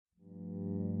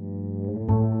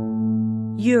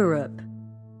Europe.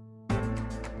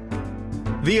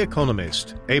 The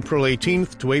Economist, April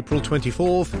 18th to April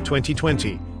 24th,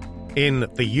 2020. In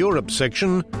the Europe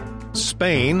section,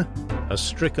 Spain, a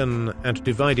stricken and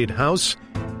divided house,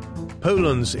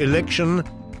 Poland's election,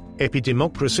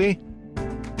 epidemocracy,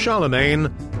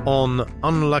 Charlemagne on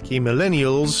unlucky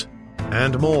millennials,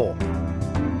 and more.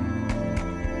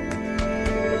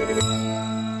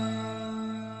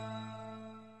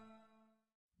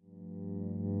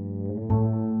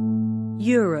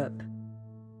 Europe.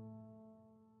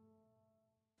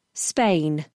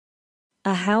 Spain.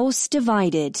 A house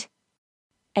divided.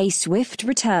 A swift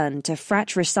return to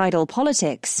fratricidal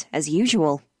politics, as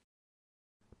usual.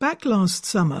 Back last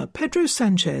summer, Pedro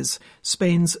Sánchez,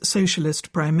 Spain's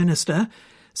socialist prime minister,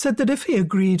 said that if he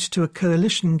agreed to a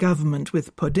coalition government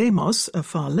with Podemos, a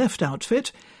far-left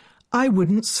outfit, I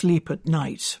wouldn't sleep at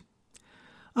night.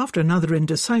 After another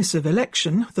indecisive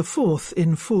election, the fourth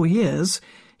in 4 years,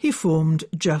 he formed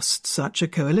just such a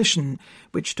coalition,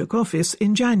 which took office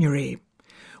in January.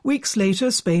 Weeks later,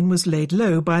 Spain was laid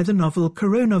low by the novel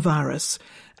coronavirus,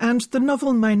 and the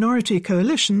novel minority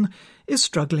coalition is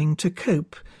struggling to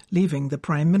cope, leaving the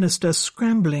Prime Minister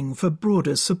scrambling for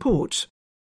broader support.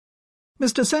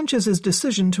 Mr. Sanchez's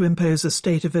decision to impose a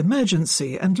state of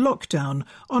emergency and lockdown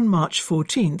on March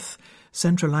 14th,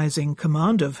 centralising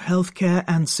command of healthcare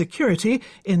and security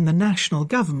in the national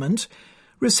government,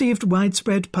 received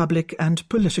widespread public and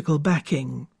political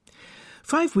backing.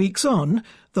 5 weeks on,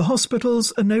 the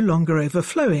hospitals are no longer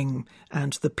overflowing,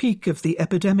 and the peak of the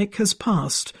epidemic has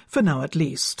passed, for now at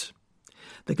least.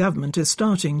 The government is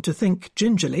starting to think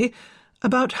gingerly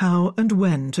about how and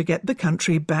when to get the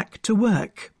country back to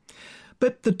work.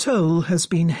 But the toll has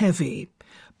been heavy.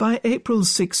 By April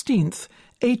 16th,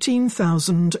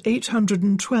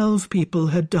 18,812 people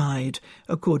had died,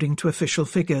 according to official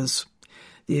figures.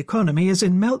 The economy is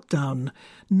in meltdown.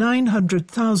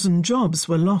 900,000 jobs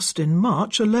were lost in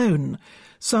March alone.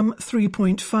 Some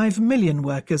 3.5 million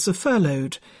workers are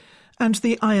furloughed. And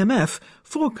the IMF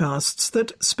forecasts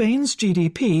that Spain's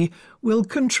GDP will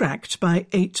contract by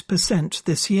 8%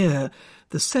 this year,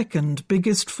 the second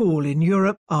biggest fall in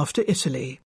Europe after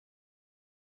Italy.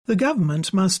 The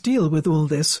government must deal with all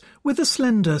this with a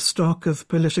slender stock of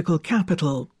political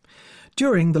capital.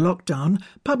 During the lockdown,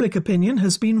 public opinion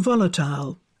has been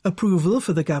volatile. Approval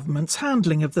for the government's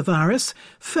handling of the virus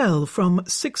fell from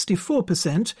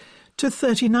 64% to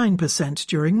 39%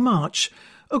 during March,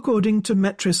 according to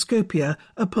Metroscopia,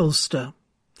 a pollster.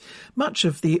 Much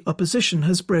of the opposition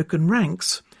has broken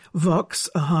ranks. Vox,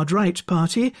 a hard-right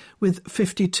party with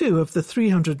 52 of the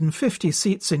 350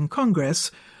 seats in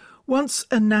Congress, wants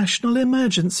a national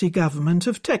emergency government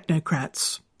of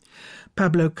technocrats.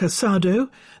 Pablo Casado,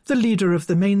 the leader of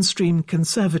the mainstream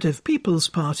Conservative People's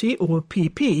Party, or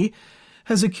PP,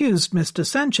 has accused Mr.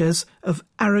 Sánchez of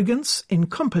arrogance,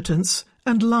 incompetence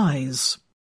and lies.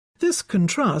 This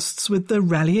contrasts with the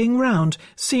rallying round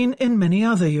seen in many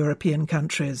other European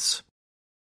countries.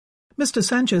 Mr.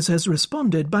 Sánchez has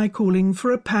responded by calling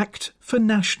for a pact for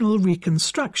national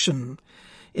reconstruction,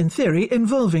 in theory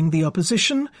involving the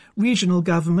opposition, regional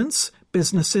governments,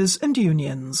 businesses and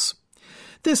unions.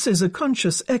 This is a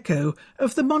conscious echo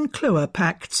of the Moncloa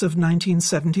Pacts of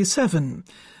 1977,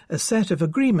 a set of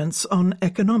agreements on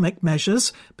economic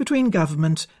measures between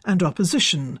government and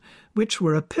opposition, which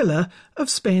were a pillar of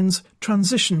Spain's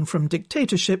transition from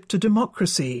dictatorship to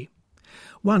democracy.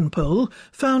 One poll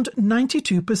found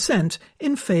 92%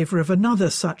 in favour of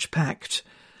another such pact,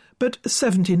 but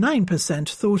 79%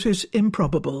 thought it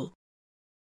improbable.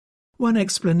 One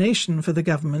explanation for the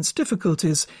government's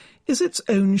difficulties is its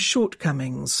own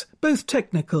shortcomings, both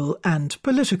technical and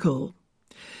political.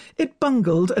 It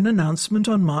bungled an announcement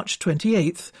on March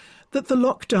 28th that the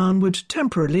lockdown would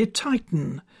temporarily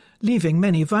tighten, leaving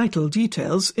many vital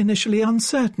details initially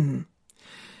uncertain.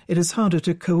 It is harder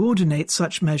to coordinate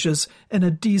such measures in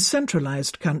a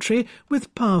decentralised country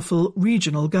with powerful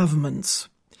regional governments.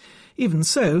 Even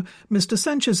so, Mr.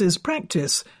 Sanchez's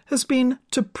practice has been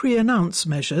to pre-announce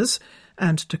measures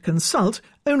and to consult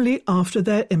only after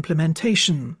their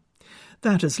implementation.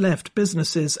 That has left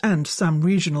businesses and some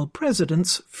regional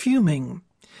presidents fuming.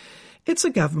 It's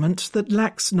a government that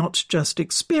lacks not just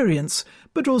experience,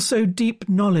 but also deep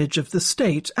knowledge of the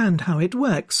state and how it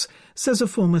works, says a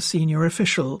former senior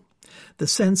official. The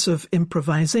sense of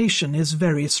improvisation is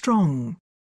very strong.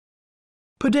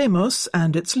 Podemos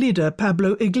and its leader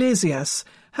Pablo Iglesias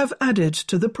have added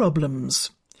to the problems.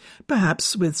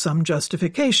 Perhaps with some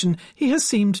justification, he has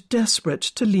seemed desperate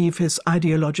to leave his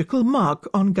ideological mark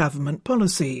on government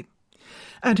policy.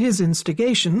 At his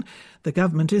instigation, the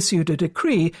government issued a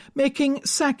decree making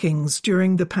sackings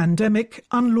during the pandemic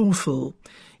unlawful,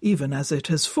 even as it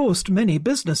has forced many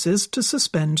businesses to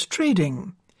suspend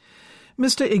trading.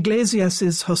 Mr.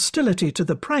 Iglesias's hostility to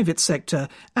the private sector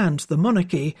and the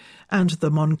monarchy and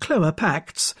the Moncloa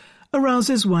Pacts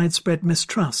arouses widespread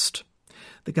mistrust.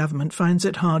 The government finds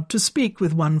it hard to speak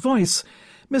with one voice.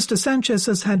 Mr. Sanchez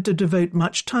has had to devote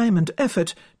much time and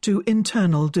effort to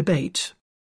internal debate.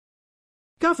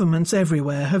 Governments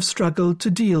everywhere have struggled to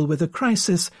deal with a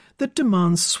crisis that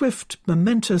demands swift,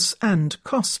 momentous and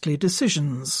costly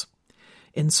decisions.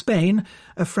 In Spain,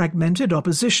 a fragmented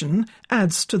opposition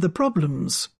adds to the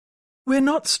problems. We're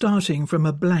not starting from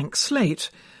a blank slate,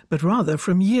 but rather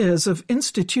from years of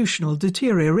institutional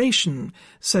deterioration,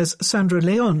 says Sandra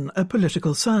Leon, a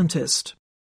political scientist.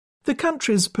 The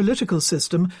country's political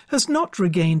system has not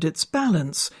regained its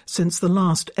balance since the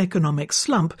last economic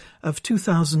slump of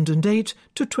 2008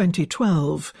 to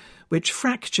 2012, which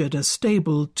fractured a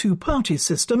stable two-party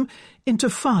system into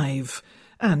five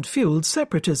and fueled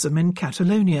separatism in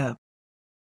Catalonia.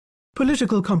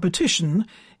 Political competition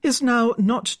is now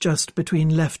not just between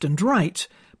left and right,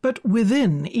 but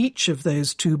within each of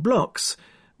those two blocs,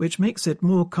 which makes it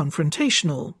more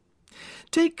confrontational.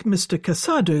 Take Mr.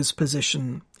 Casado's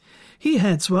position. He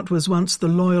heads what was once the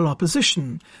loyal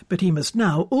opposition, but he must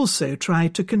now also try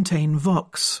to contain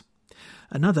Vox.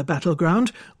 Another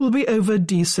battleground will be over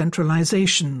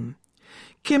decentralization.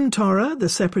 Quim Torra, the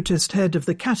separatist head of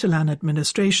the Catalan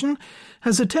administration,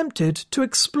 has attempted to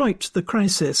exploit the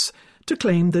crisis to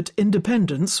claim that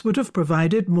independence would have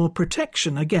provided more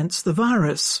protection against the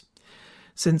virus.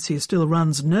 Since he still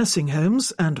runs nursing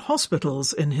homes and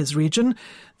hospitals in his region,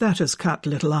 that has cut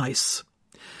little ice.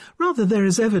 Rather, there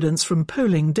is evidence from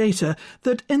polling data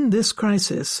that in this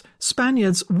crisis,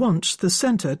 Spaniards want the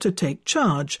centre to take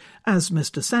charge, as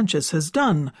Mr. Sanchez has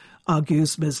done,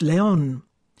 argues Ms. Leon.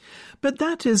 But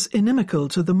that is inimical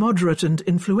to the moderate and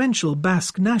influential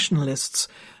Basque nationalists,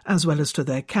 as well as to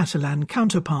their Catalan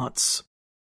counterparts.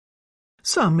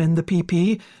 Some in the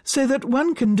PP say that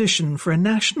one condition for a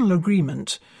national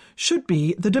agreement should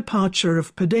be the departure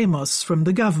of Podemos from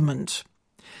the government.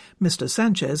 Mr.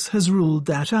 Sanchez has ruled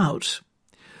that out.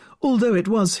 Although it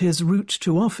was his route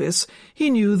to office,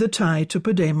 he knew the tie to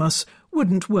Podemos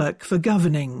wouldn't work for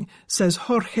governing, says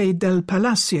Jorge del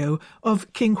Palacio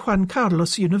of King Juan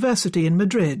Carlos University in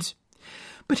Madrid.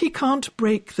 But he can't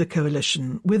break the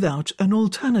coalition without an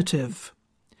alternative.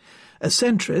 A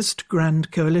centrist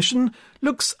grand coalition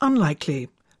looks unlikely,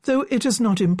 though it is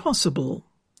not impossible.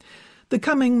 The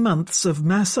coming months of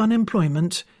mass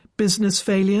unemployment, business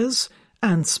failures,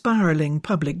 and spiralling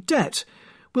public debt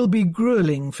will be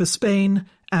gruelling for Spain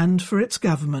and for its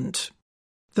government.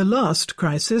 The last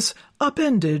crisis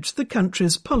upended the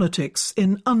country's politics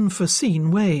in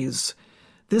unforeseen ways.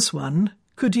 This one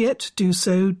could yet do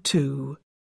so too.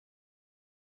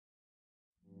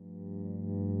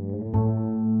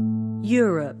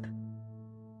 Europe.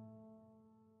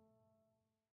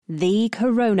 The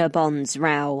Corona Bonds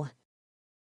row.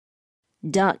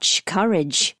 Dutch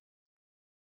courage.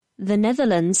 The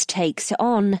Netherlands takes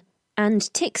on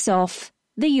and ticks off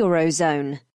the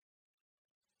Eurozone.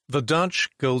 The Dutch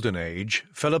Golden Age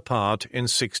fell apart in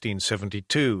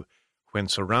 1672, when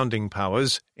surrounding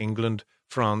powers, England,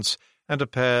 France, and a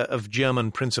pair of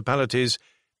German principalities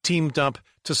teamed up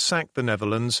to sack the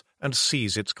Netherlands and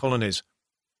seize its colonies.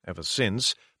 Ever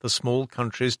since, the small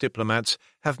country's diplomats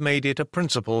have made it a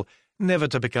principle never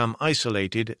to become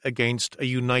isolated against a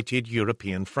united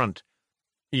European front.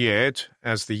 Yet,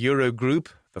 as the Eurogroup,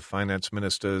 the finance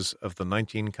ministers of the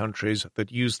 19 countries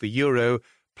that use the euro,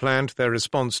 planned their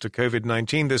response to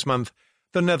COVID-19 this month,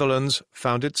 the Netherlands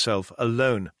found itself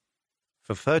alone.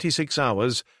 For 36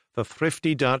 hours, the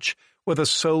thrifty Dutch were the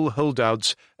sole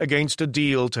holdouts against a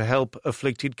deal to help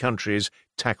afflicted countries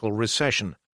tackle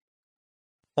recession.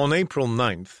 On April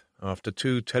 9th, after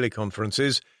 2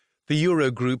 teleconferences, the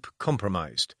Eurogroup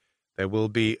compromised. There will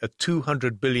be a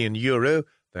 €200 billion,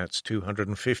 that's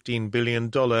 $215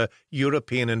 billion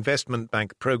European Investment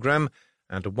Bank programme,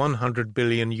 and a €100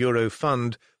 billion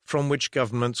fund from which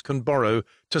governments can borrow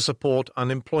to support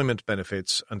unemployment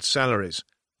benefits and salaries.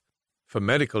 For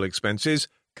medical expenses,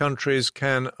 countries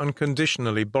can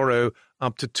unconditionally borrow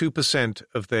up to 2%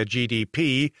 of their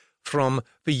GDP from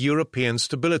the European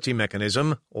Stability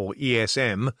Mechanism, or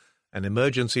ESM, an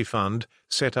emergency fund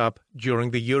set up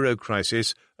during the euro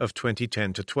crisis of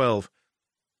 2010-12.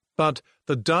 But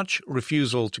the Dutch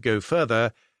refusal to go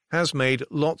further has made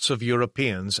lots of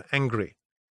Europeans angry.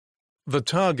 The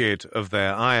target of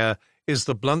their ire is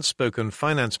the blunt-spoken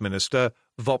finance minister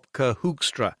Wopke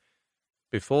Hoekstra.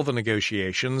 Before the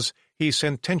negotiations, he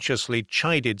sententiously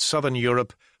chided southern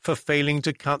Europe for failing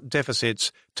to cut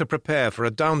deficits to prepare for a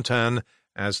downturn,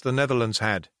 as the Netherlands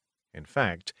had. In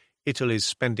fact, Italy's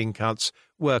spending cuts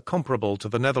were comparable to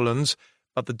the Netherlands,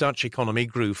 but the Dutch economy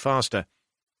grew faster.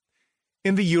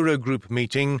 In the Eurogroup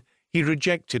meeting, he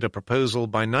rejected a proposal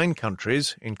by 9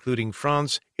 countries, including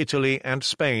France, Italy and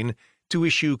Spain, to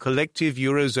issue collective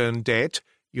Eurozone debt,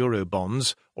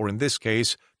 Eurobonds, or in this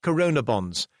case, Corona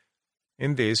bonds.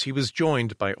 In this he was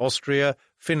joined by Austria,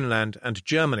 Finland and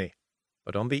Germany.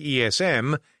 But on the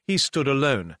ESM, he stood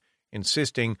alone,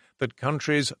 insisting that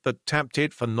countries that tapped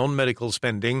it for non-medical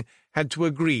spending had to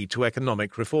agree to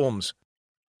economic reforms.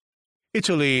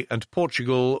 Italy and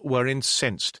Portugal were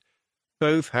incensed.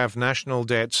 Both have national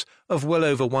debts of well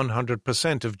over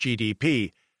 100% of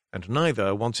GDP, and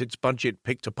neither wants its budget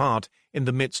picked apart in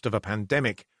the midst of a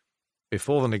pandemic.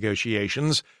 Before the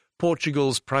negotiations,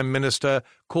 Portugal's Prime Minister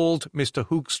called Mr.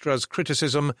 Hoekstra's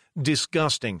criticism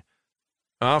disgusting.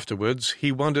 Afterwards,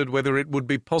 he wondered whether it would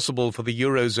be possible for the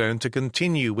Eurozone to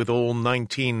continue with all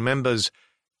 19 members,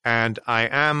 and I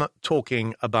am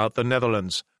talking about the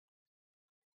Netherlands.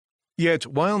 Yet,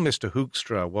 while Mr.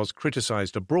 Hoekstra was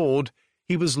criticised abroad,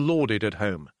 he was lauded at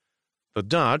home. The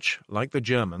Dutch, like the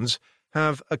Germans,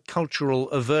 have a cultural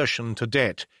aversion to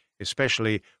debt,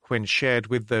 especially when shared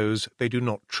with those they do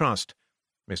not trust.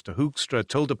 Mr. Hoekstra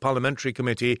told a parliamentary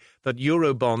committee that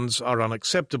Eurobonds are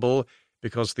unacceptable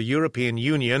because the European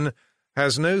Union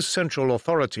has no central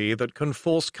authority that can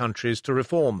force countries to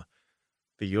reform.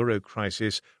 The euro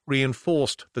crisis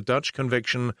reinforced the Dutch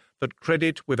conviction that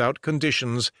credit without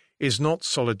conditions is not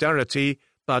solidarity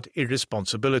but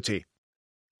irresponsibility.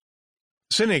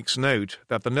 Cynics note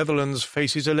that the Netherlands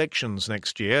faces elections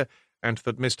next year and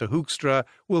that Mr. Hoekstra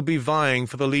will be vying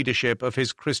for the leadership of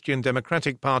his Christian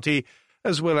Democratic Party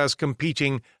as well as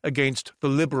competing against the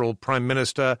Liberal Prime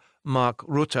Minister Mark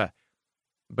Rutte.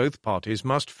 Both parties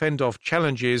must fend off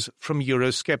challenges from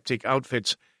Eurosceptic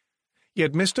outfits.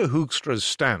 Yet Mr. Hoekstra's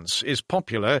stance is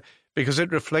popular because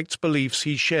it reflects beliefs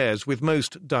he shares with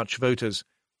most Dutch voters.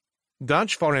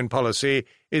 Dutch foreign policy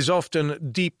is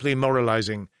often deeply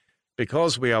moralizing.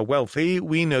 Because we are wealthy,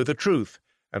 we know the truth,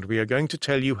 and we are going to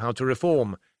tell you how to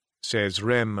reform, says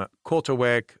Rem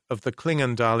Korteweg of the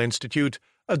Klingendahl Institute,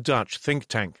 a Dutch think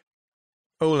tank.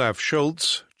 Olaf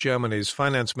Scholz, Germany's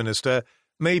finance minister,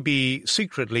 may be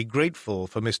secretly grateful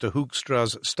for Mr.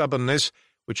 Hoekstra's stubbornness,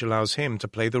 which allows him to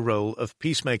play the role of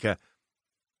peacemaker.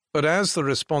 But as the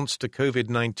response to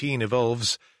COVID-19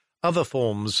 evolves, other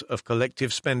forms of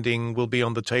collective spending will be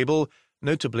on the table,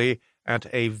 notably at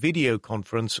a video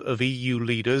conference of EU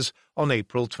leaders on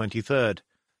April 23rd.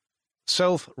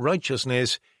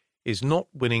 Self-righteousness is not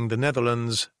winning the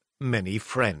Netherlands many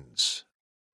friends.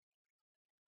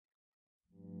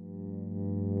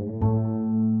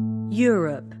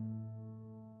 Europe.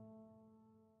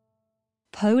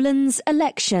 Poland's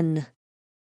election.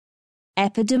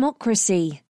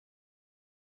 Epidemocracy.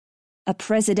 A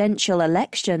presidential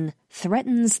election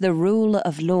threatens the rule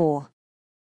of law.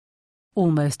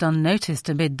 Almost unnoticed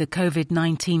amid the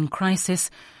COVID-19 crisis,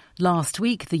 last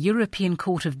week the European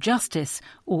Court of Justice,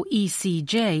 or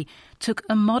ECJ, took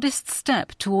a modest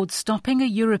step towards stopping a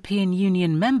European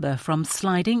Union member from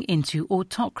sliding into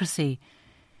autocracy.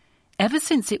 Ever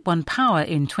since it won power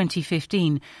in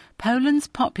 2015, Poland's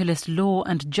populist Law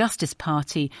and Justice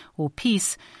Party, or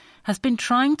PiS, has been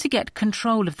trying to get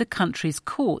control of the country's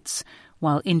courts,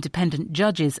 while independent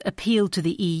judges appeal to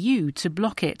the EU to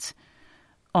block it.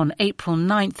 On April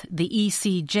 9th, the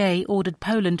ECJ ordered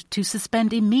Poland to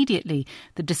suspend immediately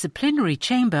the disciplinary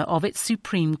chamber of its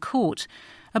Supreme Court,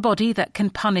 a body that can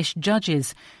punish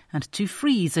judges, and to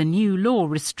freeze a new law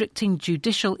restricting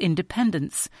judicial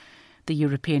independence. The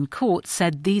European Court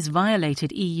said these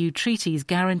violated EU treaties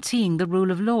guaranteeing the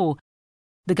rule of law.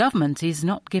 The government is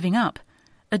not giving up.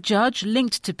 A judge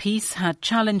linked to PiS had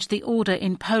challenged the order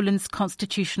in Poland's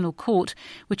constitutional court,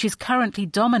 which is currently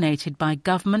dominated by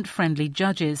government-friendly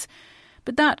judges.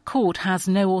 But that court has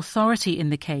no authority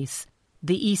in the case.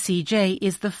 The ECJ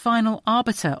is the final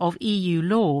arbiter of EU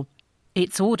law.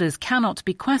 Its orders cannot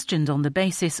be questioned on the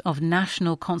basis of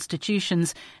national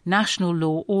constitutions, national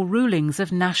law or rulings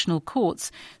of national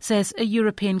courts, says a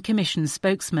European Commission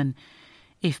spokesman.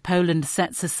 If Poland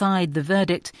sets aside the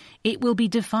verdict, it will be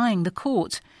defying the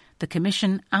court, the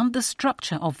Commission and the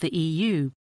structure of the EU.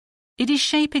 It is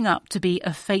shaping up to be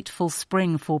a fateful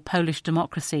spring for Polish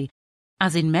democracy.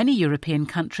 As in many European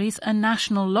countries, a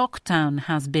national lockdown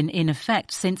has been in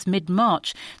effect since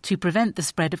mid-March to prevent the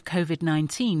spread of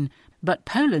COVID-19. But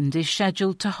Poland is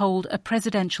scheduled to hold a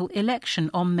presidential election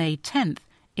on May 10th.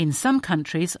 In some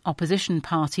countries, opposition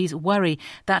parties worry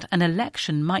that an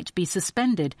election might be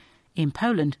suspended. In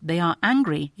Poland, they are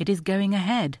angry it is going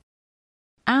ahead.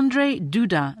 Andrzej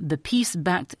Duda, the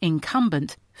peace-backed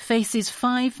incumbent, faces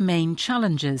 5 main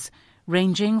challenges,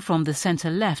 ranging from the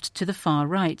centre-left to the far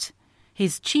right.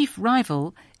 His chief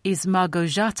rival is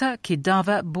Małgorzata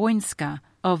Kidawa-Błońska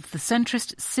of the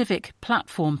centrist Civic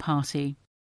Platform Party.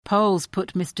 Polls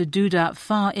put Mr. Duda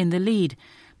far in the lead,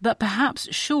 but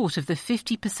perhaps short of the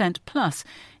 50% plus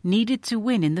needed to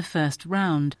win in the first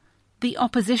round. The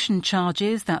opposition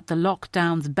charges that the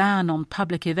lockdown's ban on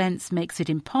public events makes it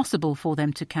impossible for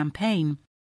them to campaign.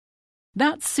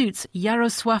 That suits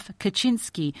Jarosław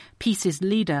Kaczyński, PiS's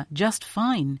leader, just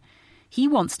fine. He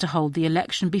wants to hold the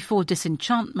election before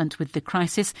disenchantment with the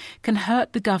crisis can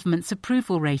hurt the government's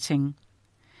approval rating.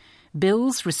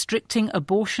 Bills restricting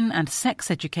abortion and sex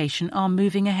education are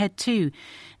moving ahead too,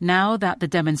 now that the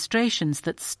demonstrations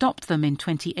that stopped them in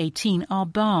 2018 are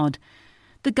barred.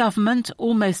 The government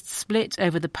almost split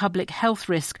over the public health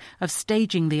risk of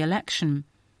staging the election.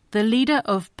 The leader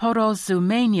of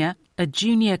Porozumienie, a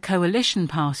junior coalition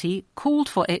party, called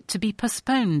for it to be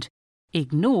postponed.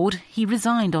 Ignored, he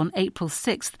resigned on April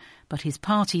 6th, but his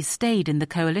party stayed in the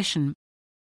coalition.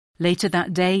 Later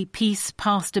that day, PiS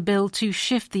passed a bill to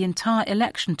shift the entire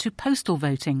election to postal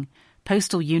voting.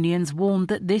 Postal unions warned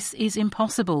that this is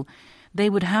impossible. They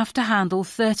would have to handle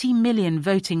 30 million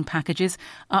voting packages,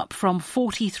 up from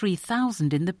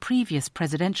 43,000 in the previous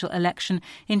presidential election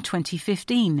in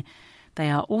 2015.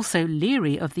 They are also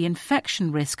leery of the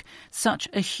infection risk such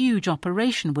a huge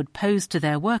operation would pose to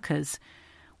their workers.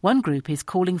 One group is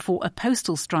calling for a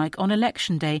postal strike on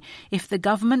election day if the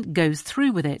government goes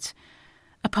through with it.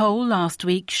 A poll last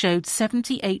week showed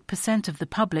 78% of the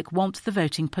public want the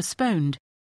voting postponed.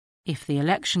 If the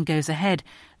election goes ahead,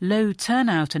 low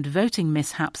turnout and voting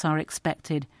mishaps are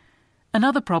expected.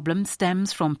 Another problem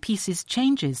stems from PiS's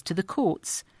changes to the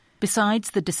courts.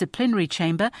 Besides the disciplinary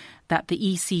chamber that the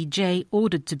ECJ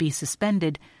ordered to be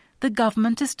suspended, the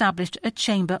government established a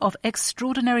chamber of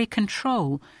extraordinary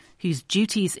control, whose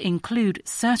duties include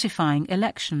certifying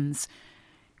elections.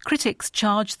 Critics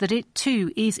charge that it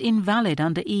too is invalid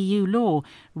under EU law,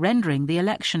 rendering the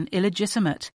election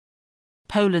illegitimate.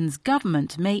 Poland's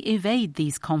government may evade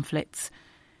these conflicts.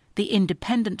 The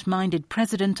independent-minded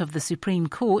president of the Supreme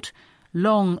Court,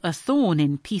 long a thorn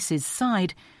in PiS's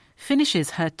side,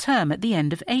 finishes her term at the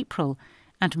end of April,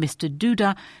 and Mr.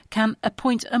 Duda can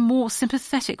appoint a more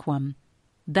sympathetic one.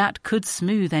 That could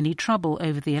smooth any trouble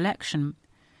over the election.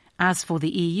 As for the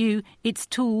EU, its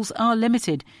tools are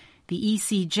limited. The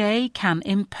ECJ can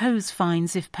impose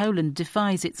fines if Poland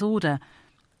defies its order.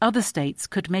 Other states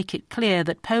could make it clear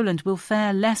that Poland will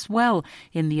fare less well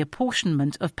in the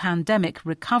apportionment of pandemic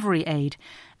recovery aid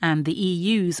and the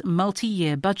EU's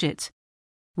multi-year budget.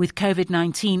 With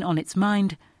COVID-19 on its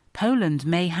mind, Poland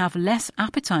may have less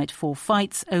appetite for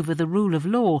fights over the rule of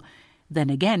law. Then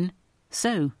again,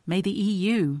 so may the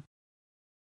EU.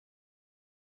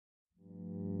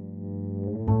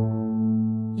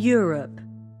 Europe.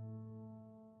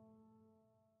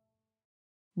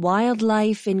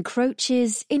 Wildlife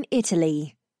encroaches in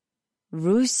Italy.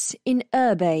 Rus in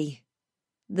urbe.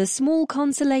 The small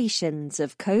consolations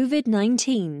of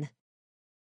COVID-19.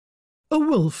 A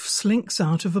wolf slinks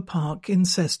out of a park in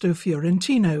Sesto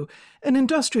Fiorentino, an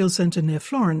industrial centre near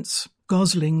Florence.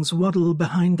 Goslings waddle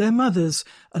behind their mothers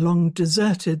along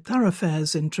deserted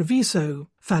thoroughfares in Treviso.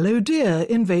 Fallow deer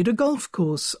invade a golf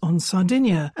course on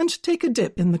Sardinia and take a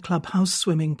dip in the clubhouse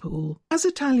swimming pool. As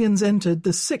Italians entered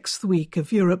the 6th week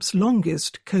of Europe's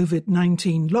longest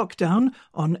COVID-19 lockdown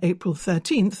on April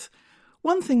 13th,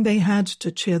 one thing they had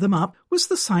to cheer them up was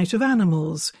the sight of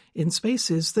animals in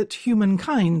spaces that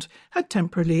humankind had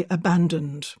temporarily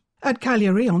abandoned. At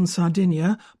Cagliari on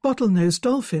Sardinia, bottlenose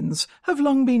dolphins have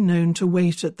long been known to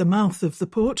wait at the mouth of the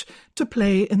port to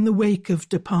play in the wake of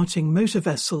departing motor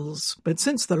vessels. But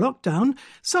since the lockdown,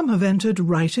 some have entered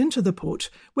right into the port,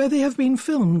 where they have been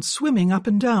filmed swimming up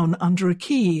and down under a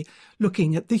quay,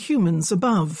 looking at the humans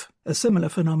above. A similar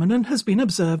phenomenon has been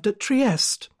observed at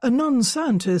Trieste. A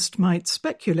non-scientist might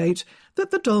speculate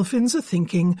that the dolphins are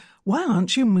thinking, "Why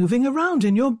aren't you moving around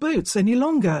in your boats any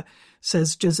longer?"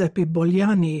 says Giuseppe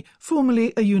Bogliani,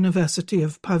 formerly a University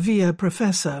of Pavia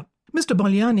professor. Mr.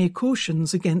 Bogliani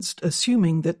cautions against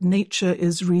assuming that nature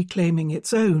is reclaiming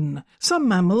its own. Some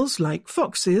mammals, like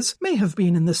foxes, may have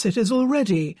been in the cities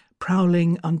already,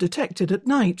 prowling undetected at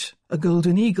night. A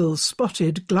golden eagle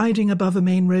spotted gliding above a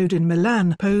main road in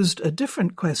Milan posed a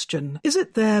different question. Is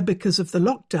it there because of the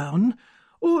lockdown,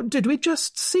 or did we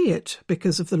just see it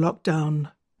because of the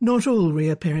lockdown? Not all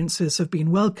reappearances have been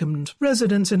welcomed.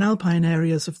 Residents in alpine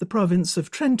areas of the province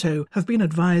of Trento have been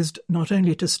advised not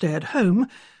only to stay at home,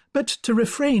 but to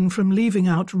refrain from leaving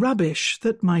out rubbish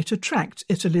that might attract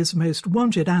Italy's most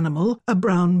wanted animal, a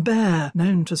brown bear,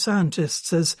 known to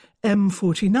scientists as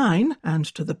M49 and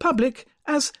to the public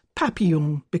as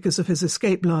Papillon because of his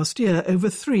escape last year over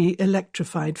 3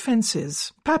 electrified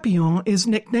fences. Papillon is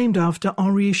nicknamed after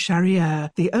Henri Charrière,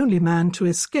 the only man to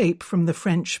escape from the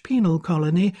French penal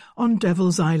colony on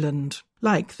Devil's Island.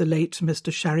 Like the late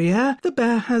Mr. Charrière, the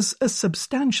bear has a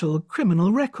substantial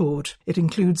criminal record. It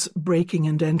includes breaking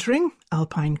and entering,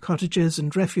 alpine cottages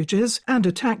and refuges, and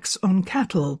attacks on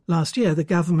cattle. Last year, the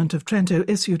government of Trento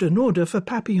issued an order for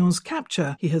Papillon's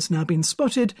capture. He has now been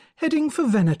spotted heading for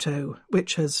Veneto,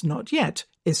 which has not yet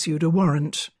issued a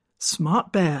warrant.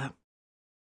 Smart bear.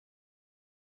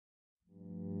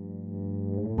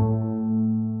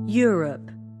 Europe.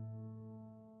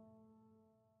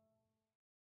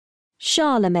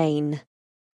 Charlemagne.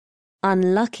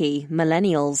 Unlucky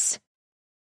millennials.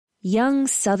 Young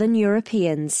Southern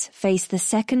Europeans face the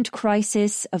second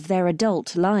crisis of their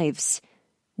adult lives.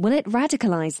 Will it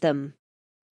radicalize them?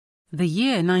 The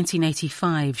year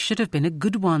 1985 should have been a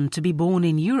good one to be born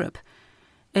in Europe.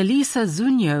 Elisa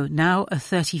Zugno, now a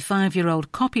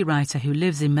 35-year-old copywriter who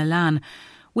lives in Milan,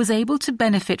 was able to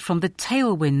benefit from the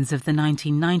tailwinds of the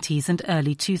 1990s and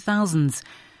early 2000s.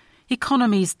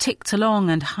 Economies ticked along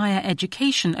and higher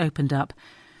education opened up.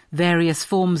 Various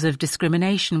forms of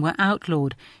discrimination were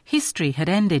outlawed. History had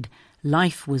ended.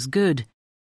 Life was good.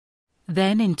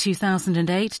 Then in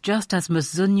 2008, just as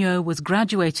Ms. Zugno was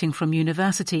graduating from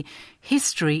university,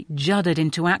 history juddered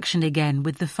into action again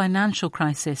with the financial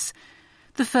crisis.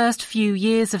 The first few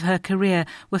years of her career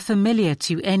were familiar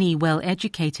to any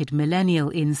well-educated millennial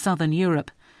in Southern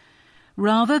Europe.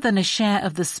 Rather than a share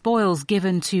of the spoils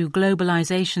given to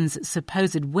globalization's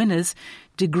supposed winners,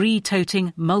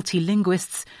 degree-toting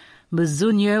multilinguists, Ms.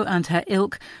 Zugno and her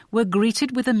ilk were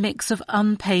greeted with a mix of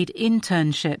unpaid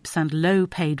internships and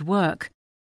low-paid work.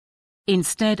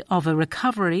 Instead of a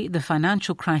recovery, the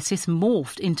financial crisis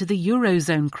morphed into the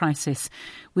Eurozone crisis,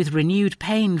 with renewed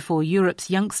pain for Europe's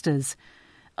youngsters.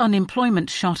 Unemployment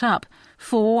shot up.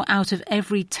 4 out of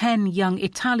every 10 young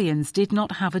Italians did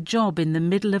not have a job in the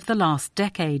middle of the last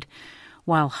decade,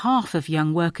 while half of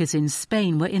young workers in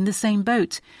Spain were in the same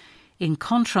boat. In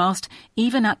contrast,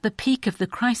 even at the peak of the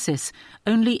crisis,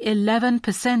 only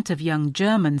 11% of young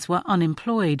Germans were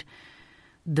unemployed.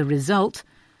 The result?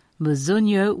 Ms.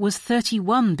 Zugno was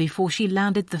 31 before she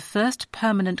landed the first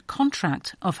permanent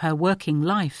contract of her working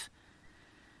life.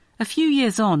 A few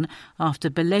years on,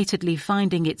 after belatedly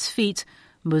finding its feet,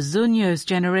 Ms. Zugno's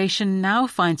generation now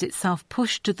finds itself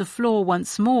pushed to the floor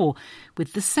once more,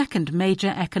 with the second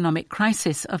major economic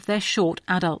crisis of their short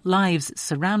adult lives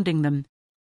surrounding them.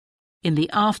 In the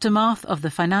aftermath of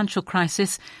the financial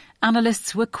crisis,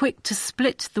 analysts were quick to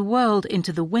split the world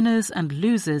into the winners and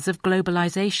losers of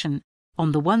globalization.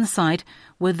 On the one side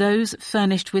were those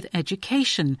furnished with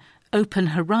education, open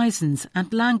horizons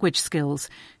and language skills,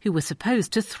 who were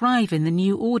supposed to thrive in the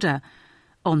new order.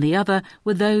 On the other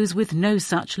were those with no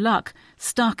such luck,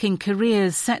 stuck in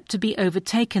careers set to be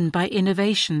overtaken by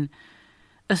innovation.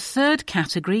 A third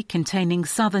category containing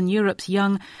Southern Europe's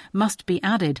young must be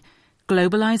added,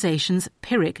 globalization's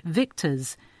Pyrrhic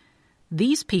victors.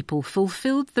 These people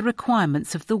fulfilled the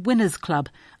requirements of the Winners' Club,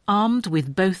 armed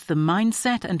with both the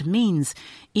mindset and means,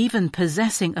 even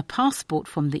possessing a passport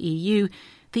from the EU,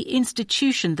 the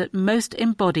institution that most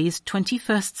embodies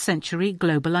 21st century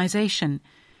globalization.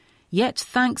 Yet,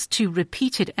 thanks to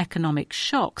repeated economic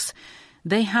shocks,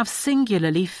 they have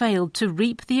singularly failed to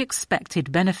reap the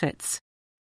expected benefits.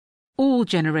 All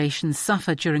generations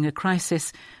suffer during a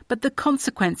crisis, but the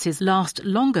consequences last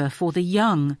longer for the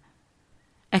young.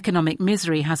 Economic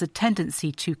misery has a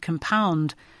tendency to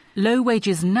compound. Low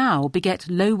wages now beget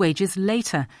low wages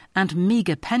later, and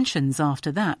meagre pensions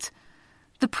after that.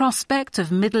 The prospect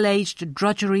of middle-aged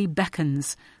drudgery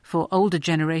beckons. For older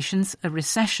generations, a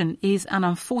recession is an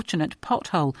unfortunate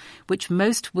pothole which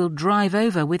most will drive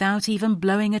over without even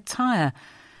blowing a tyre.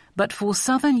 But for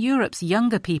Southern Europe's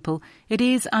younger people, it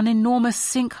is an enormous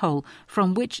sinkhole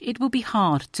from which it will be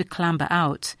hard to clamber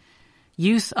out.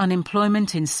 Youth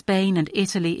unemployment in Spain and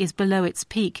Italy is below its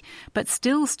peak, but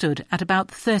still stood at about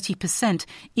 30%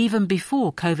 even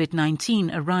before COVID-19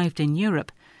 arrived in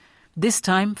Europe. This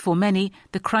time, for many,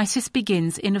 the crisis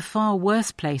begins in a far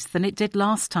worse place than it did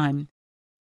last time.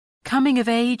 Coming of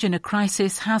age in a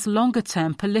crisis has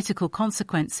longer-term political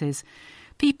consequences.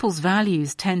 People's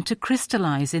values tend to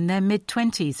crystallize in their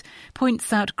mid-20s,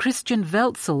 points out Christian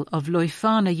Welzel of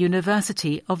Leuphana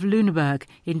University of Lüneburg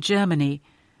in Germany.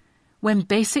 When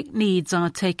basic needs are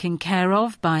taken care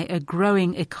of by a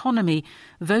growing economy,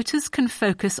 voters can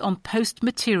focus on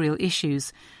post-material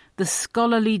issues. The the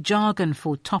scholarly jargon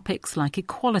for topics like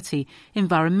equality,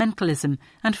 environmentalism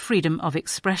and freedom of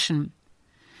expression.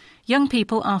 Young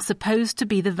people are supposed to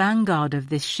be the vanguard of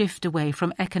this shift away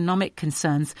from economic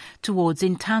concerns towards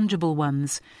intangible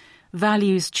ones.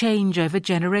 Values change over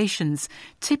generations,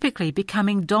 typically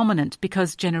becoming dominant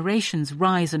because generations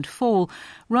rise and fall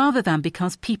rather than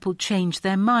because people change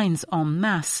their minds en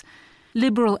masse.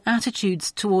 Liberal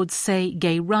attitudes towards, say,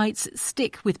 gay rights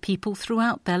stick with people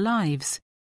throughout their lives.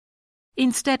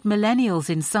 Instead, millennials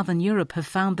in southern Europe have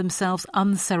found themselves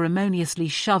unceremoniously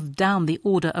shoved down the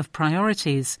order of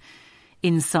priorities.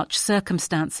 In such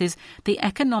circumstances, the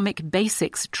economic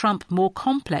basics trump more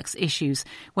complex issues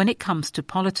when it comes to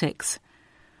politics.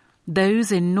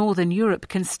 Those in northern Europe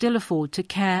can still afford to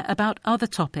care about other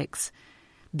topics.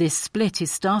 This split is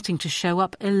starting to show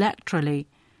up electorally.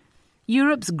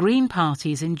 Europe's Green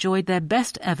parties enjoyed their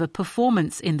best ever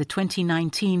performance in the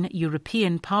 2019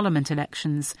 European Parliament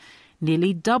elections,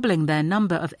 nearly doubling their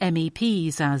number of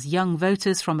MEPs as young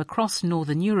voters from across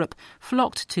northern Europe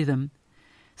flocked to them.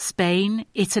 Spain,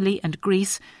 Italy and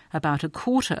Greece, about a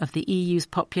quarter of the EU's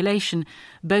population,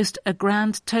 boast a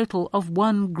grand total of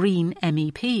 1 Green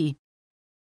MEP.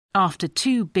 After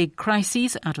 2 big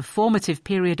crises at a formative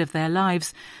period of their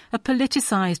lives, a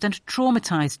politicised and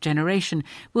traumatised generation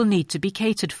will need to be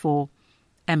catered for.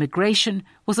 Emigration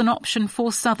was an option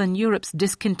for southern Europe's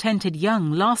discontented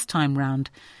young last time round.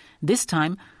 This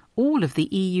time, all of the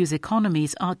EU's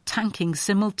economies are tanking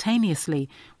simultaneously,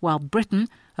 while Britain,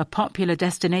 a popular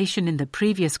destination in the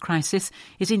previous crisis,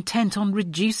 is intent on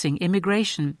reducing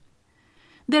immigration.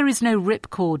 There is no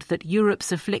ripcord that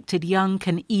Europe's afflicted young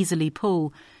can easily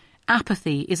pull.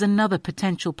 Apathy is another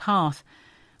potential path.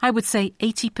 I would say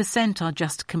 80% are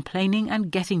just complaining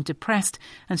and getting depressed,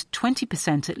 and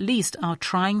 20% at least are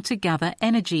trying to gather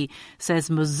energy, says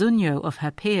Mozunyo of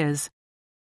her peers.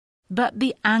 But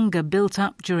the anger built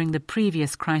up during the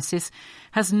previous crisis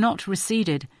has not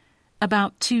receded.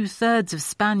 About 2/3 of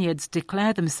Spaniards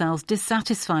declare themselves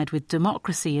dissatisfied with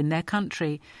democracy in their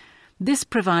country. This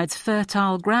provides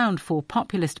fertile ground for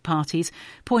populist parties,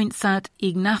 points out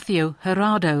Ignacio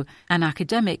Gerardo, an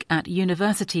academic at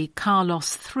University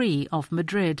Carlos III of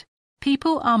Madrid.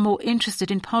 People are more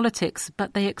interested in politics,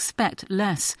 but they expect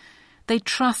less. They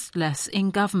trust less in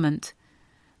government.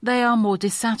 They are more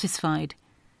dissatisfied.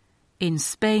 In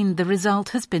Spain, the result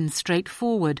has been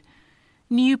straightforward.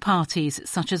 New parties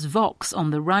such as Vox on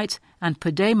the right and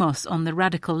Podemos on the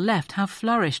radical left have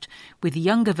flourished, with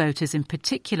younger voters in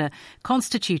particular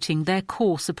constituting their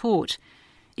core support.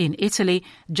 In Italy,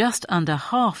 just under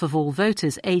half of all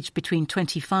voters aged between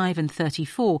 25 and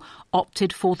 34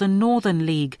 opted for the Northern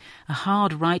League, a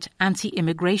hard-right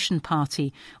anti-immigration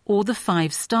party, or the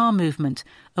Five Star Movement,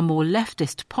 a more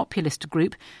leftist populist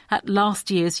group, at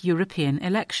last year's European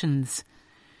elections.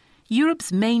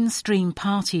 Europe's mainstream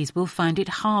parties will find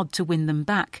it hard to win them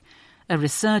back. A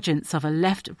resurgence of a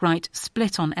left-right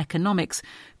split on economics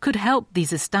could help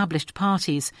these established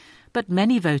parties, but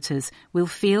many voters will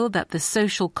feel that the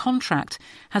social contract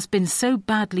has been so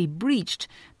badly breached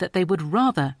that they would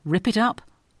rather rip it up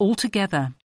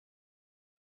altogether.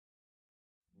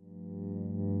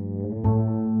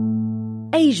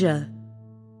 Asia.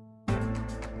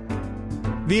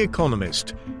 The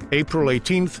Economist, April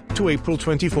 18th to April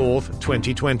 24th,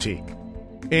 2020.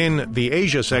 In the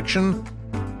Asia section,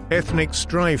 ethnic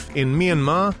strife in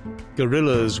Myanmar,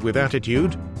 guerrillas with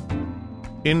attitude,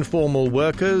 informal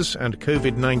workers and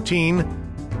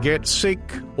COVID-19, get sick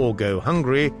or go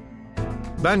hungry,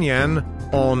 Banyan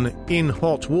on In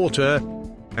Hot Water,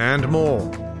 and more.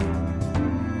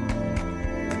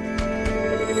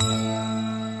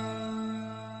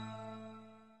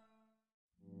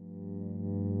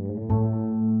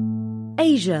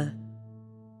 Asia.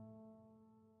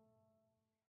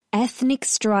 Ethnic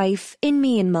strife in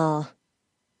Myanmar.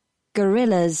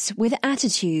 Guerrillas with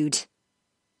attitude.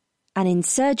 An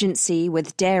insurgency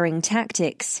with daring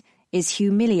tactics is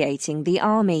humiliating the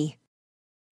army.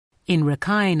 In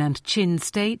Rakhine and Chin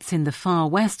states in the far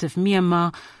west of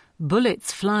Myanmar,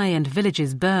 bullets fly and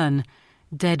villages burn.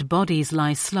 Dead bodies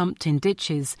lie slumped in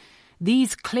ditches.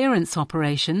 These clearance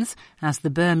operations, as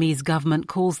the Burmese government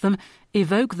calls them,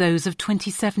 evoke those of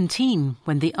 2017,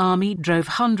 when the army drove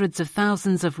hundreds of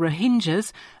thousands of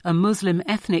Rohingyas, a Muslim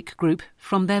ethnic group,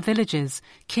 from their villages,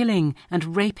 killing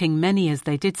and raping many as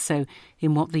they did so,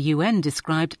 in what the UN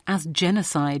described as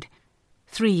genocide.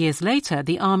 3 years later,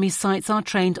 the army's sights are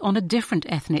trained on a different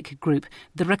ethnic group,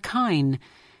 the Rakhine.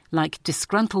 Like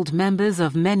disgruntled members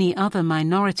of many other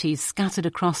minorities scattered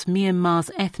across Myanmar's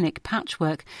ethnic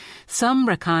patchwork, some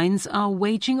Rakhines are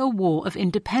waging a war of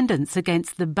independence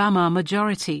against the Bama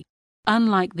majority.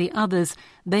 Unlike the others,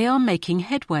 they are making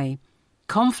headway.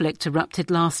 Conflict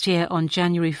erupted last year on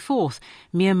January 4th,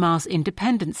 Myanmar's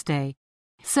Independence Day.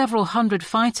 Several hundred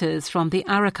fighters from the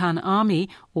Arakan Army,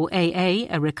 or AA,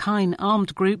 a Rakhine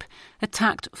armed group,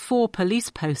 attacked 4 police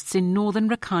posts in northern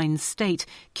Rakhine state,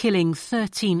 killing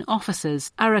 13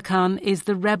 officers. Arakan is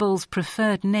the rebels'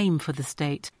 preferred name for the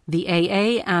state. The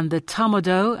AA and the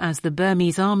Tamodo, as the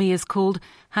Burmese army is called,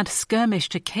 had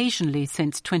skirmished occasionally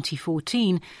since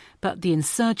 2014, but the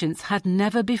insurgents had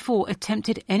never before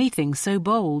attempted anything so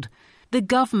bold. The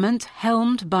government,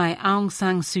 helmed by Aung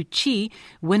San Suu Kyi,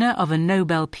 winner of a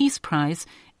Nobel Peace Prize,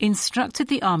 instructed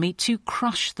the army to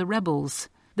crush the rebels.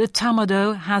 The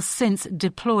Tamodo has since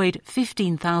deployed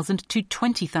 15,000 to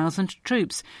 20,000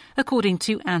 troops, according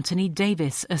to Anthony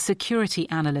Davis, a security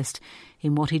analyst,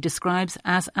 in what he describes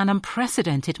as an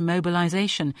unprecedented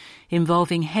mobilization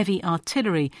involving heavy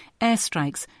artillery,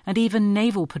 airstrikes, and even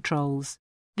naval patrols.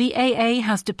 The AA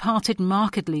has departed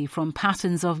markedly from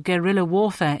patterns of guerrilla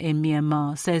warfare in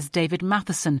Myanmar, says David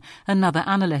Matheson, another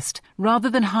analyst. Rather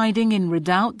than hiding in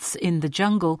redoubts in the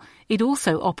jungle, it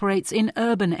also operates in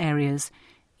urban areas.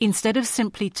 Instead of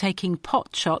simply taking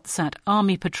pot shots at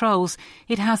army patrols,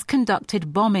 it has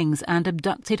conducted bombings and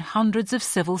abducted hundreds of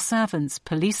civil servants,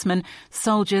 policemen,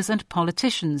 soldiers and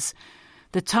politicians.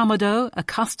 The Tamodo,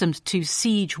 accustomed to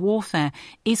siege warfare,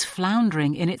 is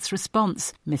floundering in its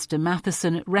response. Mr.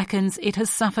 Matheson reckons it has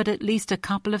suffered at least a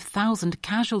couple of thousand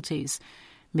casualties.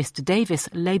 Mr. Davis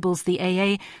labels the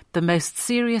AA the most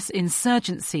serious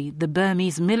insurgency the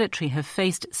Burmese military have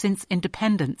faced since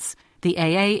independence. The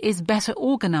AA is better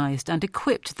organised and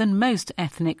equipped than most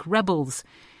ethnic rebels.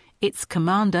 Its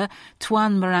commander,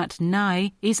 Tuan Marat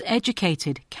Nai, is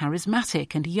educated,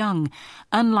 charismatic and young,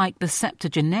 unlike the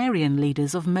septuagenarian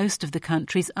leaders of most of the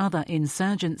country's other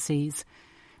insurgencies.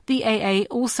 The AA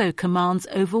also commands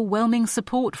overwhelming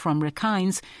support from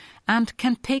Rakhines and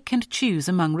can pick and choose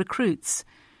among recruits.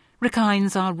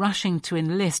 Rakhines are rushing to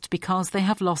enlist because they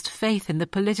have lost faith in the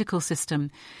political system.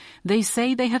 They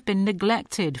say they have been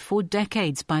neglected for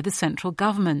decades by the central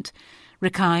government.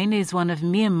 Rakhine is one of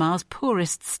Myanmar's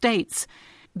poorest states.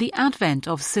 The advent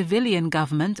of civilian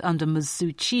government under Ms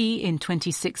Suu Kyi in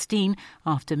 2016,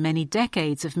 after many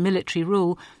decades of military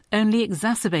rule, only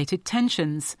exacerbated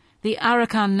tensions. The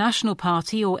Arakan National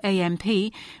Party, or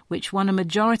AMP, which won a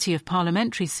majority of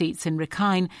parliamentary seats in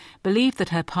Rakhine, believed that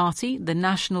her party, the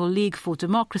National League for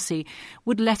Democracy,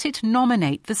 would let it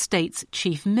nominate the state's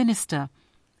chief minister.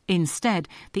 Instead,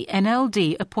 the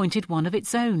NLD appointed one of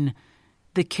its own.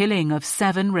 The killing of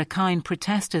 7 Rakhine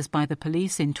protesters by the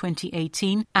police in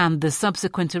 2018 and the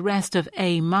subsequent arrest of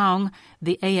A. Maung,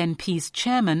 the ANP's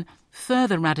chairman,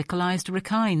 further radicalised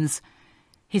Rakhines.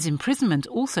 His imprisonment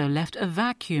also left a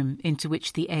vacuum into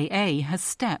which the AA has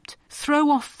stepped. Throw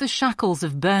off the shackles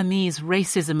of Burmese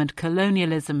racism and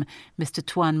colonialism, Mr.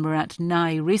 Tuan Marat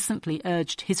Nai recently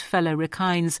urged his fellow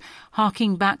Rakhines,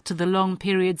 harking back to the long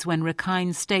periods when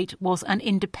Rakhine State was an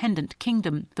independent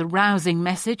kingdom. The rousing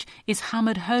message is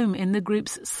hammered home in the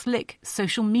group's slick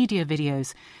social media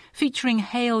videos, featuring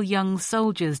hale young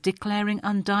soldiers declaring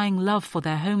undying love for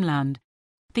their homeland.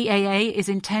 The AA is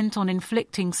intent on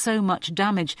inflicting so much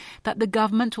damage that the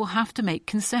government will have to make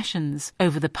concessions.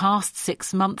 Over the past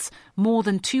 6 months, more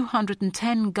than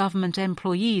 210 government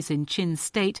employees in Chin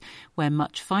State, where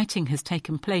much fighting has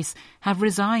taken place, have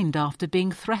resigned after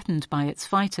being threatened by its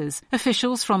fighters.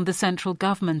 Officials from the central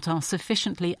government are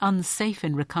sufficiently unsafe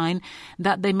in Rakhine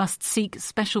that they must seek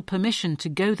special permission to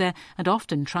go there and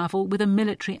often travel with a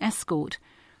military escort.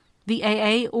 The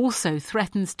AA also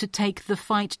threatens to take the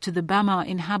fight to the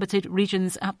Bama-inhabited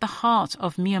regions at the heart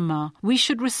of Myanmar. We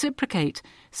should reciprocate,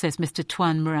 says Mr.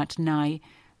 Tuan Marat Nai.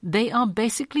 They are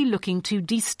basically looking to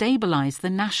destabilise the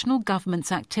national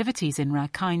government's activities in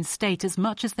Rakhine State as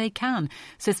much as they can,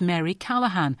 says Mary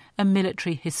Callaghan, a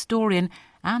military historian,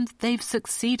 and they've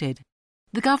succeeded.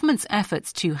 The government's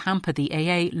efforts to hamper the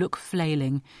AA look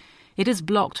flailing. It has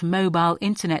blocked mobile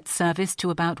internet service to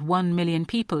about 1 million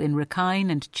people in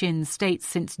Rakhine and Chin states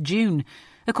since June,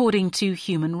 according to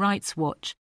Human Rights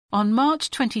Watch. On March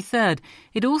 23rd,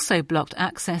 it also blocked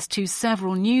access to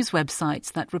several news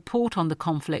websites that report on the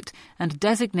conflict and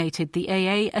designated the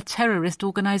AA a terrorist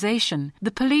organisation.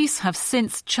 The police have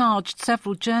since charged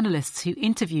several journalists who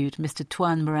interviewed Mr.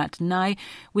 Tuan Marat Nai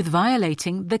with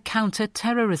violating the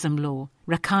counter-terrorism law.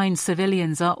 Rakhine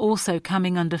civilians are also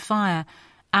coming under fire.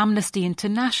 Amnesty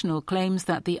International claims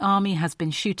that the army has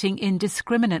been shooting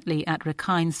indiscriminately at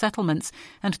Rakhine settlements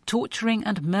and torturing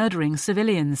and murdering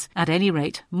civilians. At any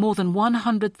rate, more than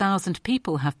 100,000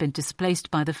 people have been displaced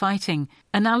by the fighting.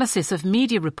 Analysis of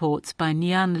media reports by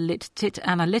Nyan Lit Tit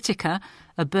Analytica,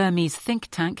 a Burmese think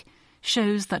tank,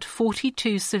 shows that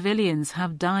 42 civilians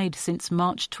have died since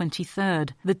March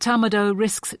 23rd. The Tamado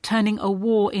risks turning a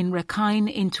war in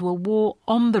Rakhine into a war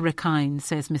on the Rakhine,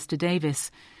 says Mr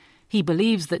Davis. He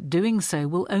believes that doing so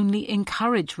will only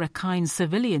encourage Rakhine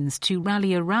civilians to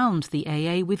rally around the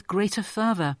AA with greater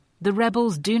fervour. The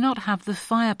rebels do not have the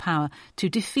firepower to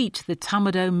defeat the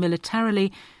Tamado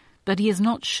militarily, but he is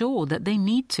not sure that they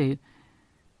need to.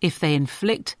 If they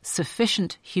inflict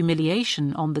sufficient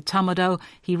humiliation on the Tamado,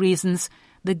 he reasons,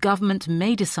 the government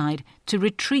may decide to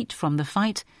retreat from the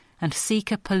fight and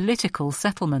seek a political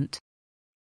settlement.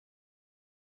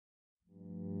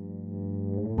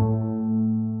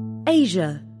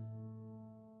 Asia.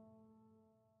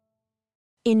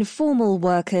 Informal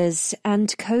workers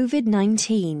and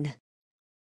COVID-19.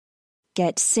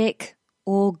 Get sick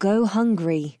or go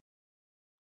hungry.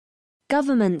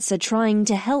 Governments are trying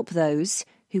to help those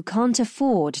who can't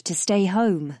afford to stay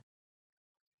home.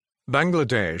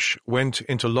 Bangladesh went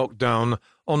into lockdown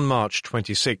on March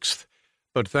 26th,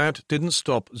 but that didn't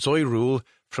stop Zoirul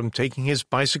from taking his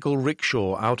bicycle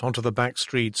rickshaw out onto the back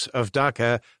streets of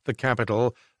Dhaka, the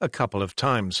capital, a couple of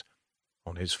times.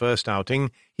 On his first outing,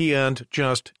 he earned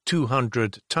just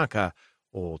 200 taka,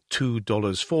 or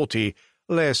 $2.40,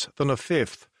 less than a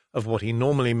fifth of what he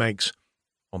normally makes.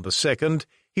 On the second,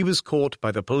 he was caught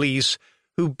by the police,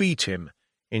 who beat him,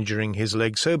 injuring his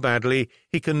leg so badly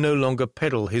he can no longer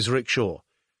pedal his rickshaw.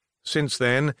 Since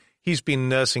then, he's been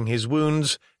nursing his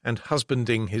wounds and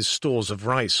husbanding his stores of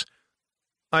rice.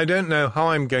 "I don't know how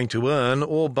I'm going to earn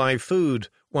or buy food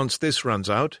once this runs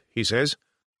out," he says.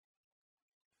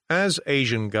 As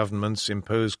Asian governments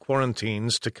impose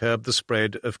quarantines to curb the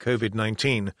spread of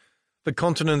COVID-19, the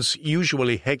continent's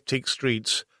usually hectic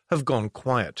streets have gone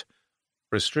quiet.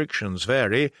 Restrictions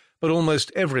vary, but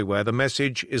almost everywhere the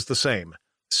message is the same: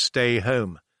 stay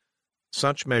home.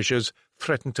 Such measures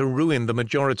threaten to ruin the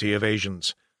majority of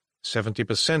Asians.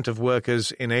 70% of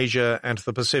workers in Asia and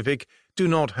the Pacific do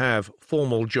not have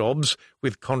formal jobs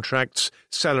with contracts,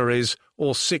 salaries,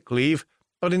 or sick leave,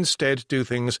 but instead do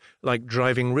things like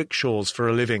driving rickshaws for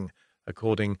a living,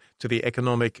 according to the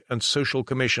Economic and Social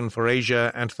Commission for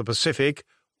Asia and the Pacific,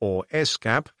 or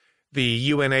ESCAP, the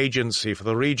UN agency for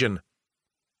the region.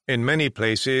 In many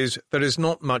places, there is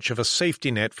not much of a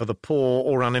safety net for the poor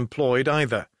or unemployed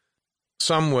either.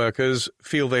 Some workers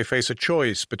feel they face a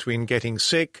choice between getting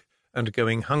sick and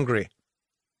going hungry.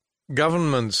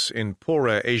 Governments in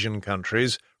poorer Asian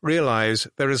countries realize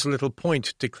there is little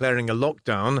point declaring a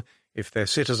lockdown if their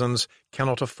citizens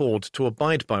cannot afford to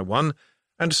abide by one,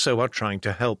 and so are trying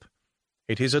to help.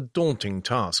 It is a daunting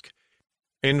task.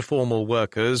 Informal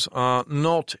workers are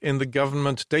not in the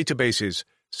government databases,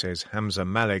 says Hamza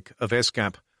Malik of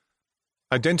ESCAP.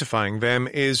 Identifying them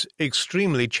is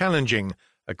extremely challenging,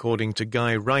 according to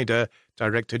Guy Ryder,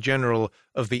 Director General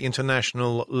of the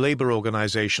International Labour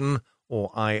Organization,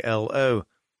 or ILO.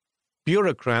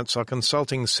 Bureaucrats are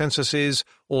consulting censuses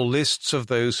or lists of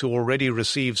those who already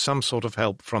receive some sort of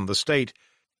help from the state.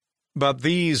 But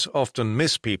these often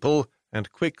miss people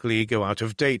and quickly go out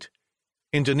of date.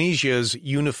 Indonesia's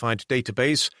unified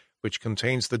database, which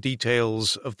contains the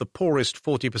details of the poorest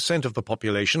 40% of the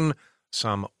population,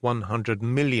 some 100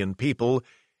 million people,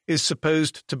 is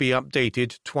supposed to be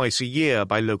updated twice a year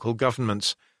by local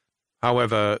governments.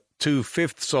 However,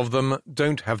 2/5 of them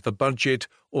don't have the budget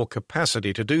or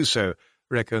capacity to do so,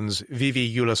 reckons Vivi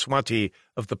Yulaswati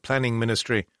of the Planning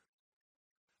Ministry.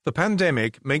 The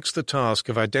pandemic makes the task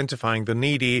of identifying the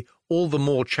needy all the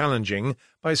more challenging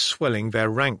by swelling their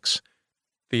ranks.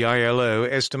 The ILO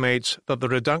estimates that the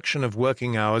reduction of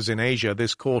working hours in Asia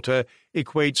this quarter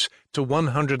equates to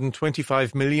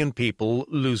 125 million people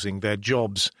losing their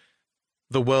jobs.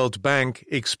 The World Bank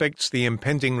expects the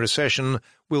impending recession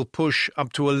will push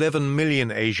up to 11 million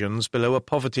Asians below a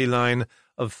poverty line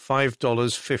of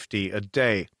 $5.50 a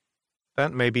day.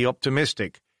 That may be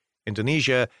optimistic.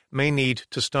 Indonesia may need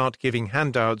to start giving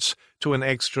handouts to an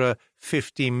extra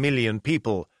 50 million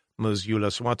people, Ms.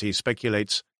 Yulaswati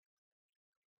speculates.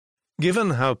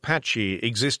 Given how patchy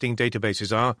existing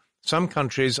databases are, some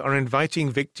countries are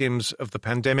inviting victims of the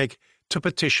pandemic to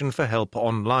petition for help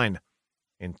online.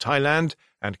 In Thailand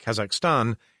and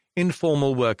Kazakhstan,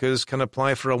 informal workers can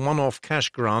apply for a one-off cash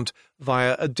grant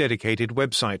via a dedicated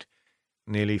website.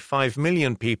 Nearly 5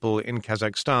 million people in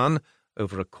Kazakhstan,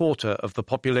 over a quarter of the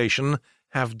population,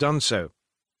 have done so.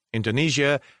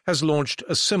 Indonesia has launched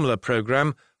a similar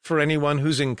program for anyone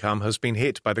whose income has been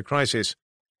hit by the crisis.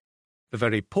 The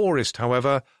very poorest,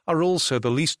 however, are also the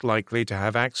least likely to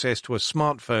have access to a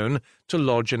smartphone to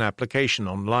lodge an application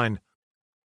online.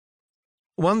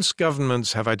 Once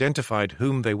governments have identified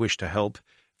whom they wish to help,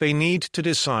 they need to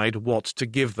decide what to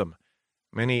give them.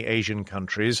 Many Asian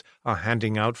countries are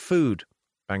handing out food.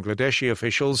 Bangladeshi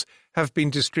officials have been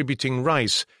distributing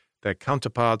rice. Their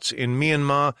counterparts in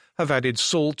Myanmar have added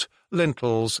salt,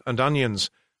 lentils and onions.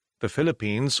 The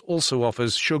Philippines also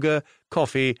offers sugar,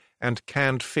 coffee and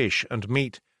canned fish and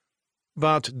meat.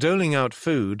 But doling out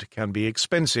food can be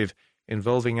expensive,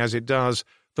 involving as it does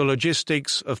the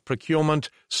logistics of procurement,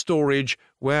 storage,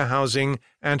 warehousing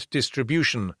and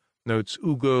distribution, notes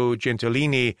Ugo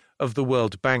Gentilini of the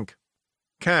World Bank.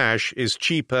 Cash is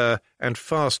cheaper and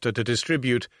faster to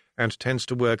distribute and tends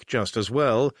to work just as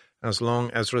well as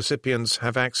long as recipients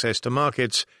have access to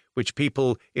markets, which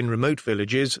people in remote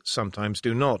villages sometimes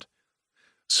do not.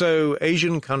 So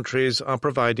Asian countries are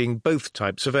providing both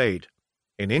types of aid.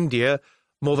 In India,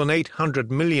 more than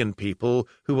 800 million people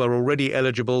who are already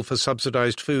eligible for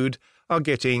subsidized food are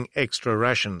getting extra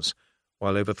rations,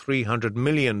 while over 300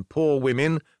 million poor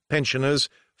women, pensioners,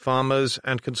 farmers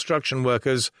and construction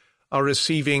workers are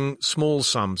receiving small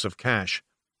sums of cash.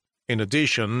 In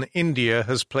addition, India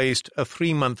has placed a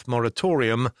 3-month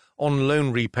moratorium on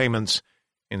loan repayments.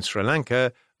 In Sri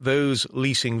Lanka, those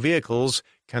leasing vehicles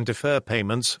can defer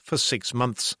payments for 6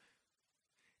 months.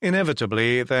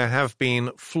 Inevitably, there have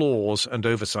been flaws and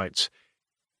oversights.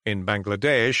 In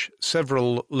Bangladesh,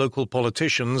 several local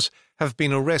politicians have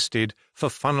been arrested for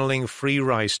funneling free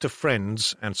rice to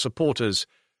friends and supporters.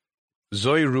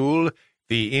 Zoirul,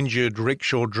 the injured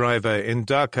rickshaw driver in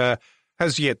Dhaka,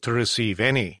 has yet to receive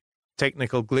any.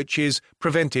 Technical glitches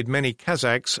prevented many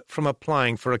Kazakhs from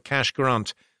applying for a cash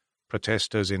grant.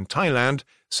 Protesters in Thailand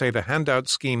say the handout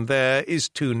scheme there is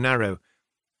too narrow.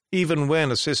 Even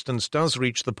when assistance does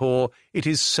reach the poor, it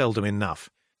is seldom enough.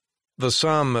 The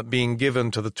sum being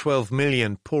given to the 12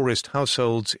 million poorest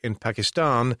households in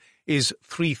Pakistan is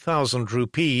 3,000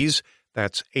 rupees,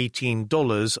 that's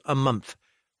 $18 a month,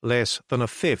 less than a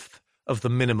fifth of the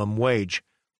minimum wage.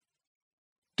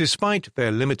 Despite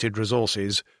their limited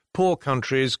resources, poor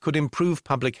countries could improve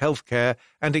public health care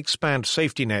and expand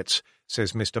safety nets,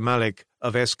 says Mr. Malik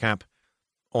of ESCAP.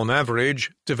 On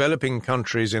average, developing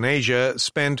countries in Asia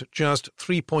spend just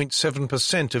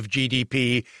 3.7% of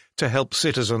GDP to help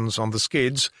citizens on the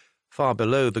skids, far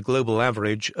below the global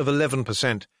average of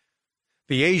 11%.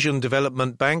 The Asian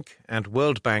Development Bank and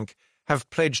World Bank have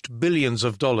pledged billions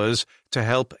of dollars to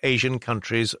help Asian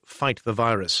countries fight the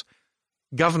virus.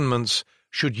 Governments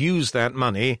should use that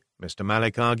money, Mr.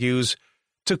 Malik argues,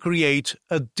 to create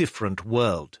a different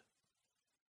world.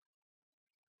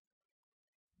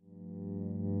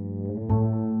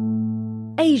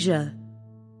 Asia.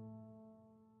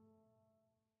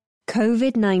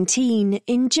 COVID-19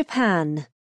 in Japan.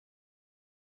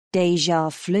 Deja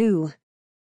flu.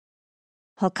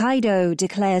 Hokkaido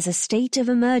declares a state of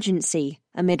emergency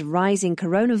amid rising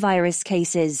coronavirus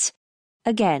cases.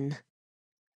 Again.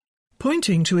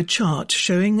 Pointing to a chart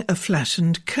showing a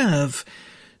flattened curve,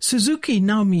 Suzuki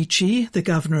Naomichi, the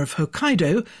governor of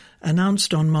Hokkaido,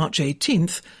 announced on March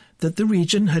 18th that the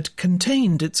region had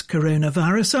contained its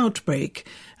coronavirus outbreak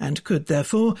and could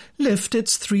therefore lift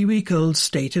its 3-week-old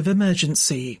state of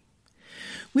emergency.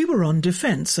 "We were on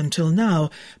defence until now,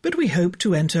 but we hope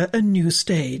to enter a new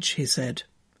stage," he said.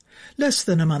 Less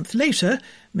than a month later,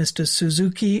 Mr.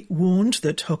 Suzuki warned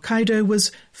that Hokkaido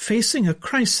was facing a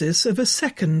crisis of a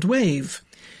second wave.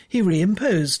 He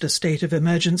reimposed a state of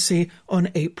emergency on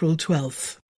April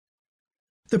 12th.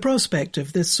 The prospect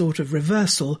of this sort of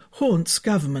reversal haunts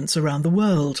governments around the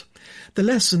world. The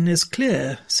lesson is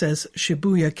clear, says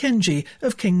Shibuya Kenji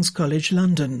of King's College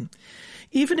London.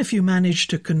 Even if you manage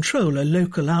to control a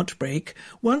local outbreak,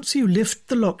 once you lift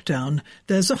the lockdown,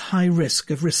 there's a high risk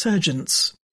of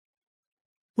resurgence.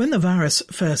 When the virus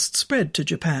first spread to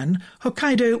Japan,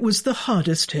 Hokkaido was the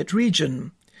hardest-hit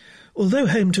region. Although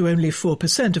home to only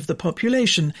 4% of the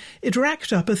population, it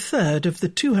racked up a third of the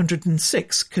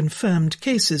 206 confirmed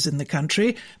cases in the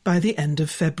country by the end of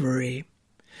February.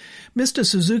 Mr.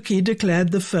 Suzuki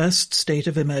declared the first state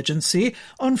of emergency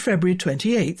on February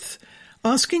 28th,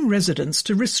 asking residents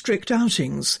to restrict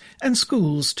outings and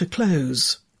schools to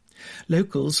close.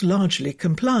 Locals largely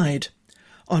complied.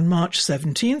 On March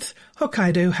 17th,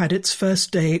 Hokkaido had its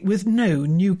first day with no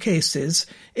new cases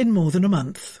in more than a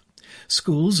month.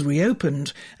 Schools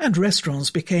reopened and restaurants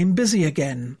became busy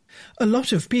again. A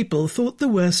lot of people thought the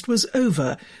worst was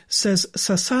over, says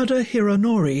Sasada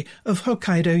Hironori of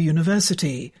Hokkaido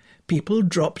University. People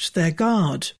dropped their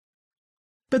guard.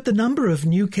 But the number of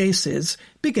new cases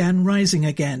began rising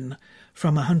again,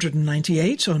 from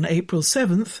 198 on April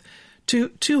 7th to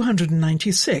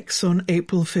 296 on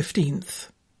April 15th.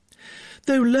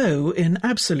 Though low in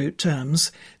absolute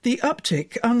terms, the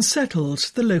uptick unsettled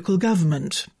the local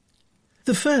government.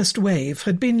 The first wave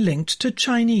had been linked to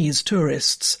Chinese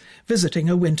tourists visiting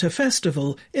a winter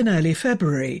festival in early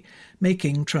February,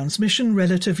 making transmission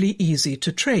relatively easy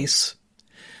to trace.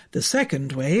 The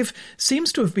second wave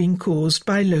seems to have been caused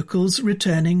by locals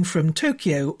returning from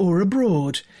Tokyo or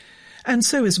abroad, and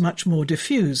so is much more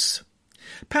diffuse.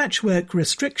 Patchwork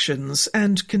restrictions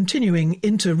and continuing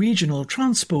inter-regional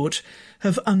transport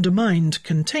have undermined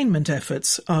containment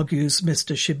efforts, argues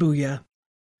Mr. Shibuya.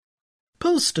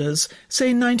 Pollsters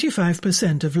say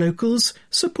 95% of locals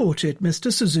supported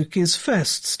Mr. Suzuki's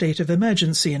first state of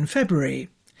emergency in February.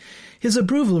 His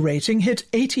approval rating hit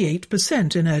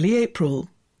 88% in early April.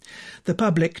 The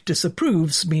public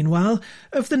disapproves, meanwhile,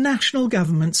 of the national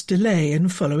government's delay in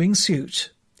following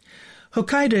suit.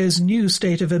 Hokkaido's new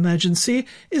state of emergency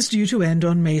is due to end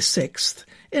on May 6th,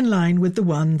 in line with the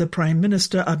one the Prime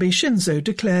Minister Abe Shinzo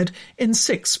declared in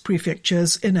 6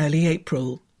 prefectures in early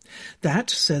April. That,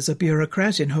 says a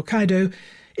bureaucrat in Hokkaido,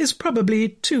 is probably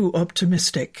too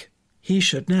optimistic. He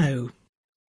should know.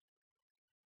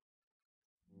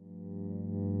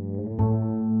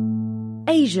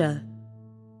 Asia.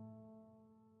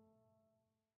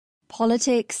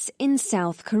 Politics in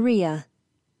South Korea.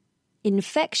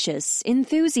 Infectious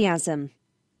enthusiasm.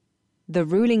 The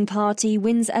ruling party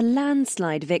wins a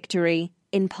landslide victory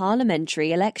in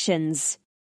parliamentary elections.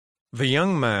 The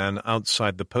young man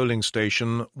outside the polling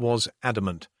station was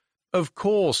adamant. Of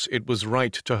course it was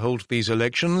right to hold these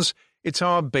elections. It's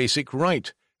our basic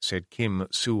right, said Kim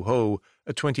Soo-ho,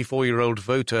 a 24-year-old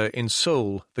voter in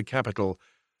Seoul, the capital.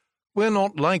 We're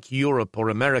not like Europe or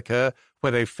America,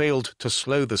 where they failed to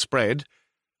slow the spread.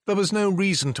 There was no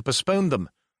reason to postpone them.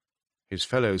 His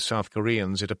fellow South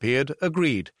Koreans, it appeared,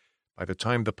 agreed. By the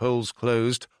time the polls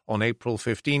closed on April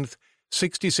 15th,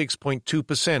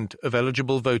 66.2% of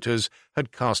eligible voters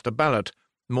had cast a ballot,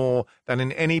 more than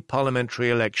in any parliamentary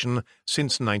election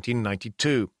since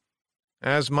 1992.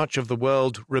 As much of the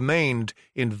world remained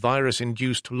in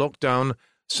virus-induced lockdown,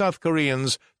 South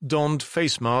Koreans donned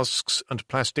face masks and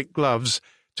plastic gloves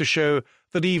to show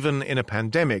that even in a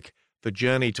pandemic, the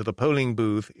journey to the polling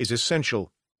booth is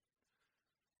essential.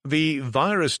 The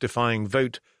virus-defying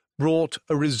vote brought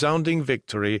a resounding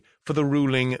victory for the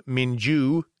ruling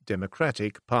Minju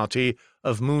Democratic Party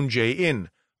of Moon Jae-in,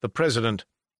 the president.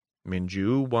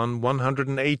 Minju won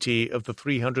 180 of the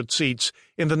 300 seats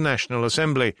in the National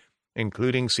Assembly,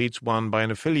 including seats won by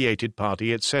an affiliated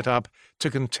party it set up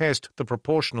to contest the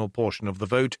proportional portion of the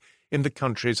vote in the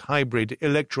country's hybrid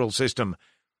electoral system.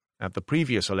 At the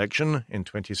previous election, in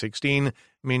 2016,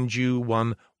 Minju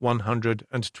won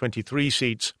 123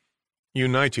 seats.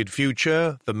 United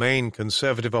Future, the main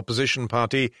conservative opposition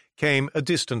party, came a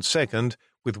distant second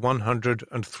with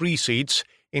 103 seats,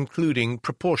 including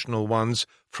proportional ones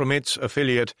from its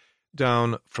affiliate,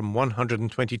 down from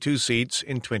 122 seats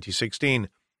in 2016.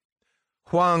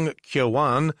 Hwang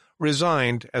Kyo-wan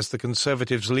resigned as the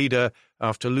Conservatives' leader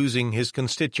after losing his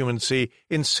constituency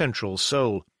in central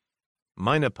Seoul.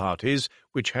 Minor parties,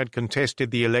 which had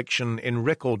contested the election in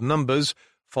record numbers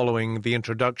following the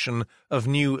introduction of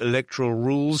new electoral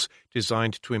rules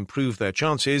designed to improve their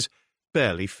chances,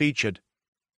 barely featured.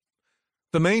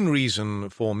 The main reason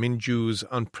for Minju's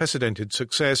unprecedented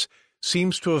success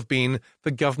seems to have been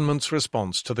the government's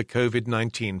response to the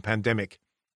COVID-19 pandemic.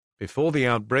 Before the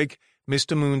outbreak,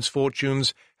 Mr. Moon's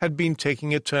fortunes had been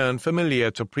taking a turn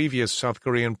familiar to previous South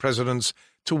Korean presidents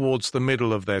towards the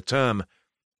middle of their term.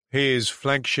 His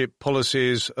flagship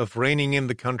policies of reining in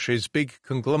the country's big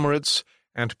conglomerates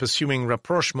and pursuing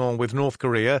rapprochement with North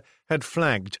Korea had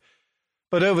flagged.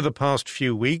 But over the past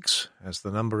few weeks, as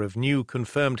the number of new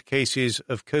confirmed cases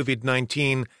of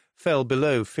COVID-19 fell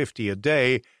below 50 a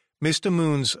day, Mr.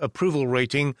 Moon's approval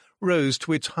rating rose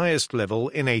to its highest level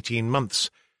in 18 months.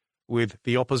 With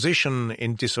the opposition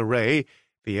in disarray,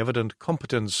 the evident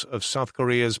competence of South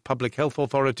Korea's public health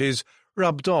authorities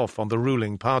rubbed off on the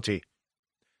ruling party.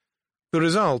 The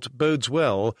result bodes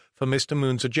well for Mr.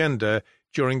 Moon's agenda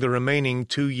during the remaining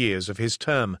 2 years of his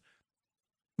term.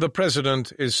 The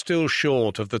President is still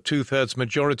short of the two-thirds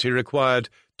majority required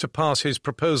to pass his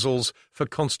proposals for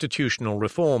constitutional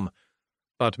reform,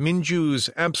 but Minju's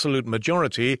absolute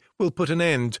majority will put an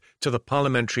end to the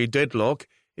parliamentary deadlock,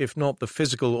 if not the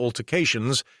physical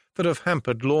altercations, that have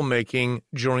hampered lawmaking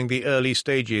during the early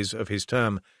stages of his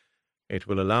term. It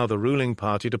will allow the ruling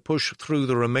party to push through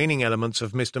the remaining elements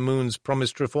of Mr. Moon's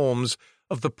promised reforms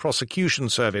of the prosecution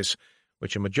service,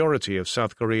 which a majority of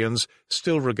South Koreans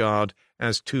still regard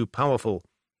as too powerful.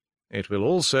 It will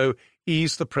also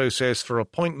ease the process for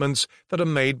appointments that are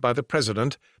made by the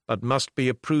President but must be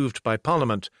approved by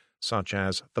Parliament, such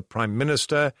as the Prime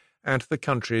Minister and the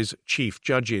country's chief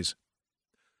judges.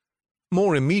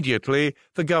 More immediately,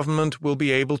 the government will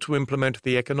be able to implement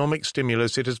the economic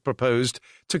stimulus it has proposed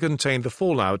to contain the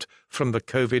fallout from the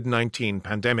COVID-19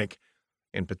 pandemic.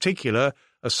 In particular,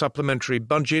 a supplementary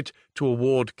budget to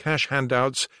award cash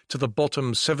handouts to the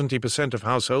bottom 70% of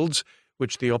households,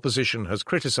 which the opposition has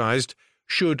criticised,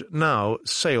 should now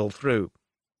sail through.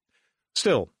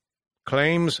 Still,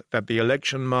 claims that the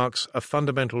election marks a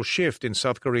fundamental shift in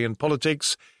South Korean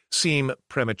politics seem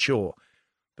premature.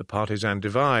 The partisan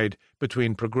divide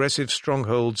between progressive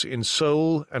strongholds in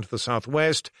Seoul and the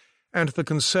southwest and the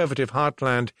conservative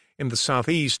heartland in the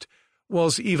southeast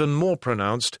was even more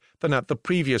pronounced than at the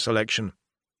previous election.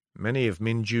 Many of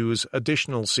Min-ju's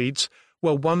additional seats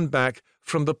were won back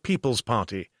from the People's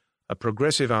Party, a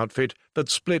progressive outfit that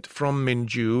split from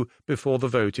Min-ju before the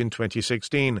vote in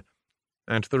 2016.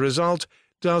 And the result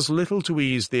does little to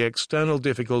ease the external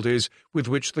difficulties with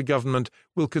which the government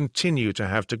will continue to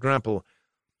have to grapple.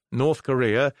 North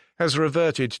Korea has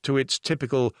reverted to its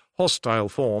typical hostile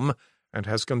form and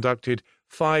has conducted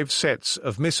 5 sets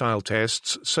of missile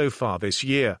tests so far this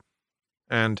year.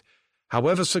 And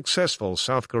however successful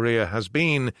South Korea has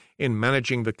been in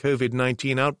managing the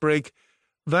COVID-19 outbreak,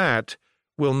 that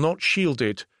will not shield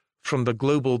it from the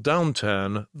global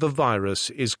downturn the virus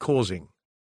is causing.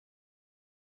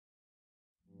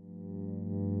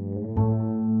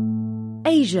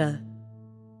 Asia.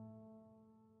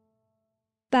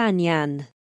 Banyan.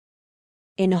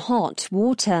 In hot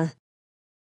water.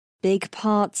 Big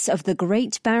parts of the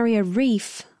Great Barrier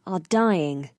Reef are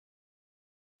dying.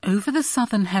 Over the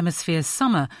southern hemisphere's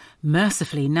summer,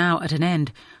 mercifully now at an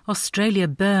end, Australia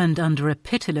burned under a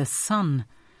pitiless sun.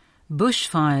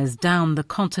 Bushfires down the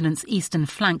continent's eastern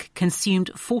flank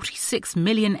consumed 46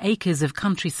 million acres of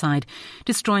countryside,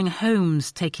 destroying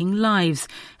homes, taking lives,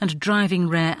 and driving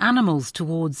rare animals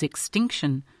towards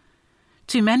extinction.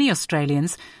 To many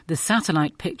Australians, the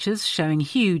satellite pictures showing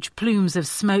huge plumes of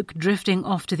smoke drifting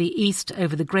off to the east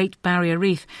over the Great Barrier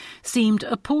Reef seemed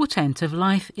a portent of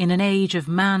life in an age of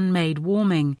man-made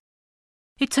warming.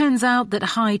 It turns out that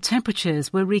high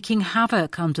temperatures were wreaking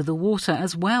havoc under the water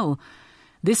as well.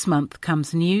 This month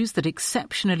comes news that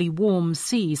exceptionally warm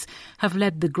seas have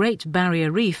led the Great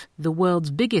Barrier Reef, the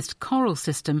world's biggest coral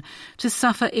system, to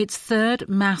suffer its 3rd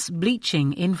mass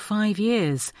bleaching in 5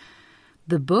 years.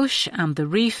 The bush and the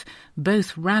reef,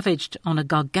 both ravaged on a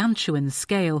gargantuan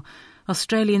scale,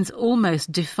 Australians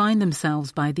almost define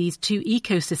themselves by these 2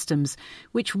 ecosystems,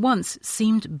 which once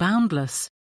seemed boundless.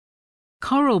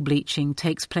 Coral bleaching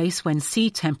takes place when sea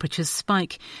temperatures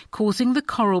spike, causing the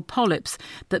coral polyps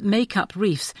that make up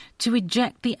reefs to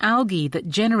eject the algae that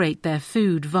generate their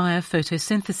food via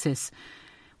photosynthesis.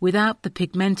 Without the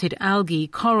pigmented algae,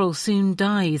 coral soon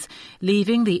dies,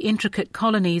 leaving the intricate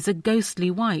colonies a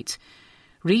ghostly white.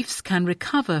 Reefs can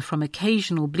recover from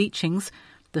occasional bleachings.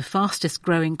 The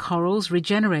fastest-growing corals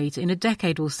regenerate in a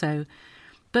decade or so.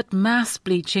 But mass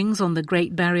bleachings on the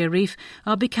Great Barrier Reef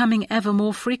are becoming ever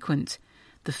more frequent.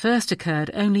 The first occurred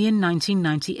only in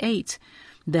 1998.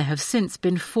 There have since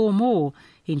been 4 more,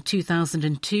 in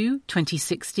 2002,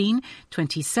 2016,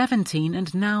 2017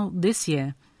 and now this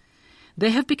year. They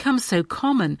have become so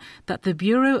common that the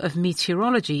Bureau of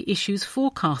Meteorology issues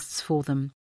forecasts for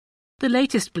them. The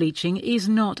latest bleaching is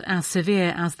not as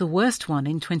severe as the worst one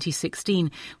in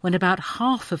 2016, when about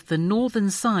half of the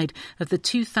northern side of the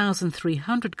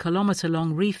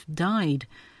 2,300-kilometre-long reef died.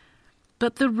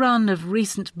 But the run of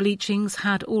recent bleachings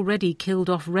had already killed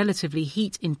off relatively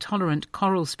heat-intolerant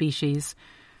coral species.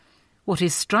 What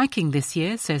is striking this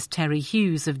year, says Terry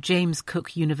Hughes of James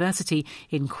Cook University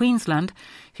in Queensland,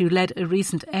 who led a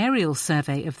recent aerial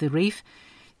survey of the reef,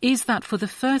 is that for the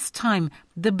first time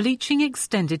the bleaching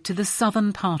extended to the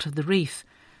southern part of the reef.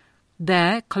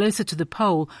 There, closer to the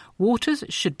pole, waters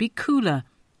should be cooler.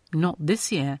 Not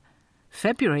this year.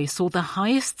 February saw the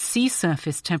highest sea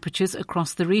surface temperatures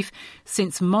across the reef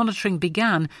since monitoring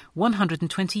began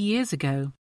 120 years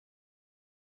ago.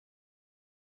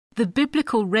 The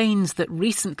biblical rains that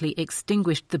recently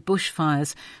extinguished the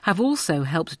bushfires have also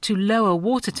helped to lower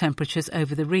water temperatures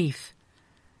over the reef.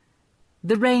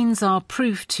 The rains are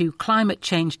proof to climate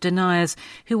change deniers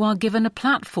who are given a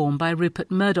platform by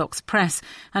Rupert Murdoch's press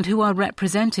and who are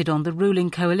represented on the ruling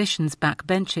coalition's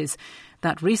backbenches,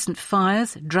 that recent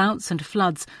fires, droughts and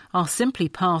floods are simply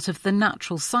part of the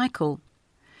natural cycle.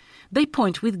 They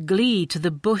point with glee to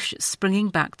the bush springing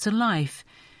back to life.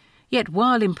 Yet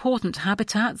while important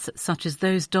habitats, such as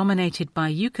those dominated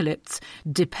by eucalypts,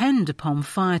 depend upon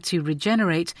fire to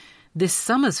regenerate, this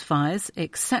summer's fires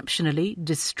exceptionally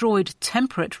destroyed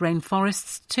temperate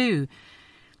rainforests too.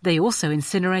 They also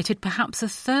incinerated perhaps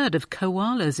 1/3 of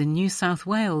koalas in New South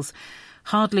Wales.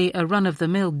 hardly a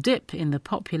run-of-the-mill dip in the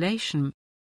population.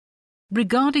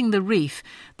 Regarding the reef,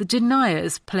 the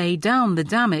deniers play down the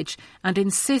damage and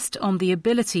insist on the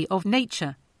ability of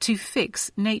nature to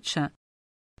fix nature.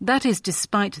 That is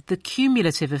despite the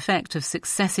cumulative effect of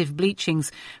successive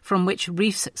bleachings from which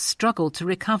reefs struggle to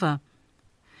recover.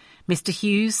 Mr.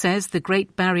 Hughes says the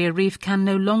Great Barrier Reef can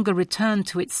no longer return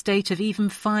to its state of even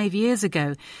 5 years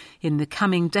ago. In the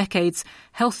coming decades,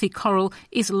 healthy coral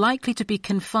is likely to be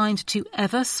confined to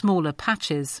ever smaller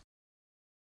patches.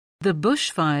 The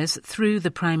bushfires threw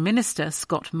the Prime Minister,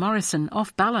 Scott Morrison,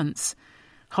 off balance.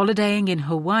 Holidaying in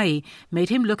Hawaii made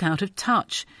him look out of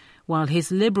touch, while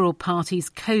his Liberal Party's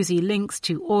cosy links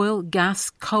to oil, gas,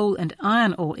 coal and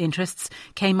iron ore interests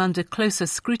came under closer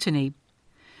scrutiny.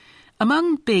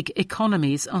 Among big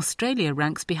economies, Australia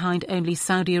ranks behind only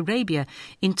Saudi Arabia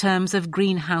in terms of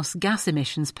greenhouse gas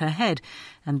emissions per head,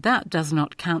 and that does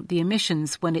not count the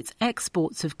emissions when its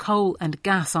exports of coal and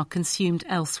gas are consumed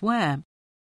elsewhere.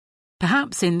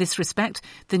 Perhaps in this respect,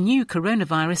 the new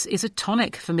coronavirus is a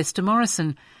tonic for Mr.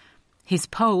 Morrison. His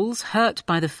polls, hurt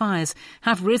by the fires,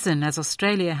 have risen as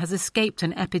Australia has escaped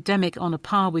an epidemic on a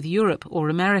par with Europe or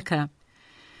America.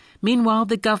 Meanwhile,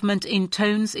 the government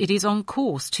intones it is on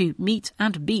course to meet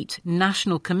and beat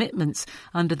national commitments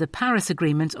under the Paris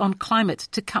Agreement on climate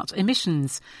to cut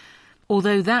emissions,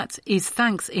 although that is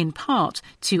thanks in part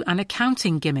to an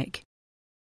accounting gimmick.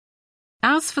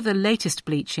 As for the latest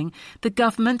bleaching, the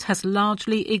government has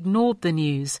largely ignored the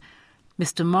news.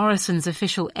 Mr. Morrison's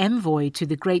official envoy to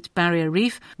the Great Barrier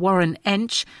Reef, Warren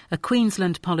Entsch, a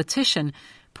Queensland politician,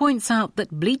 points out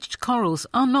that bleached corals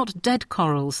are not dead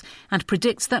corals and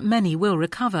predicts that many will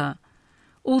recover.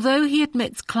 Although he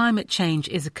admits climate change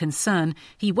is a concern,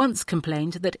 he once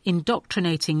complained that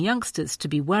indoctrinating youngsters to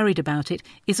be worried about it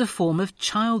is a form of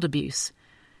child abuse.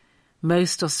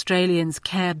 Most Australians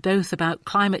care both about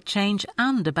climate change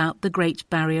and about the Great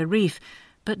Barrier Reef,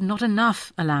 but not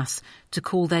enough, alas, to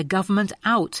call their government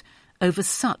out over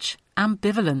such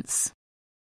ambivalence.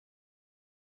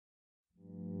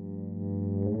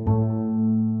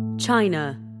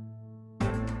 China.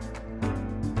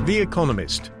 The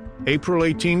Economist, April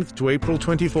 18th to April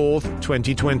 24th,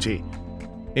 2020.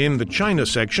 In the China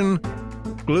section,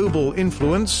 Global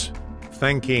Influence,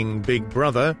 Thanking Big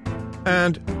Brother,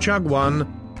 and Chagwan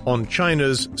on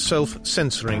China's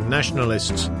self-censoring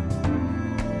nationalists.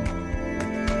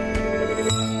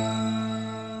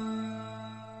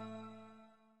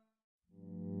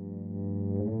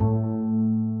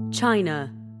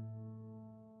 China.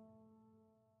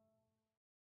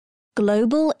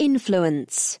 Global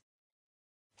Influence.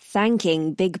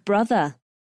 Thanking Big Brother.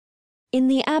 In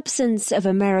the absence of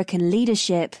American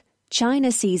leadership,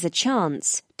 China sees a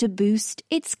chance to boost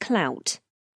its clout.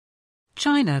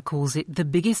 China calls it the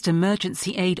biggest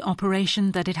emergency aid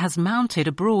operation that it has mounted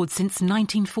abroad since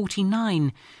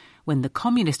 1949, when the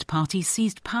Communist Party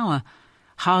seized power.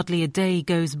 Hardly a day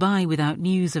goes by without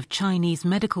news of Chinese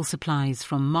medical supplies,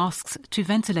 from masks to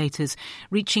ventilators,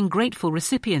 reaching grateful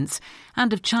recipients,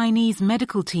 and of Chinese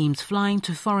medical teams flying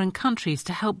to foreign countries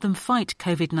to help them fight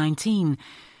COVID-19.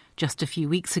 Just a few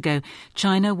weeks ago,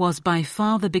 China was by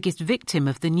far the biggest victim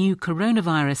of the new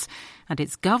coronavirus, and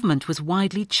its government was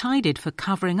widely chided for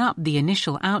covering up the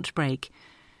initial outbreak.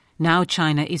 Now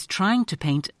China is trying to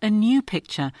paint a new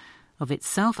picture of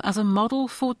itself as a model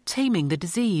for taming the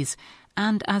disease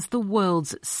and as the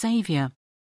world's saviour.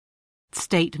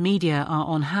 State media are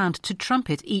on hand to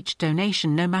trumpet each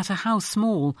donation, no matter how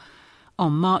small.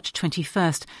 On March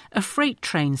 21st, a freight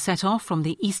train set off from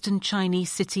the eastern Chinese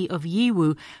city of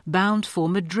Yiwu, bound for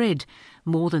Madrid,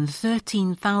 more than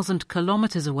 13,000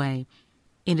 kilometres away.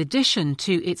 In addition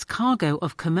to its cargo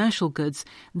of commercial goods,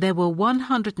 there were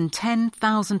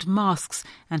 110,000 masks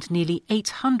and nearly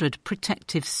 800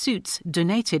 protective suits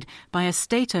donated by a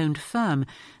state-owned firm.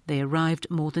 They arrived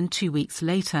more than 2 weeks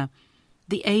later.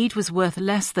 The aid was worth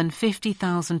less than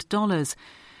 $50,000,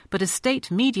 but a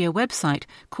state media website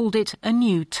called it a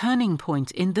new turning point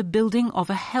in the building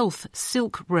of a health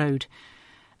Silk Road.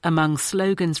 Among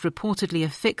slogans reportedly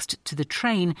affixed to the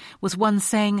train was one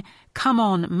saying, "Come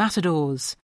on,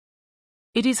 matadors."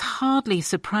 It is hardly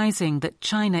surprising that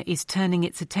China is turning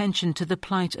its attention to the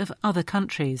plight of other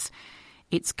countries.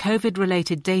 Its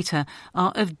COVID-related data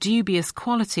are of dubious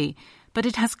quality, but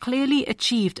it has clearly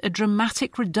achieved a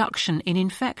dramatic reduction in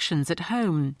infections at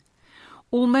home.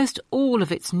 Almost all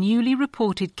of its newly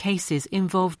reported cases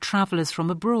involve travellers from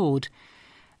abroad.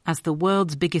 As the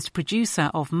world's biggest producer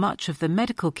of much of the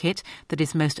medical kit that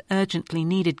is most urgently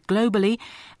needed globally,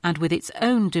 and with its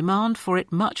own demand for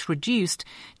it much reduced,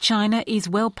 China is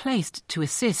well placed to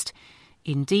assist.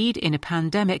 Indeed, in a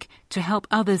pandemic, to help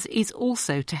others is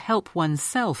also to help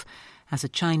oneself, as a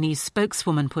Chinese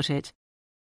spokeswoman put it.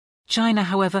 China,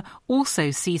 however,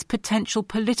 also sees potential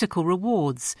political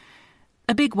rewards.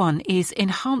 A big one is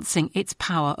enhancing its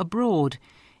power abroad.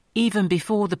 Even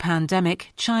before the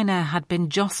pandemic, China had been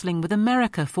jostling with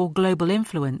America for global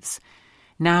influence.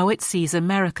 Now it sees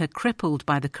America crippled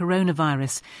by the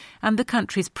coronavirus and the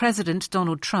country's President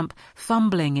Donald Trump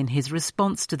fumbling in his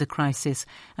response to the crisis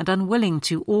and unwilling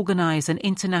to organise an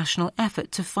international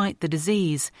effort to fight the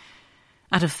disease.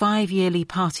 At a 5-yearly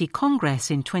party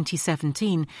congress in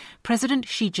 2017, President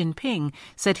Xi Jinping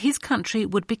said his country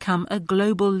would become a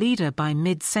global leader by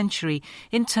mid-century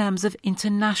in terms of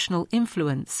international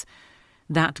influence.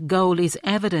 That goal is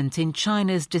evident in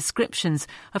China's descriptions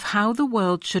of how the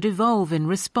world should evolve in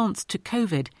response to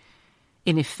COVID.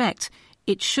 In effect,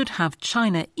 it should have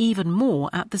China even more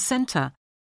at the centre.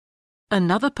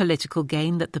 Another political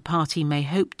gain that the party may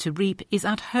hope to reap is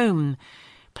at home.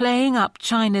 Playing up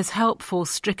China's help for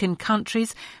stricken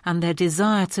countries and their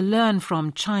desire to learn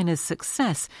from China's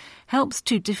success helps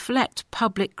to deflect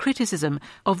public criticism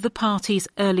of the party's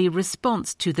early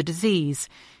response to the disease,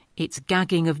 its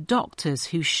gagging of doctors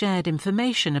who shared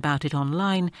information about it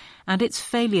online, and its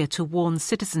failure to warn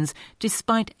citizens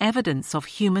despite evidence of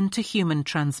human-to-human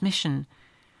transmission.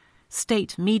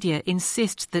 State media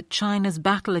insist that China's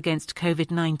battle against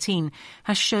COVID-19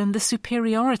 has shown the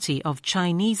superiority of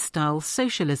Chinese-style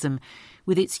socialism,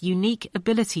 with its unique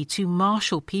ability to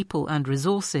marshal people and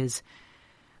resources.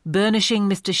 Burnishing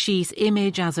Mr. Xi's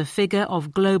image as a figure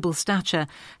of global stature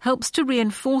helps to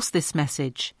reinforce this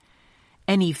message.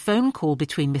 Any phone call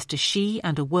between Mr. Xi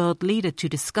and a world leader to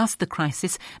discuss the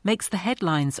crisis makes the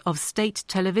headlines of state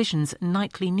television's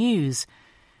nightly news,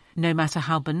 no matter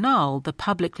how banal the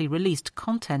publicly released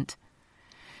content.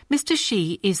 Mr.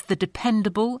 Xi is the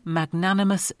dependable,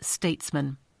 magnanimous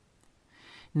statesman.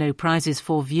 No prizes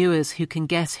for viewers who can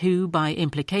guess who, by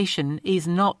implication, is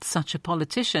not such a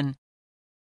politician.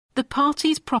 The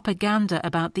party's propaganda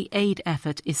about the aid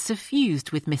effort is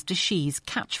suffused with Mr. Xi's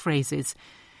catchphrases.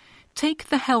 Take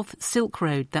the health Silk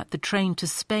Road that the train to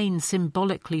Spain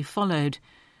symbolically followed.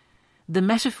 The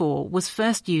metaphor was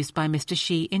first used by Mr.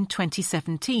 Xi in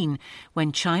 2017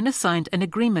 when China signed an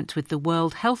agreement with the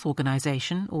World Health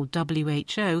Organization, or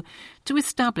WHO, to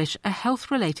establish a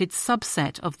health-related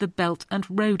subset of the Belt and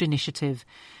Road Initiative,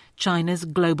 China's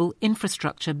global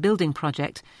infrastructure building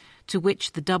project, to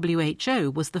which the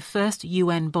WHO was the first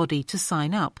UN body to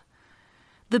sign up.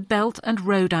 The Belt and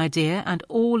Road idea and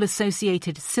all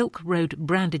associated Silk Road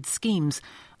branded schemes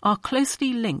are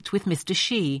closely linked with Mr.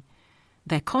 Xi.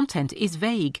 Their content is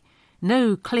vague.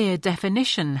 No clear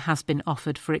definition has been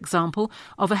offered, for example,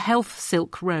 of a health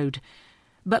Silk Road.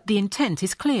 But the intent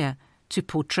is clear, to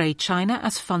portray China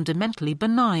as fundamentally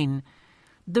benign.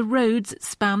 The roads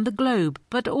span the globe,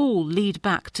 but all lead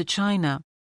back to China.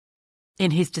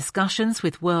 In his discussions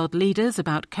with world leaders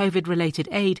about COVID-related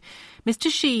aid, Mr.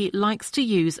 Xi likes to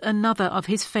use another of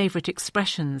his favourite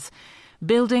expressions,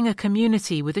 building a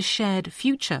community with a shared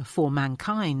future for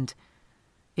mankind.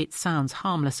 It sounds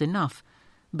harmless enough,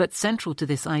 but central to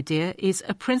this idea is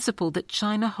a principle that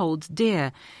China holds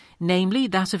dear, namely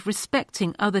that of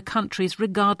respecting other countries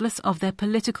regardless of their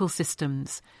political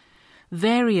systems.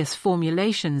 Various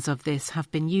formulations of this have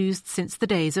been used since the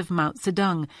days of Mao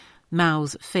Zedong.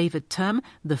 Mao's favoured term,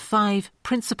 the 5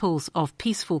 Principles of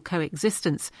Peaceful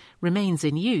Coexistence, remains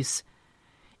in use.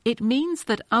 It means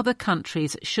that other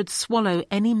countries should swallow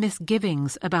any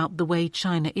misgivings about the way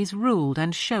China is ruled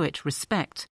and show it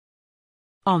respect.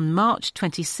 On March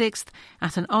 26th,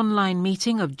 at an online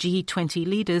meeting of G20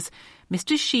 leaders,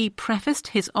 Mr. Xi prefaced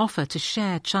his offer to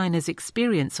share China's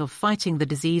experience of fighting the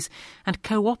disease and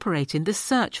cooperate in the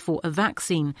search for a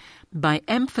vaccine by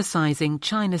emphasizing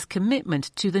China's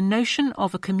commitment to the notion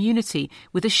of a community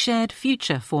with a shared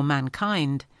future for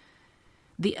mankind.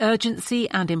 The urgency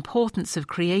and importance of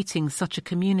creating such a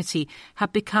community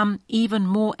have become even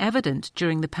more evident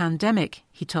during the pandemic,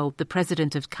 he told the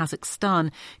president of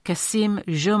Kazakhstan,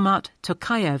 Kassym-Jomart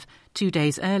Tokayev, 2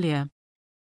 days earlier.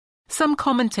 Some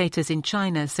commentators in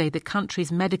China say the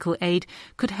country's medical aid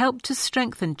could help to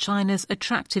strengthen China's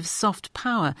attractive soft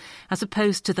power as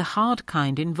opposed to the hard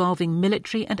kind involving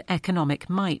military and economic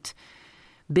might.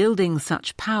 Building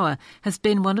such power has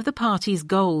been one of the party's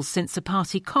goals since the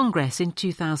party congress in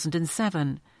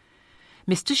 2007.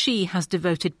 Mr. Xi has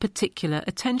devoted particular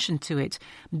attention to it,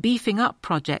 beefing up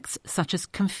projects such as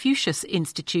Confucius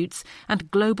Institutes and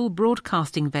global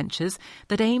broadcasting ventures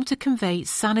that aim to convey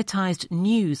sanitized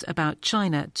news about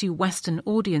China to Western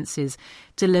audiences,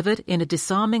 delivered in a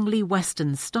disarmingly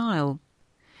Western style.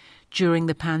 During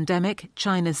the pandemic,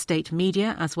 China's state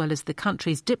media, as well as the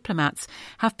country's diplomats,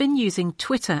 have been using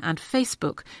Twitter and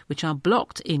Facebook, which are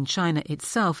blocked in China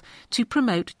itself, to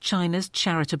promote China's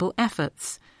charitable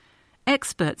efforts.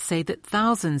 Experts say that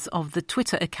thousands of the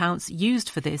Twitter accounts used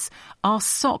for this are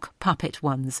sock puppet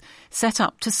ones, set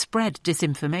up to spread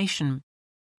disinformation.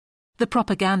 The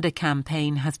propaganda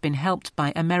campaign has been helped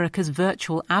by America's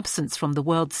virtual absence from the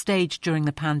world stage during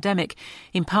the pandemic,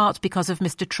 in part because of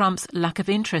Mr. Trump's lack of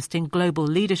interest in global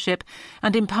leadership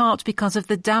and in part because of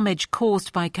the damage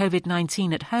caused by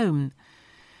COVID-19 at home.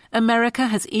 America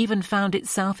has even found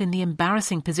itself in the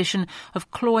embarrassing position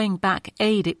of clawing back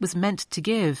aid it was meant to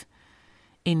give.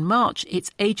 In March, its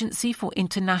Agency for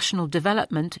International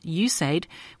Development, USAID,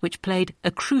 which played a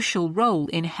crucial role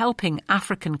in helping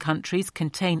African countries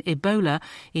contain Ebola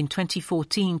in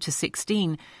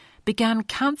 2014-16, began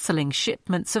cancelling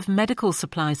shipments of medical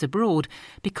supplies abroad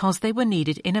because they were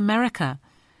needed in America.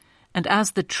 And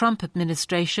as the Trump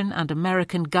administration and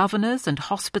American governors and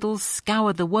hospitals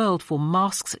scour the world for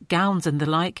masks, gowns and the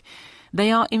like,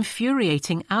 they are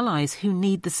infuriating allies who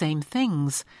need the same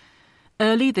things.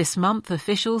 Early this month,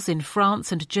 officials in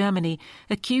France and Germany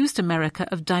accused America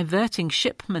of diverting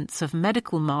shipments of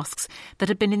medical masks that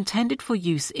had been intended for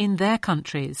use in their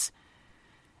countries.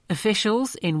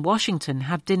 Officials in Washington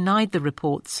have denied the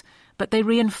reports, but they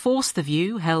reinforce the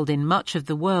view held in much of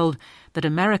the world that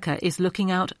America is looking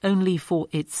out only for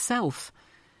itself.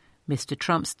 Mr.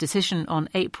 Trump's decision on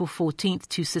April 14th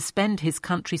to suspend his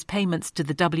country's payments to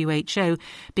the WHO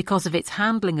because of its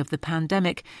handling of the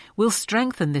pandemic will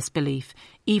strengthen this belief,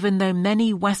 even though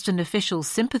many Western officials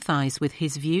sympathise with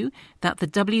his view that the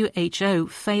WHO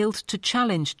failed to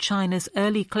challenge China's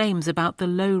early claims about the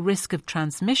low risk of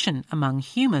transmission among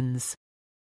humans.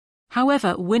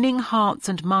 However, winning hearts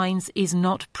and minds is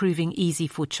not proving easy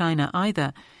for China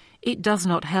either. It does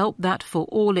not help that for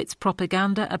all its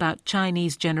propaganda about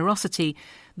Chinese generosity,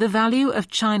 the value of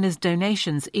China's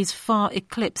donations is far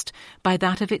eclipsed by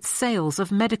that of its sales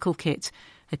of medical kit,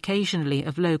 occasionally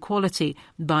of low quality,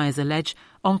 buyers allege,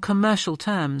 on commercial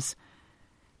terms.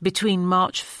 Between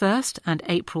March 1st and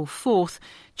April 4th,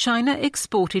 China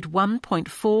exported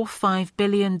 $1.45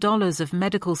 billion of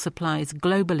medical supplies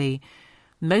globally.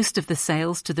 Most of the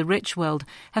sales to the rich world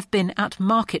have been at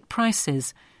market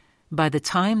prices. By the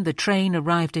time the train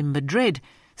arrived in Madrid,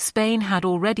 Spain had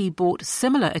already bought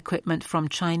similar equipment from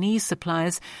Chinese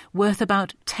suppliers worth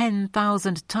about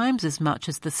 10,000 times as much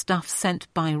as the stuff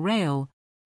sent by rail.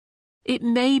 It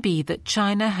may be that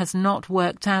China has not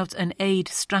worked out an aid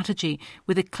strategy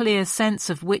with a clear sense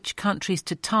of which countries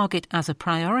to target as a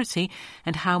priority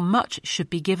and how much should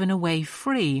be given away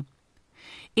free.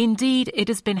 Indeed, it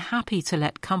has been happy to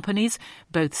let companies,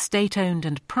 both state-owned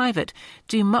and private,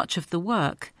 do much of the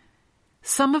work.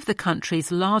 Some of the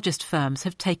country's largest firms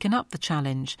have taken up the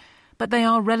challenge, but they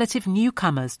are relative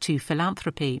newcomers to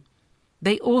philanthropy.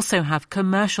 They also have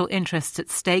commercial interests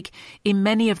at stake in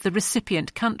many of the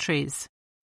recipient countries.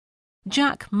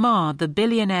 Jack Ma, the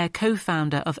billionaire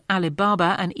co-founder of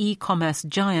Alibaba, an e-commerce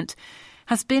giant,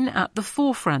 has been at the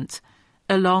forefront.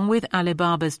 Along with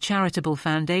Alibaba's charitable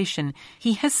foundation,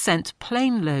 he has sent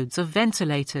plane loads of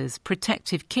ventilators,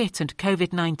 protective kit and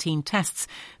COVID-19 tests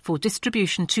for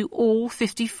distribution to all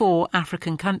 54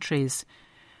 African countries.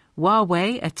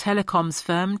 Huawei, a telecoms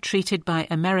firm treated by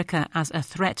America as a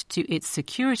threat to its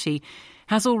security,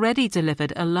 has already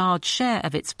delivered a large share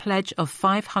of its pledge of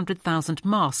 500,000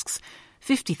 masks,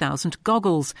 50,000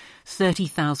 goggles,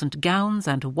 30,000 gowns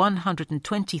and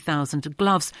 120,000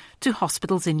 gloves to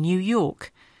hospitals in New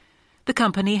York. The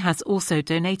company has also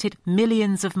donated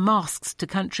millions of masks to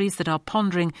countries that are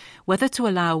pondering whether to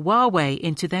allow Huawei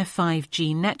into their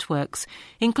 5G networks,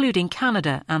 including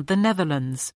Canada and the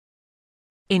Netherlands.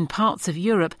 In parts of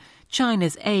Europe,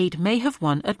 China's aid may have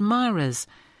won admirers.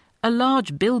 A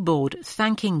large billboard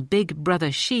thanking Big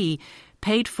Brother Xi,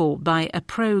 paid for by a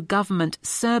pro-government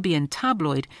Serbian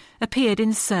tabloid, appeared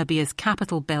in Serbia's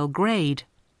capital Belgrade.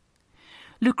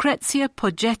 Lucrezia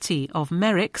Poggetti of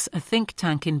Merix, a think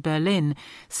tank in Berlin,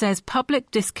 says public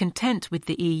discontent with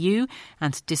the EU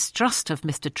and distrust of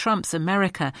Mr. Trump's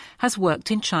America has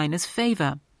worked in China's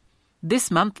favour.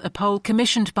 This month, a poll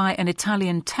commissioned by an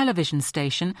Italian television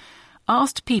station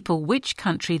asked people which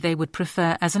country they would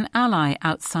prefer as an ally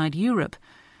outside Europe.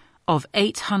 Of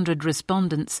 800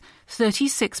 respondents,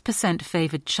 36%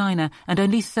 favoured China and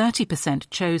only 30%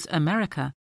 chose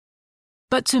America.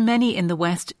 But to many in the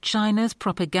West, China's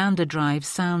propaganda drive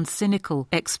sounds cynical,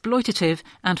 exploitative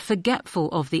and forgetful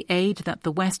of the aid that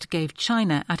the West gave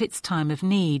China at its time of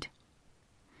need.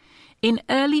 In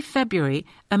early February,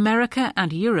 America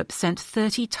and Europe sent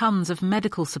 30 tons of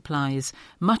medical supplies,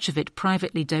 much of it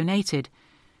privately donated.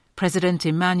 President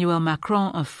Emmanuel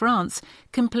Macron of France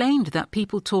complained that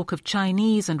people talk of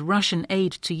Chinese and Russian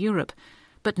aid to Europe,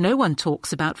 but no one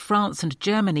talks about France and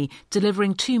Germany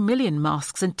delivering 2 million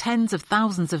masks and tens of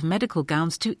thousands of medical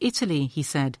gowns to Italy, he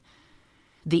said.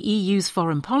 The EU's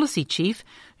foreign policy chief,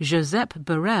 Josep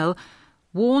Borrell,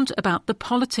 warned about the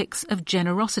politics of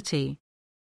generosity.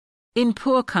 In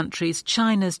poor countries,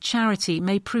 China's charity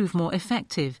may prove more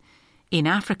effective. In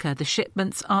Africa, the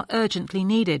shipments are urgently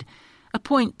needed, a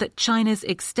point that China's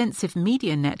extensive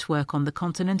media network on the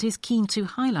continent is keen to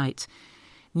highlight.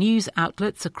 News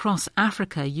outlets across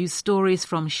Africa use stories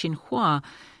from Xinhua,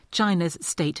 China's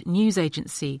state news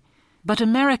agency. But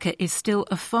America is still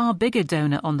a far bigger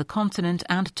donor on the continent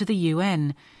and to the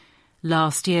UN.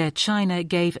 Last year, China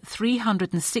gave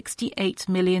 $368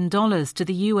 million to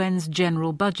the UN's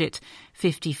general budget,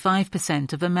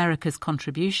 55% of America's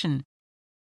contribution.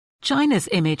 China's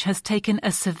image has taken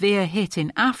a severe hit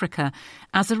in Africa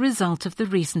as a result of the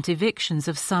recent evictions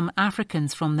of some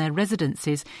Africans from their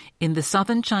residences in the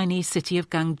southern Chinese city of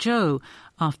Guangzhou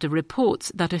after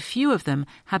reports that a few of them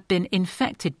had been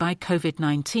infected by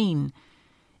COVID-19.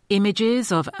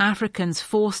 Images of Africans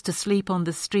forced to sleep on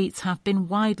the streets have been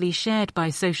widely shared by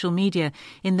social media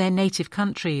in their native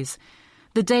countries.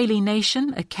 The Daily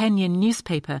Nation, a Kenyan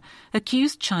newspaper,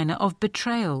 accused China of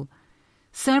betrayal.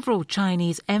 Several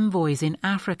Chinese envoys in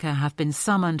Africa have been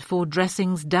summoned for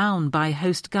dressings down by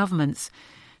host governments.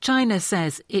 China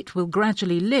says it will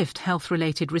gradually lift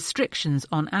health-related restrictions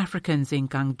on Africans in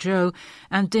Guangzhou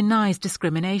and denies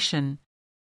discrimination.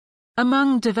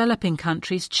 Among developing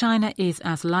countries, China is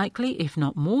as likely, if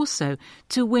not more so,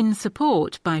 to win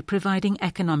support by providing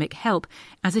economic help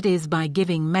as it is by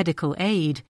giving medical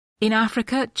aid. In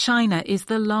Africa, China is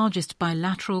the largest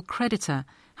bilateral creditor,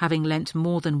 having lent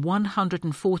more than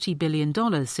 $140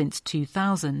 billion since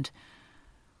 2000.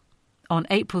 On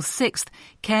April 6th,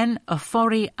 Ken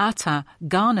Ofori-Atta,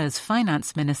 Ghana's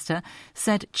finance minister,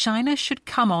 said China should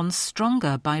come on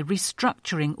stronger by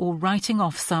restructuring or writing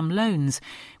off some loans,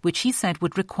 which he said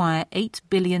would require $8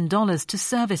 billion to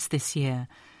service this year.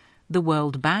 The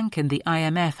World Bank and the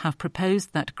IMF have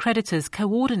proposed that creditors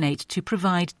coordinate to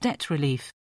provide debt relief.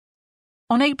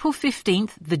 On April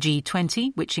 15th, the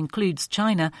G20, which includes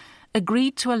China,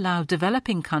 agreed to allow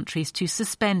developing countries to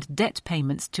suspend debt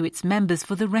payments to its members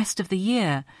for the rest of the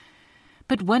year.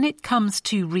 But when it comes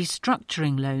to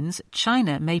restructuring loans,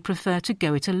 China may prefer to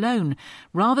go it alone,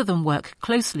 rather than work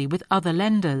closely with other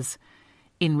lenders.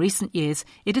 In recent years,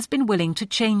 it has been willing to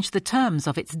change the terms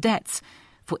of its debts,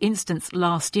 for instance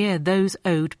last year those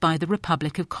owed by the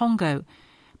Republic of Congo.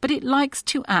 But it likes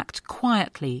to act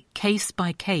quietly, case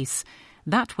by case.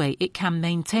 That way it can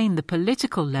maintain the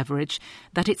political leverage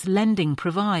that its lending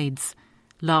provides.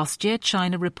 Last year,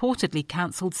 China reportedly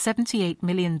cancelled $78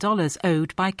 million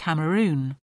owed by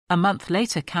Cameroon. A month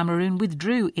later, Cameroon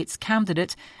withdrew its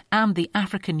candidate and the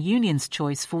African Union's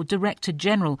choice for Director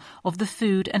General of the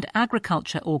Food and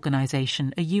Agriculture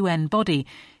Organization, a UN body,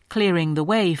 clearing the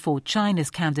way for China's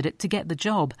candidate to get the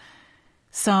job.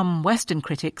 Some Western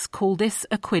critics call this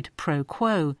a quid pro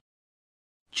quo.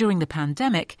 During the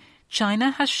pandemic,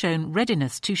 China has shown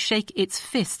readiness to shake its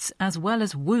fists as well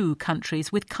as woo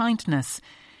countries with kindness.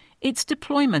 Its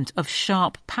deployment of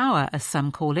sharp power, as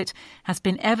some call it, has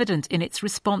been evident in its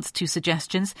response to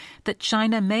suggestions that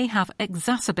China may have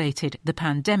exacerbated the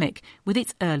pandemic with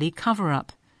its early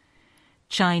cover-up.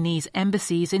 Chinese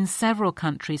embassies in several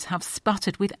countries have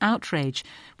sputtered with outrage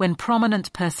when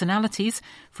prominent personalities,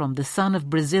 from the son of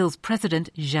Brazil's president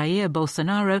Jair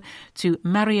Bolsonaro to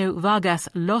Mario Vargas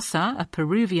Llosa, a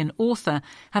Peruvian author,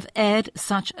 have aired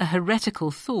such a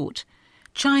heretical thought.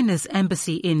 China's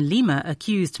embassy in Lima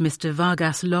accused Mr.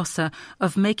 Vargas Llosa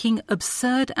of making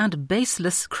absurd and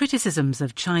baseless criticisms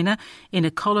of China in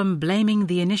a column blaming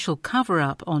the initial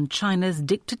cover-up on China's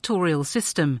dictatorial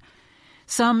system.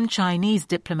 Some Chinese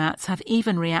diplomats have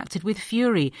even reacted with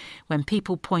fury when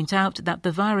people point out that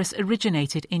the virus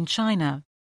originated in China.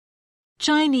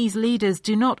 Chinese leaders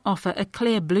do not offer a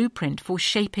clear blueprint for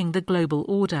shaping the global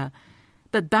order.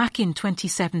 But back in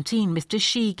 2017, Mr.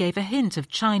 Xi gave a hint of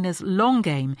China's long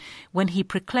game when he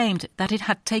proclaimed that it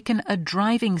had taken a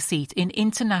driving seat in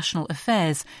international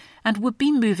affairs and would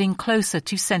be moving closer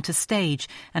to centre stage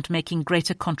and making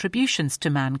greater contributions to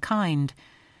mankind.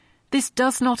 This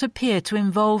does not appear to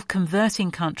involve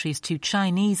converting countries to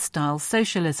Chinese-style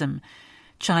socialism.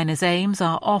 China's aims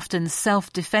are often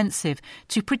self-defensive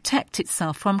to protect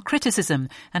itself from criticism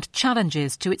and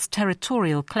challenges to its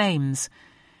territorial claims.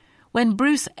 When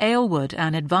Bruce Aylward,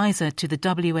 an advisor to the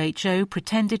WHO,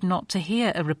 pretended not to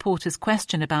hear a reporter's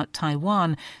question about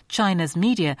Taiwan, China's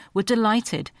media were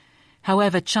delighted.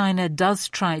 However, China does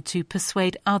try to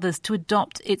persuade others to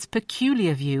adopt its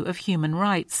peculiar view of human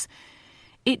rights.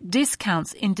 It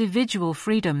discounts individual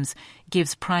freedoms,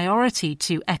 gives priority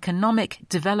to economic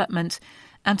development,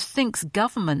 and thinks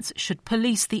governments should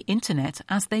police the internet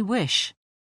as they wish.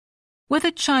 Whether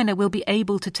China will be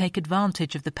able to take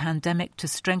advantage of the pandemic to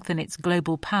strengthen its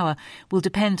global power will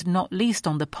depend not least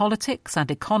on the politics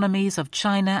and economies of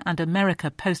China and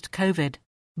America post-COVID.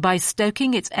 By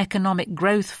stoking its economic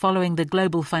growth following the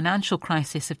global financial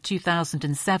crisis of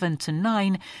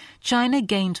 2007-09, China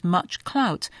gained much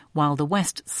clout while the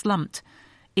West slumped.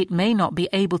 It may not be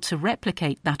able to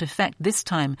replicate that effect this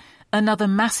time. Another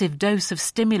massive dose of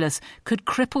stimulus could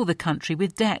cripple the country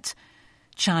with debt.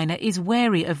 China is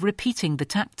wary of repeating the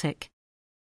tactic.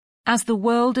 As the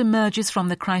world emerges from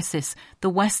the crisis, the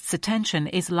West's attention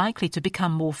is likely to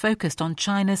become more focused on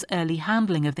China's early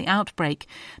handling of the outbreak,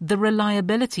 the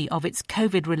reliability of its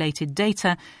COVID-related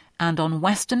data, and on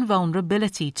Western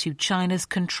vulnerability to China's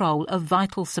control of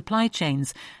vital supply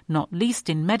chains, not least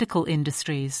in medical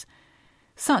industries.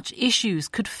 Such issues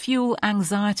could fuel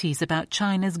anxieties about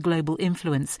China's global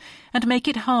influence and make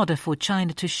it harder for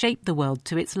China to shape the world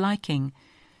to its liking.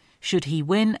 Should he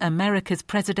win America's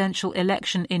presidential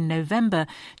election in November,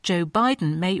 Joe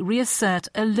Biden may reassert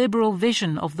a liberal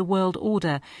vision of the world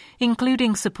order,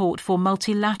 including support for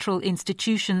multilateral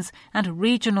institutions and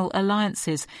regional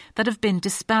alliances that have been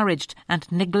disparaged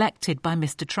and neglected by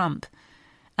Mr. Trump.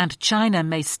 And China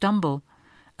may stumble.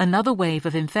 Another wave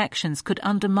of infections could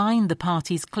undermine the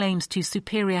party's claims to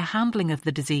superior handling of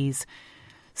the disease.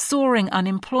 Soaring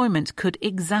unemployment could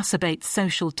exacerbate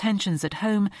social tensions at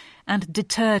home and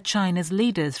deter China's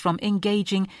leaders from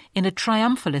engaging in a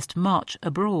triumphalist march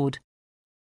abroad.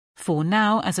 For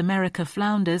now, as America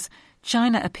flounders,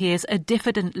 China appears a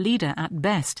diffident leader at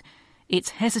best.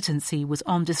 Its hesitancy was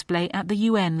on display at the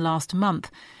UN last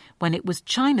month, when it was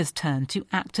China's turn to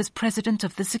act as president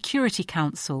of the Security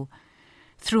Council.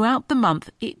 Throughout the month,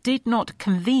 it did not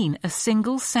convene a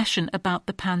single session about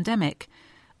the pandemic.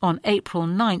 On April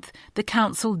 9th, the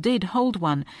Council did hold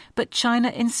one, but China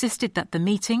insisted that the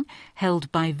meeting,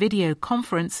 held by video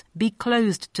conference, be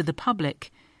closed to the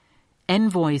public.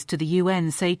 Envoys to the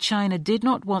UN say China did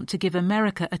not want to give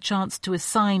America a chance to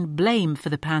assign blame for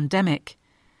the pandemic.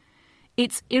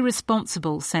 It's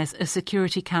irresponsible, says a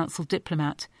Security Council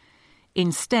diplomat.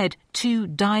 Instead, two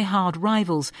die-hard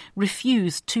rivals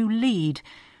refuse to lead.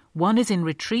 One is in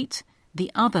retreat. The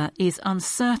other is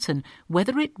uncertain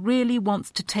whether it really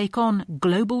wants to take on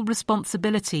global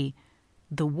responsibility.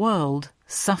 The world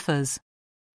suffers.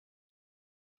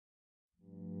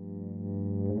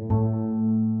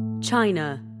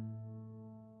 China.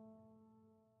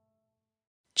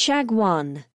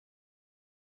 Chagwan.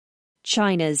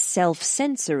 China's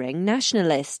self-censoring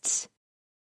nationalists.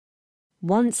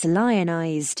 Once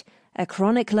lionized, a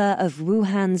chronicler of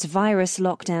Wuhan's virus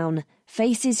lockdown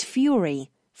faces fury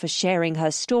for sharing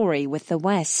her story with the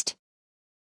West.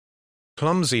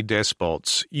 Clumsy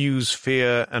despots use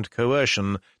fear and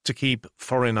coercion to keep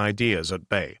foreign ideas at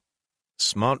bay.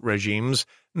 Smart regimes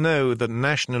know that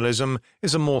nationalism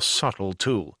is a more subtle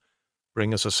tool.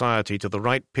 Bring a society to the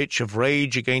right pitch of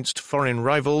rage against foreign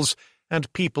rivals,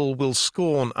 and people will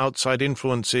scorn outside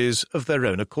influences of their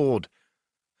own accord.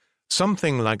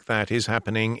 Something like that is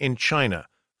happening in China,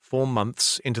 4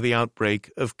 months into the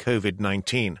outbreak of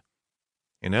COVID-19.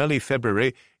 In early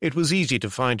February, it was easy to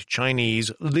find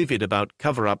Chinese livid about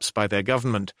cover-ups by their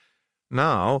government.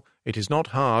 Now, it is not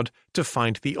hard to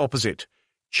find the opposite.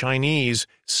 Chinese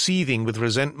seething with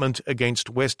resentment against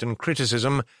Western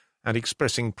criticism and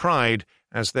expressing pride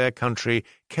as their country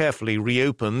carefully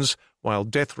reopens while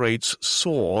death rates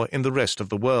soar in the rest of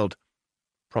the world.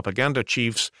 Propaganda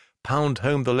chiefs pound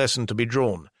home the lesson to be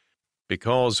drawn.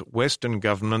 Because Western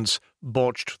governments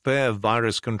botched their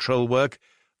virus control work,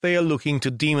 they are looking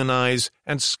to demonize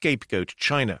and scapegoat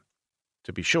China.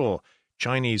 To be sure,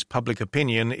 Chinese public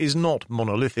opinion is not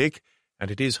monolithic, and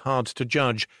it is hard to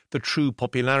judge the true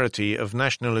popularity of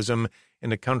nationalism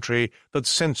in a country that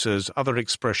censors other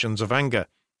expressions of anger.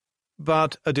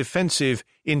 But a defensive,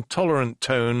 intolerant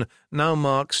tone now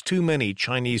marks too many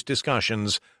Chinese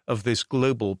discussions of this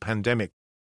global pandemic.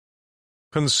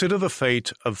 Consider the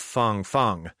fate of Fang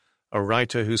Fang, a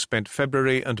writer who spent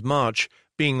February and March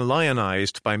being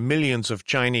lionized by millions of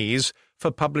Chinese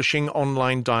for publishing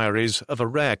online diaries of a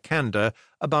rare candor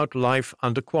about life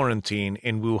under quarantine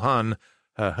in Wuhan,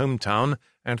 her hometown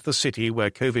and the city where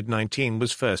COVID-19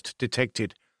 was first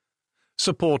detected.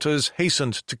 Supporters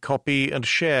hastened to copy and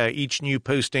share each new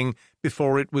posting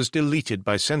before it was deleted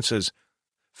by censors.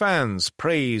 Fans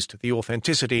praised the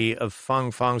authenticity of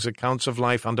Fang Fang's accounts of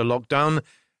life under lockdown,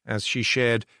 as she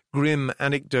shared grim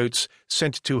anecdotes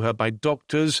sent to her by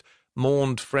doctors,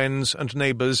 mourned friends and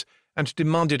neighbours, and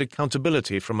demanded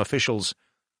accountability from officials.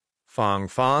 Fang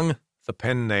Fang, the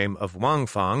pen name of Wang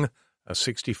Fang, a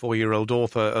 64-year-old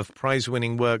author of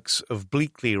prize-winning works of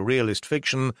bleakly realist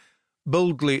fiction,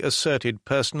 boldly asserted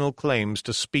personal claims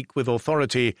to speak with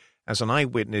authority as an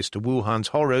eyewitness to Wuhan's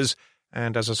horrors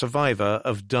and as a survivor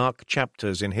of dark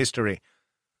chapters in history.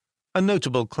 A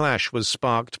notable clash was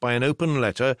sparked by an open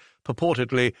letter,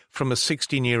 purportedly from a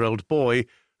 16-year-old boy,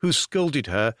 who scolded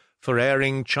her for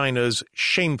airing China's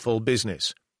shameful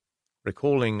business.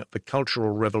 Recalling the Cultural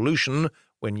Revolution,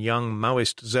 when young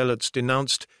Maoist zealots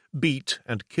denounced, beat,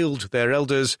 and killed their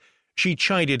elders, she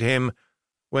chided him,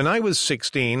 "When I was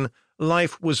 16,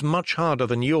 life was much harder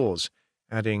than yours,"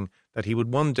 adding that he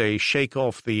would one day shake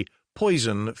off the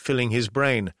poison filling his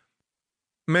brain.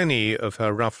 Many of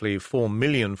her roughly 4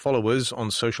 million followers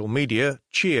on social media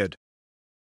cheered.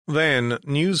 Then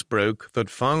news broke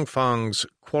that Fang Fang's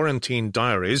quarantine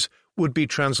diaries would be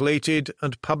translated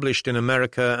and published in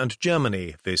America and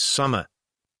Germany this summer.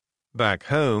 Back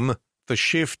home, the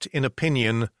shift in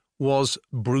opinion was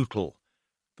brutal.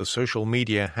 The social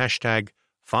media hashtag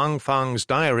Fang Fang's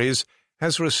Diaries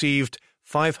has received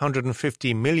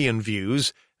 550 million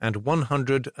views and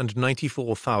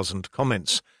 194,000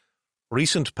 comments.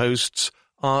 Recent posts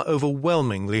are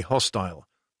overwhelmingly hostile.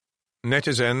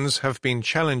 Netizens have been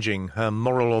challenging her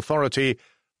moral authority,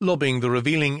 lobbing the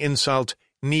revealing insult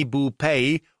 "Ni bu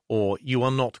pei," or "you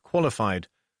are not qualified."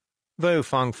 Though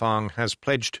Fang Fang has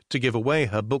pledged to give away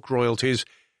her book royalties,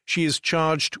 she is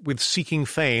charged with seeking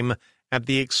fame at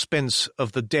the expense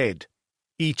of the dead,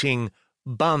 eating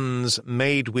buns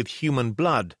made with human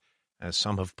blood, as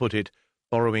some have put it,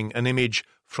 borrowing an image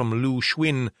from Lu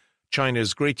Xun,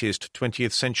 China's greatest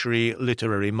 20th-century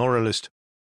literary moralist.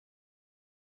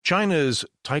 China's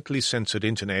tightly censored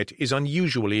internet is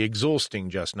unusually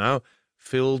exhausting just now,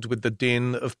 filled with the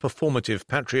din of performative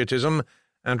patriotism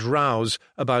and rows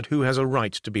about who has a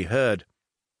right to be heard.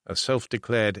 A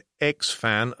self-declared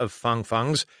ex-fan of Fang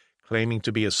Fang's, claiming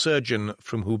to be a surgeon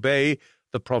from Hubei,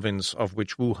 the province of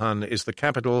which Wuhan is the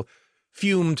capital,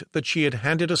 fumed that she had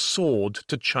handed a sword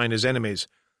to China's enemies.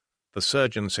 The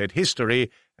surgeon said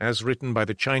history, as written by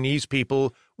the Chinese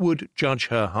people, would judge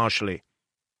her harshly.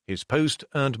 His post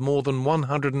earned more than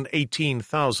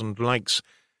 118,000 likes.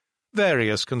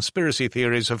 Various conspiracy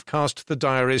theories have cast the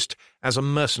diarist as a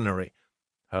mercenary.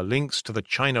 Her links to the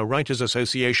China Writers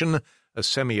Association, a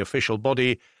semi-official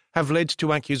body, have led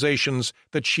to accusations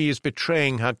that she is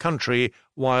betraying her country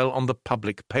while on the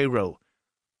public payroll.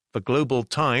 The Global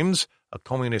Times, a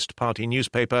Communist Party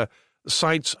newspaper,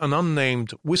 cites an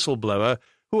unnamed whistleblower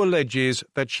who alleges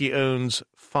that she owns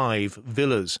 5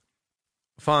 villas.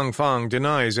 Fang Fang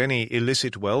denies any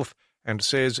illicit wealth and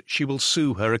says she will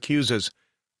sue her accusers.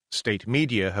 State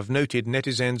media have noted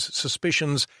netizens'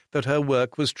 suspicions that her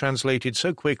work was translated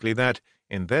so quickly that,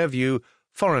 in their view,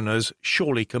 foreigners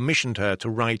surely commissioned her to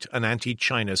write an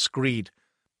anti-China screed.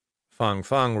 Fang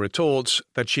Fang retorts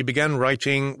that she began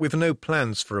writing with no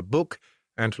plans for a book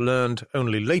and learned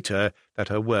only later that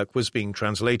her work was being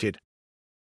translated.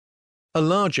 A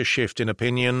larger shift in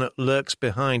opinion lurks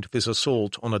behind this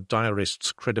assault on a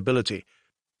diarist's credibility.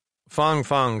 Fang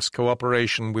Fang's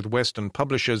cooperation with Western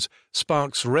publishers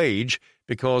sparks rage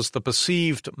because the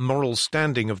perceived moral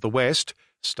standing of the West,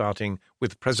 starting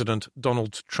with President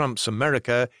Donald Trump's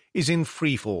America, is in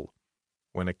freefall.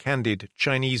 When a candid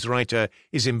Chinese writer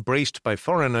is embraced by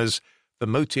foreigners, the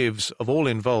motives of all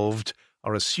involved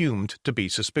are assumed to be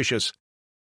suspicious.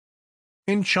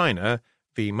 In China,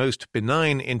 the most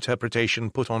benign interpretation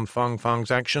put on Fang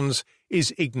Fang's actions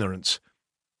is ignorance.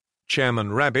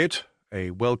 Chairman Rabbit,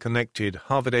 a well-connected,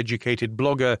 Harvard-educated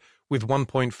blogger with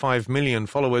 1.5 million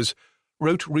followers,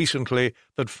 wrote recently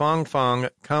that Fang Fang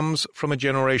comes from a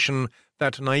generation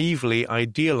that naively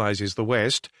idealizes the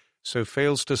West, so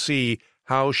fails to see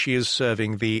how she is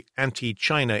serving the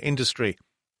anti-China industry.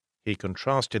 He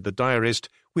contrasted the diarist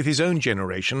with his own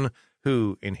generation,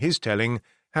 who, in his telling,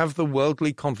 have the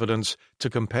worldly confidence to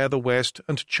compare the West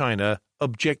and China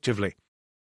objectively.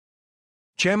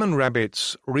 Chairman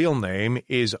Rabbit's real name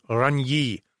is Ran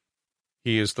Yi.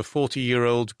 He is the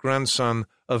 40-year-old grandson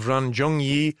of Ran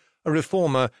Zhongyi, a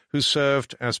reformer who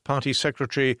served as party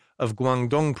secretary of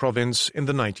Guangdong province in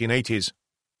the 1980s.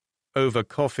 Over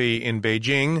coffee in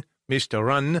Beijing, Mr.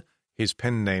 Ran, his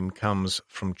pen name comes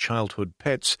from childhood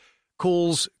pets,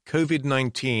 calls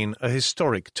COVID-19 a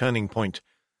historic turning point.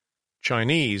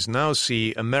 Chinese now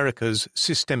see America's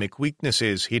systemic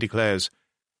weaknesses, he declares.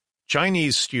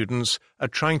 Chinese students are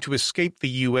trying to escape the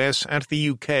US and the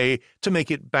UK to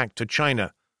make it back to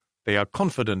China. They are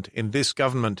confident in this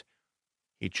government.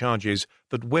 He charges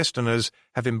that Westerners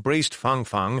have embraced Fang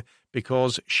Fang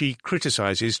because she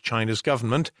criticizes China's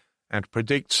government and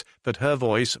predicts that her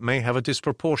voice may have a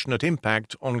disproportionate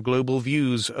impact on global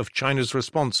views of China's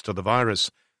response to the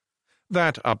virus.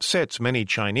 That upsets many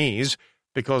Chinese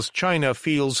because China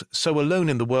feels so alone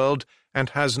in the world and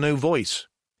has no voice,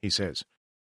 he says.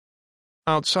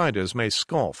 Outsiders may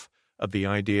scoff at the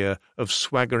idea of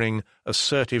swaggering,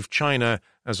 assertive China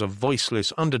as a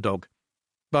voiceless underdog,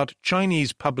 but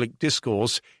Chinese public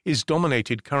discourse is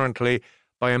dominated currently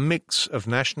by a mix of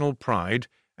national pride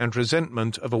and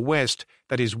resentment of a West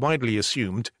that is widely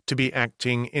assumed to be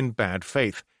acting in bad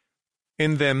faith.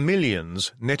 In their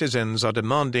millions, netizens are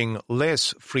demanding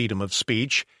less freedom of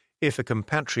speech if a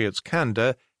compatriot's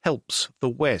candour helps the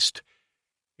West.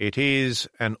 It is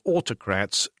an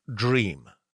autocrat's dream.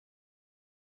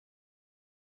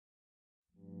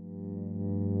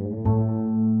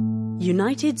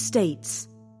 United States.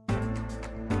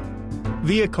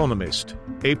 The Economist,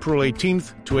 April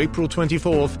 18th to April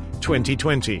 24th,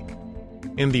 2020.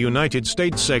 In the United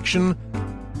States section,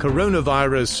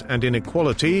 Coronavirus and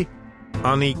Inequality,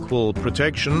 Unequal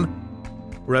Protection,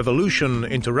 Revolution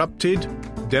Interrupted,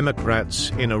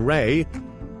 Democrats in Array,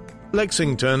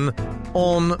 Lexington,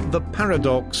 On the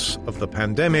Paradox of the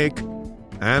Pandemic,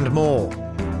 and more.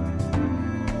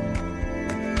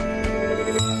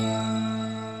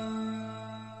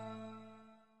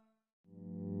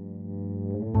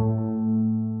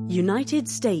 United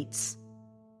States.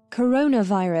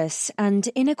 Coronavirus and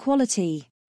inequality.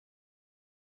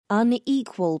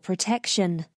 Unequal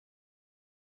protection.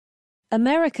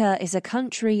 America is a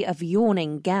country of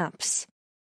yawning gaps.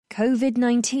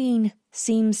 COVID-19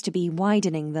 seems to be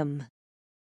widening them.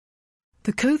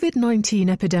 The COVID-19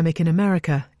 epidemic in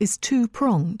America is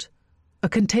two-pronged. A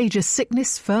contagious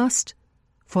sickness first,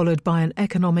 followed by an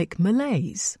economic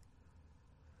malaise.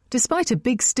 Despite a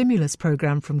big stimulus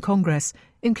program from Congress,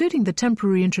 including the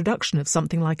temporary introduction of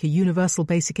something like a universal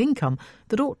basic income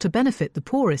that ought to benefit the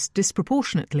poorest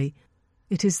disproportionately,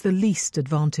 it is the least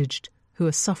advantaged who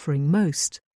are suffering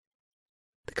most.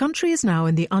 The country is now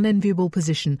in the unenviable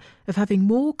position of having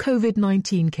more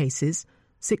COVID-19 cases,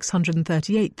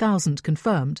 638,000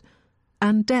 confirmed,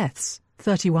 and deaths,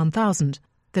 31,000,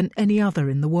 than any other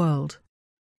in the world.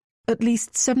 At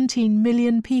least 17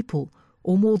 million people,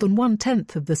 or more than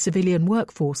 1/10 of the civilian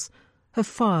workforce, have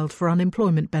filed for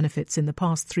unemployment benefits in the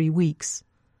past 3 weeks.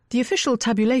 The official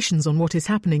tabulations on what is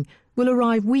happening will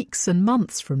arrive weeks and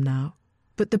months from now,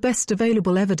 but the best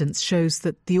available evidence shows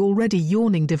that the already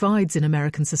yawning divides in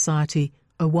American society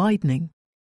are widening.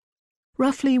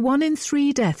 Roughly 1 in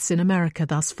 3 deaths in America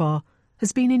thus far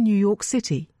has been in New York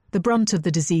City. The brunt of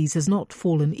the disease has not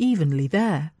fallen evenly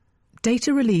there.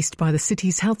 Data released by the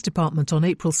city's health department on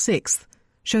April 6th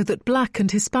show that Black and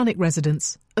Hispanic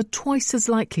residents are twice as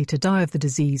likely to die of the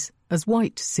disease as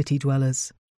white city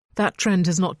dwellers. That trend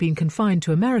has not been confined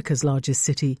to America's largest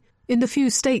city. In the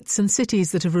few states and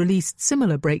cities that have released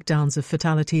similar breakdowns of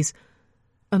fatalities,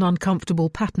 an uncomfortable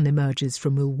pattern emerges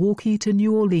from Milwaukee to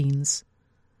New Orleans.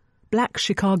 Black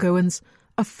Chicagoans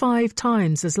are 5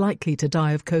 times as likely to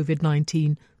die of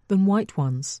COVID-19 than white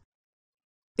ones.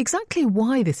 Exactly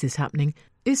why this is happening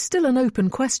is still an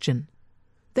open question.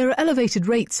 There are elevated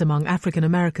rates among African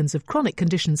Americans of chronic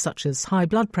conditions such as high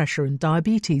blood pressure and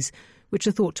diabetes, which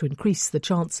are thought to increase the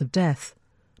chance of death.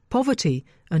 Poverty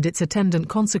and its attendant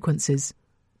consequences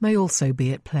may also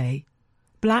be at play.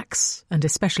 Blacks, and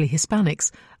especially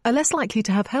Hispanics, are less likely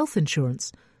to have health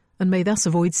insurance and may thus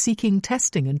avoid seeking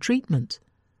testing and treatment.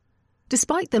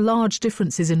 Despite the large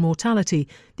differences in mortality,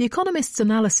 The Economist's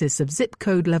analysis of zip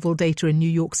code level data in New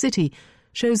York City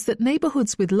shows that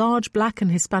neighbourhoods with large Black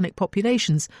and Hispanic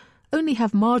populations only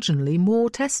have marginally more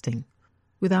testing.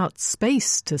 Without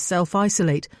space to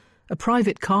self-isolate, a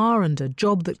private car and a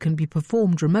job that can be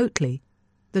performed remotely,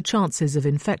 the chances of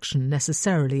infection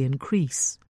necessarily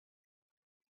increase.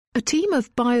 A team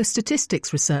of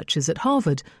biostatistics researchers at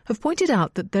Harvard have pointed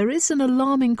out that there is an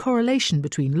alarming correlation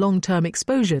between long-term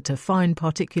exposure to fine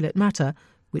particulate matter,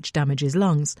 which damages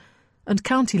lungs, and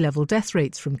county-level death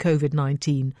rates from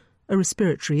COVID-19, a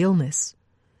respiratory illness.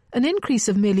 An increase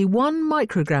of merely 1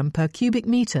 microgram per cubic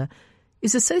metre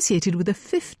is associated with a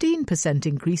 15%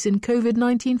 increase in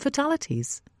COVID-19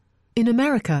 fatalities. In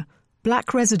America,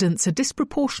 Black residents are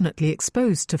disproportionately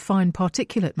exposed to fine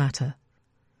particulate matter.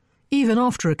 Even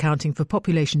after accounting for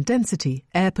population density,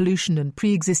 air pollution and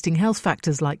pre-existing health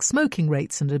factors like smoking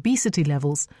rates and obesity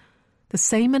levels, The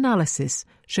same analysis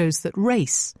shows that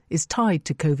race is tied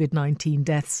to COVID-19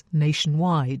 deaths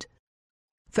nationwide.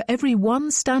 For every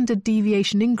one standard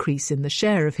deviation increase in the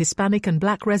share of Hispanic and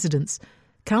black residents,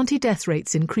 county death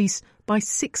rates increase by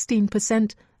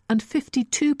 16% and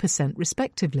 52%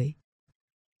 respectively.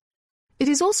 It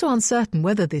is also uncertain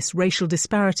whether this racial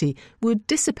disparity would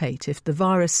dissipate if the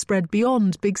virus spread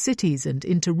beyond big cities and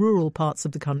into rural parts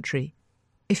of the country.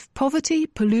 If poverty,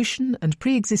 pollution and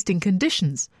pre-existing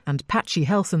conditions and patchy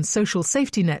health and social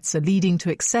safety nets are leading to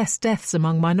excess deaths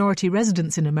among minority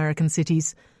residents in American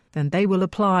cities, then they will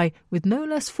apply with no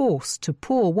less force to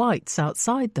poor whites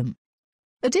outside them.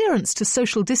 Adherence to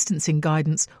social distancing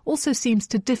guidance also seems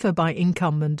to differ by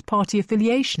income and party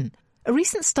affiliation. A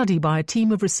recent study by a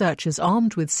team of researchers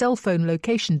armed with cell phone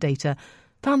location data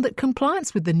found that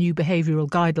compliance with the new behavioural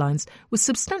guidelines was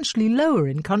substantially lower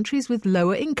in countries with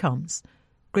lower incomes,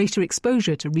 greater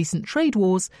exposure to recent trade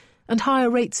wars, and higher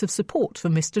rates of support for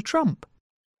Mr. Trump.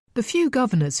 The few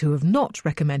governors who have not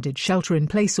recommended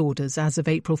shelter-in-place orders as of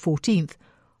April 14th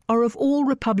are of all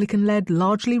Republican-led,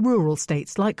 largely rural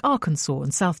states like Arkansas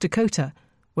and South Dakota,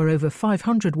 where over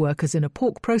 500 workers in a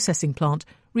pork processing plant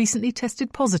recently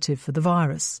tested positive for the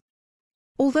virus.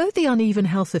 Although the uneven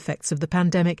health effects of the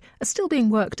pandemic are still being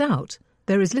worked out,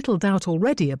 there is little doubt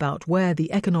already about where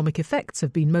the economic effects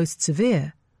have been most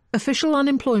severe. Official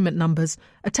unemployment numbers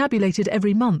are tabulated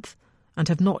every month and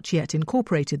have not yet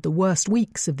incorporated the worst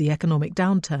weeks of the economic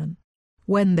downturn.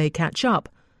 When they catch up,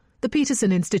 the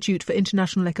Peterson Institute for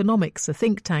International Economics, a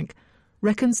think tank,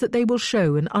 reckons that they will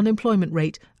show an unemployment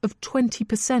rate of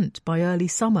 20% by early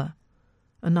summer,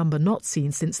 a number not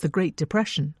seen since the Great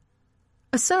Depression.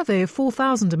 A survey of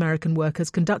 4,000 American workers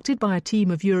conducted by a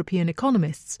team of European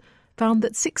economists found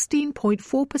that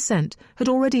 16.4% had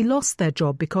already lost their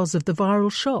job because of the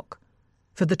viral shock.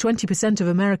 For the 20% of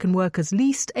American workers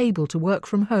least able to work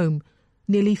from home,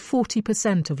 nearly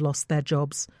 40% have lost their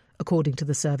jobs, according to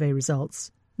the survey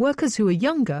results. Workers who are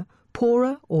younger,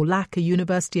 poorer or lack a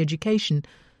university education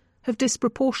have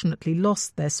disproportionately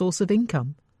lost their source of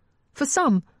income. For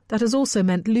some, that has also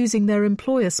meant losing their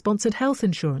employer-sponsored health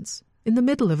insurance in the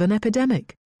middle of an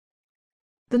epidemic.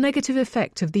 The negative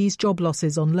effect of these job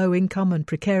losses on low-income and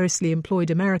precariously employed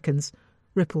Americans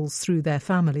ripples through their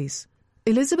families.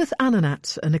 Elizabeth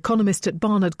Ananat, an economist at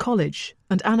Barnard College,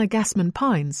 and Anna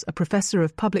Gassman-Pines, a professor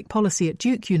of public policy at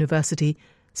Duke University,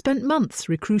 spent months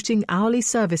recruiting hourly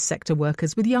service sector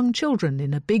workers with young children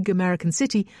in a big American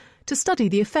city to study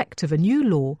the effect of a new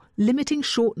law limiting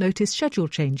short-notice schedule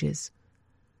changes.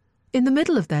 In the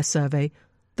middle of their survey,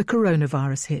 the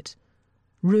coronavirus hit,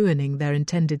 ruining their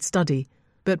intended study,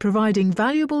 but providing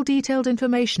valuable detailed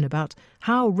information about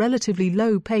how relatively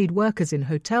low-paid workers in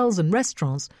hotels and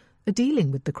restaurants are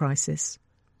dealing with the crisis.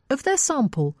 Of their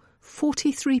sample,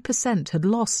 43% had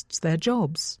lost their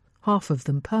jobs, half of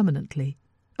them permanently.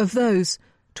 Of those,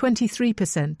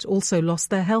 23% also lost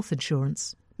their health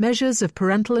insurance. Measures of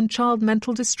parental and child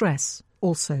mental distress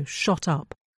also shot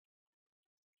up.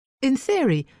 In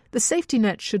theory, the safety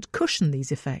net should cushion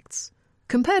these effects.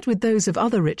 Compared with those of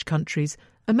other rich countries,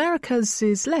 America's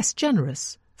is less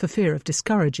generous for fear of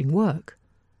discouraging work.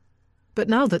 But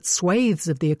now that swathes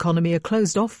of the economy are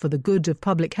closed off for the good of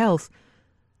public health,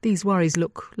 these worries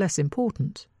look less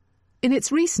important. In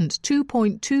its recent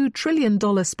 $2.2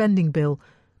 trillion spending bill,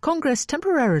 Congress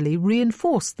temporarily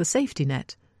reinforced the safety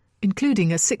net,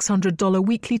 including a $600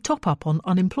 weekly top-up on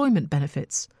unemployment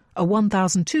benefits, a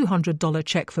 $1,200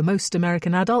 check for most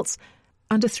American adults,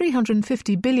 and a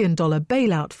 $350 billion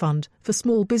bailout fund for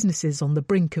small businesses on the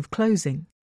brink of closing.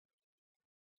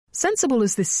 Sensible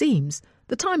as this seems,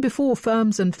 the time before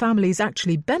firms and families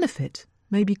actually benefit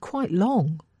may be quite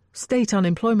long. State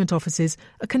unemployment offices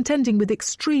are contending with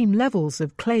extreme levels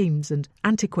of claims and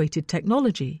antiquated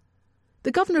technology.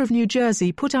 The governor of New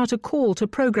Jersey put out a call to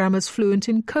programmers fluent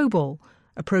in COBOL,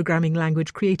 a programming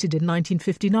language created in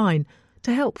 1959,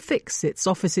 to help fix its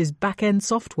office's back-end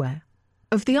software.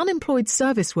 Of the unemployed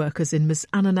service workers in Ms.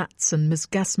 Ananat's and Ms.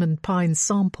 Gassman-Pines'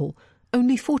 sample,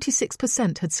 only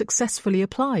 46% had successfully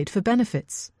applied for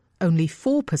benefits. Only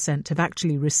 4% have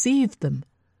actually received them.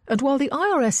 And while the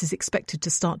IRS is expected to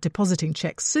start depositing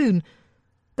checks soon,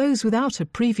 those without a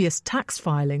previous tax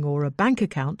filing or a bank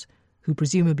account, who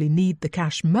presumably need the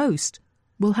cash most,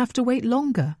 will have to wait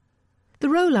longer. The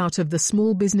rollout of the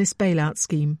small business bailout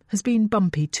scheme has been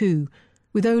bumpy too,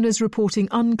 with owners reporting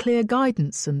unclear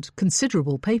guidance and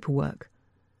considerable paperwork.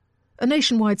 A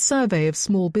nationwide survey of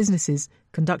small businesses,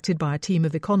 conducted by a team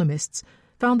of economists,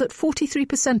 found that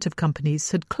 43% of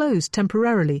companies had closed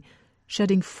temporarily,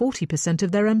 shedding 40%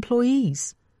 of their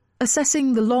employees.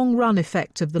 Assessing the long-run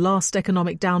effect of the last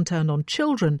economic downturn on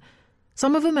children,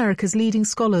 Some of America's leading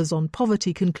scholars on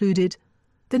poverty concluded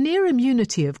the near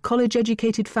immunity of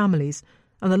college-educated families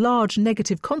and the large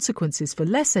negative consequences for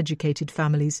less educated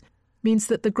families means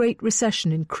that the Great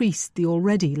Recession increased the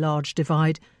already large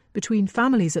divide between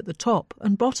families at the top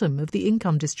and bottom of the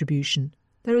income distribution.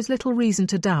 There is little reason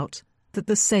to doubt that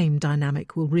the same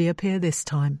dynamic will reappear this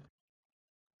time.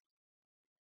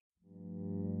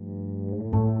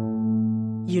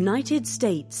 United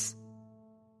States.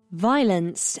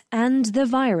 Violence and the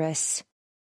virus.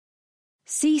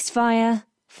 Ceasefire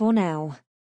for now.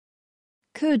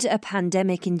 Could a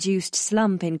pandemic-induced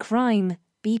slump in crime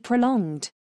be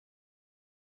prolonged?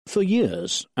 For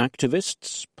years,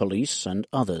 activists, police and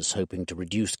others hoping to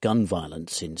reduce gun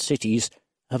violence in cities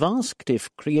have asked if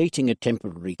creating a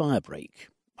temporary firebreak,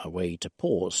 a way to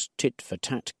pause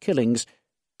tit-for-tat killings,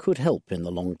 could help in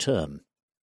the long term.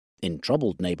 In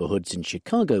troubled neighbourhoods in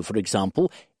Chicago, for example,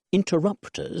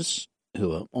 interrupters,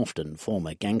 who are often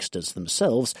former gangsters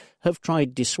themselves, have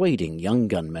tried dissuading young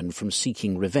gunmen from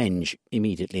seeking revenge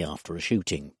immediately after a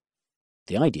shooting.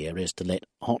 The idea is to let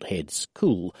hotheads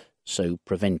cool, so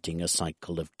preventing a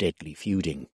cycle of deadly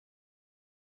feuding.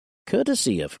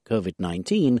 Courtesy of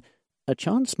COVID-19, a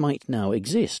chance might now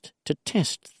exist to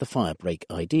test the firebreak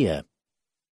idea.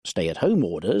 Stay-at-home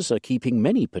orders are keeping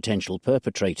many potential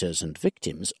perpetrators and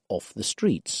victims off the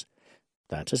streets.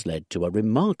 That has led to a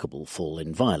remarkable fall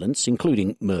in violence,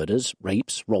 including murders,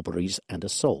 rapes, robberies and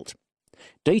assault.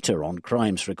 Data on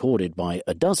crimes recorded by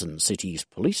a dozen cities'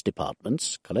 police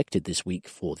departments, collected this week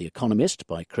for The Economist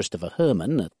by Christopher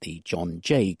Herman at the John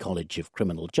Jay College of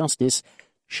Criminal Justice,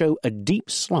 show a deep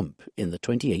slump in the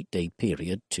 28-day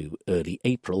period to early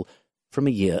April from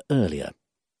a year earlier.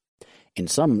 In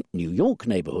some New York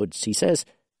neighbourhoods, he says,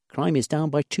 crime is down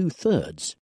by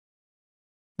 2/3.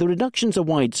 The reductions are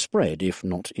widespread, if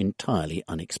not entirely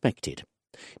unexpected.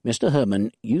 Mr.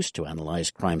 Herman used to analyse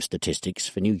crime statistics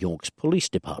for New York's police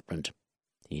department.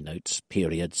 He notes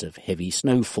periods of heavy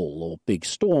snowfall or big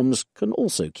storms can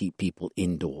also keep people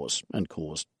indoors and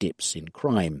cause dips in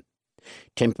crime.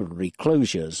 Temporary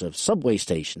closures of subway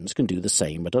stations can do the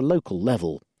same at a local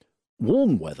level.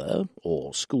 Warm weather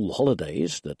or school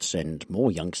holidays that send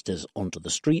more youngsters onto the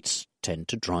streets tend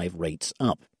to drive rates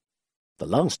up. The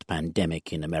last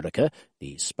pandemic in America,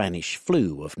 the Spanish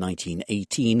flu of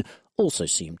 1918, also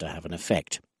seemed to have an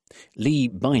effect. Lee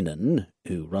Bynon,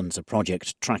 who runs a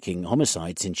project tracking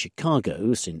homicides in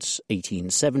Chicago since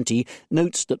 1870,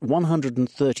 notes that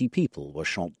 130 people were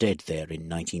shot dead there in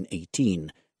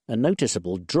 1918, a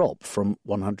noticeable drop from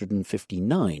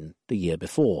 159 the year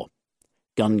before.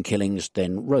 Gun killings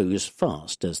then rose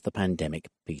fast as the pandemic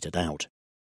petered out.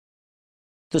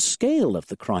 The scale of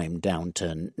the crime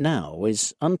downturn now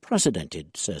is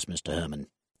unprecedented, says Mr. Herman.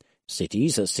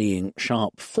 Cities are seeing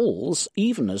sharp falls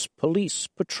even as police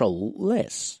patrol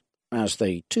less, as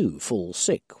they too fall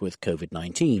sick with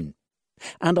COVID-19.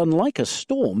 And unlike a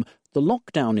storm, the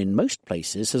lockdown in most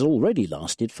places has already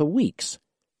lasted for weeks.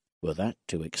 Were that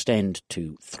to extend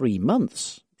to 3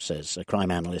 months, says a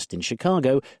crime analyst in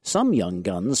Chicago, some young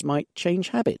guns might change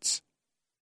habits.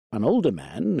 An older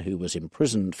man who was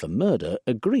imprisoned for murder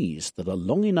agrees that a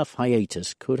long enough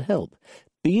hiatus could help.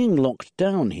 Being locked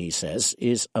down, he says,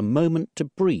 is a moment to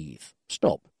breathe,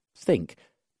 stop, think.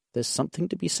 There's something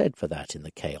to be said for that in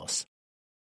the chaos.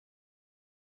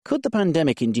 Could the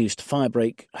pandemic-induced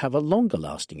firebreak have a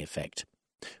longer-lasting effect?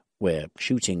 Where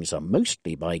shootings are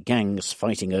mostly by gangs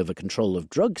fighting over control of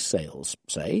drug sales,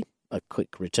 say, a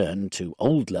quick return to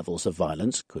old levels of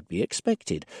violence could be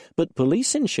expected, but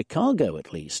police in Chicago,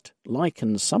 at least,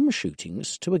 liken some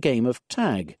shootings to a game of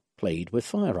tag played with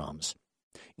firearms.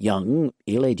 Young,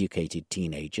 ill-educated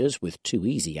teenagers with too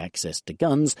easy access to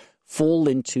guns fall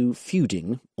into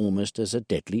feuding almost as a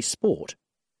deadly sport.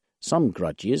 Some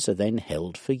grudges are then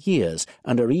held for years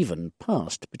and are even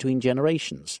passed between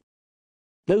generations.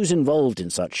 Those involved in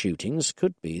such shootings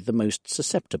could be the most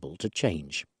susceptible to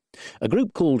change. A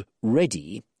group called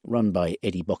READY, run by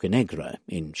Eddie Boccanegra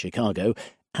in Chicago,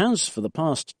 has for the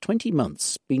past 20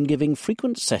 months been giving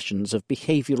frequent sessions of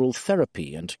behavioural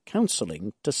therapy and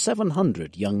counselling to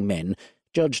 700 young men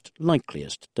judged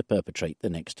likeliest to perpetrate the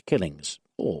next killings,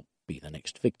 or be the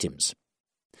next victims.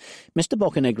 Mr.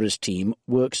 Boccanegra's team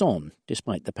works on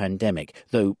despite the pandemic,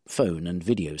 though phone and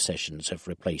video sessions have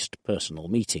replaced personal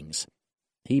meetings.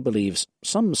 He believes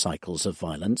some cycles of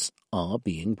violence are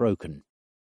being broken.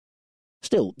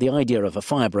 Still, the idea of a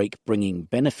firebreak bringing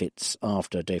benefits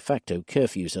after de facto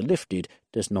curfews are lifted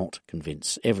does not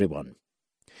convince everyone.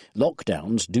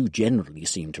 Lockdowns do generally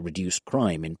seem to reduce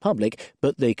crime in public,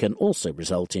 but they can also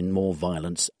result in more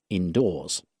violence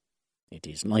indoors. It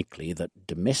is likely that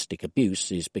domestic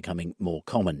abuse is becoming more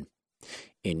common.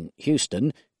 In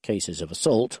Houston, cases of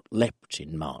assault leapt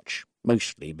in March,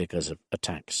 mostly because of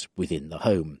attacks within the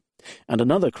home. And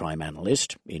another crime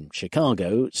analyst in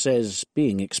Chicago says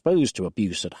being exposed to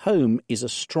abuse at home is a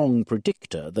strong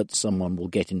predictor that someone will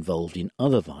get involved in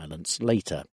other violence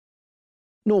later.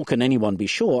 Nor can anyone be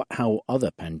sure how other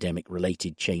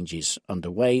pandemic-related changes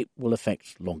underway will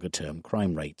affect longer-term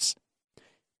crime rates.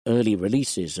 Early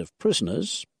releases of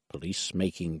prisoners, police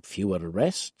making fewer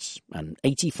arrests, an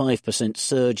 85%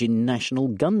 surge in national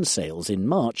gun sales in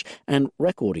March, and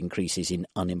record increases in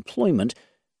unemployment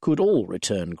could all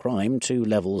return crime to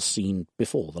levels seen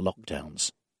before the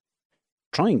lockdowns.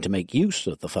 Trying to make use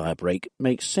of the firebreak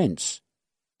makes sense,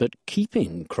 but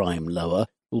keeping crime lower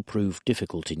will prove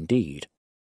difficult indeed.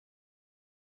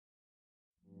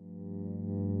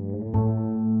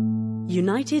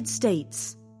 United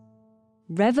States.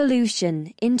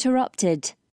 Revolution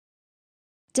interrupted.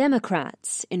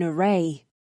 Democrats in array.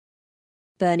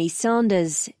 Bernie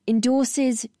Sanders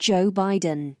endorses Joe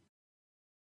Biden.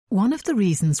 One of the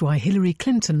reasons why Hillary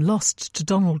Clinton lost to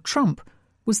Donald Trump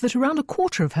was that around a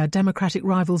quarter of her Democratic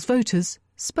rival's voters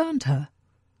spurned her.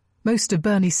 Most of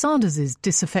Bernie Sanders'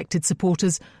 disaffected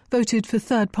supporters voted for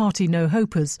third-party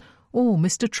no-hopers or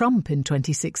Mr. Trump in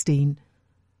 2016.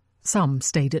 Some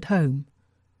stayed at home.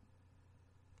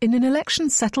 In an election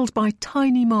settled by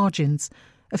tiny margins,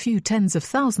 a few tens of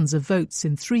thousands of votes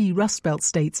in 3 Rust Belt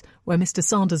states where Mr.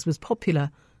 Sanders was popular,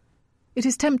 it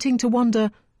is tempting to wonder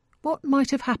what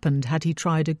might have happened had he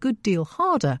tried a good deal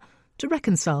harder to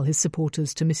reconcile his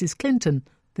supporters to Mrs. Clinton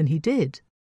than he did.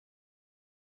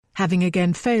 Having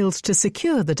again failed to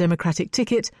secure the Democratic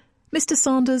ticket, Mr.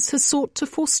 Sanders has sought to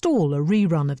forestall a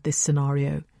rerun of this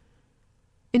scenario.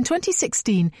 In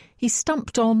 2016, he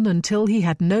stumped on until he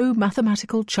had no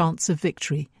mathematical chance of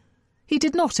victory. He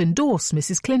did not endorse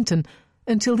Mrs. Clinton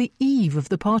until the eve of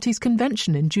the party's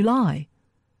convention in July.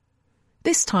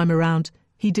 This time around,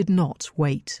 he did not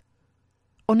wait.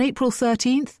 On April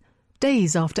 13th,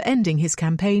 days after ending his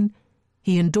campaign,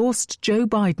 he endorsed Joe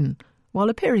Biden while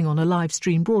appearing on a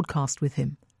live-stream broadcast with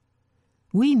him.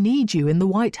 "We need you in the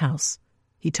White House,"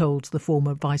 he told the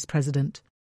former vice president.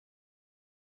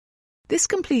 This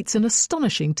completes an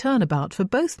astonishing turnabout for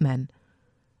both men.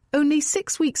 Only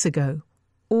 6 weeks ago,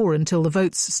 or until the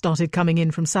votes started coming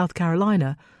in from South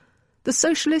Carolina, the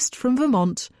socialist from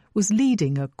Vermont was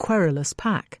leading a querulous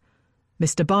pack.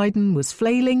 Mr. Biden was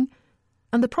flailing,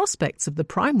 and the prospects of the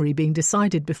primary being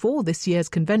decided before this year's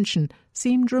convention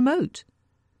seemed remote.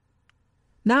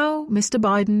 Now Mr.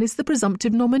 Biden is the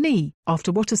presumptive nominee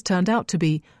after what has turned out to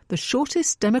be the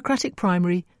shortest Democratic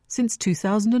primary since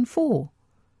 2004.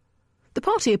 The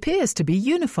party appears to be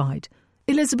unified.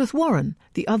 Elizabeth Warren,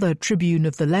 the other tribune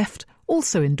of the left,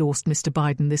 also endorsed Mr.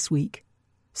 Biden this week.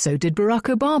 So did Barack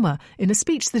Obama in a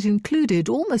speech that included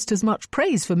almost as much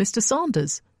praise for Mr.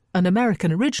 Sanders, an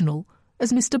American original,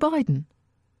 as Mr. Biden.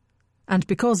 And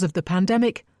because of the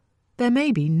pandemic, there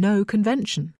may be no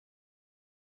convention.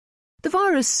 The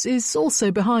virus is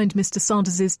also behind Mr.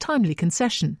 Sanders' timely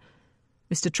concession,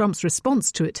 Mr. Trump's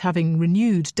response to it having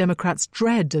renewed Democrats'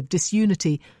 dread of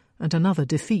disunity and another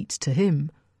defeat to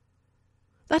him.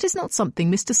 That is not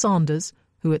something Mr. Sanders,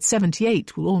 who at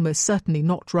 78 will almost certainly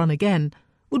not run again,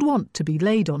 would want to be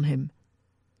laid on him.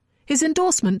 His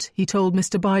endorsement, he told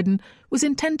Mr. Biden, was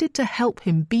intended to help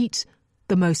him beat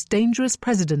the most dangerous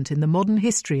president in the modern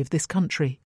history of this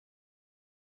country.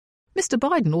 Mr.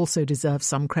 Biden also deserves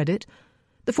some credit.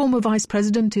 The former vice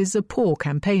president is a poor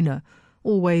campaigner,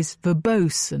 always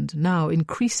verbose and now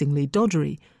increasingly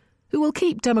doddery, who will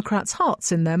keep Democrats'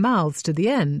 hearts in their mouths to the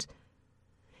end.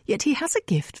 Yet he has a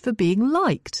gift for being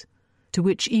liked, to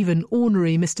which even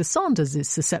ornery Mr. Sanders is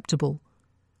susceptible.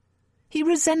 He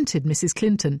resented Mrs.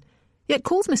 Clinton, yet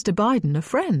calls Mr. Biden a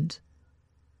friend.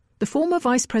 The former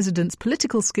vice president's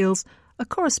political skills are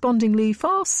correspondingly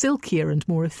far silkier and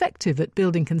more effective at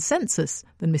building consensus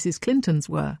than Mrs. Clinton's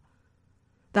were.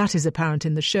 That is apparent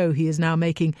in the show he is now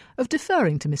making of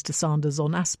deferring to Mr. Sanders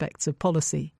on aspects of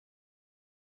policy.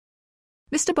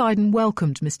 Mr. Biden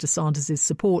welcomed Mr. Sanders'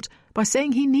 support by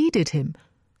saying he needed him,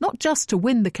 not just to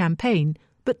win the campaign,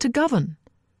 but to govern.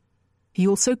 He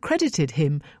also credited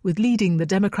him with leading the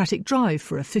Democratic drive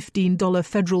for a $15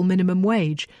 federal minimum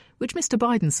wage, which Mr.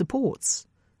 Biden supports.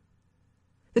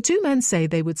 The two men say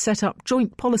they would set up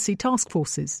joint policy task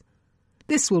forces.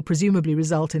 This will presumably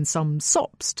result in some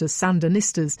sops to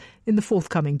Sandinistas in the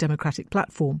forthcoming Democratic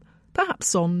platform,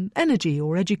 perhaps on energy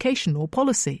or education or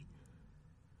policy.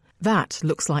 That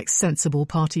looks like sensible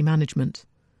party management.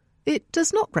 It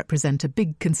does not represent a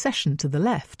big concession to the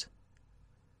left.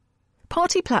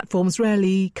 Party platforms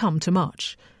rarely come to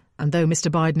much, And though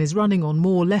Mr Biden is running on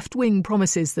more left-wing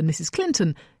promises than Mrs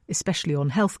Clinton, especially on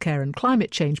healthcare and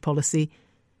climate change policy,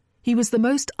 he was the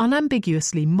most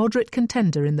unambiguously moderate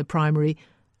contender in the primary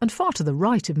and far to the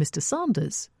right of Mr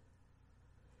Sanders.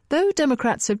 Though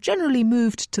Democrats have generally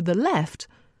moved to the left,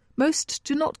 most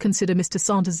do not consider Mr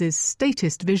Sanders's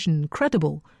statist vision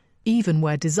credible, even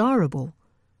where desirable.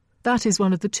 That is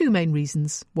one of the two main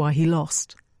reasons why he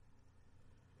lost.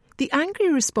 The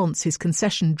angry response his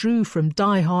concession drew from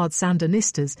die-hard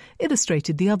Sandinistas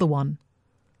illustrated the other one.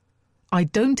 "I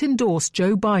don't endorse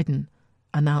Joe Biden,"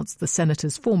 announced the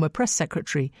senator's former press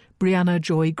secretary, Brianna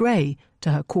Joy Gray,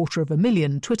 to her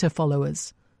 250,000 Twitter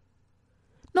followers.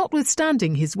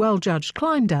 Notwithstanding his well-judged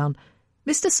climb down,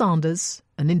 Mr Sanders,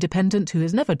 an independent who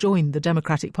has never joined the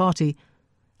Democratic Party,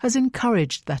 has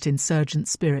encouraged that insurgent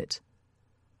spirit.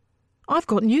 "I've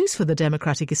got news for the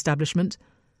Democratic establishment.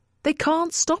 They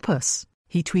can't stop us,"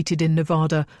 he tweeted in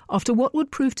Nevada after what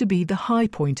would prove to be the high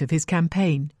point of his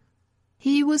campaign.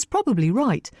 He was probably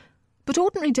right, but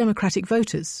ordinary Democratic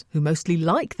voters, who mostly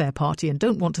like their party and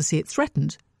don't want to see it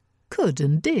threatened, could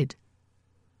and did.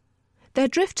 Their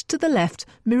drift to the left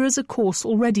mirrors a course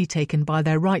already taken by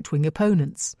their right-wing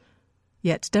opponents.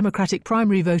 Yet Democratic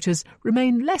primary voters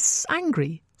remain less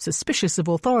angry, suspicious of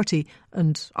authority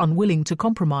and unwilling to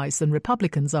compromise than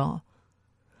Republicans are.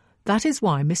 That is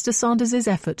why Mr Sanders's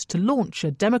effort to launch a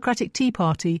Democratic Tea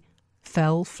Party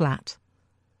fell flat.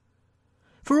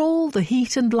 For all the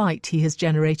heat and light he has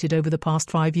generated over the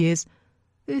past 5 years,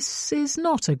 this is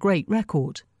not a great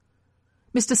record.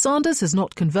 Mr Sanders has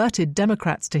not converted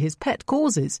Democrats to his pet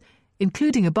causes,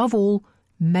 including, above all,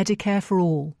 Medicare for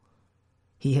all.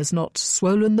 He has not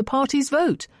swollen the party's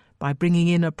vote by bringing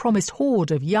in a promised horde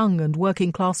of young and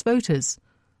working-class voters.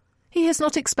 He has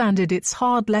not expanded its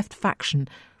hard-left faction,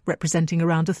 representing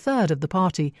around a third of the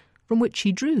party, from which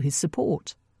he drew his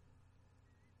support.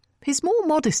 His more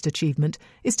modest achievement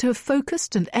is to have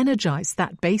focused and energised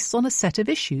that base on a set of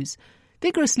issues,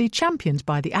 vigorously championed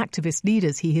by the activist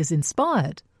leaders he has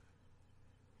inspired.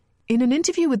 In an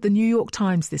interview with the New York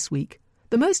Times this week,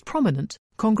 the most prominent,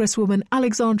 Congresswoman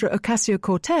Alexandra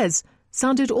Ocasio-Cortez,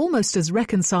 sounded almost as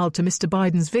reconciled to Mr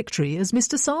Biden's victory as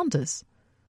Mr Sanders.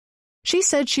 She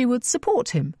said she would support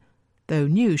him, though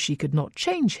knew she could not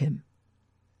change him.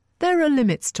 There are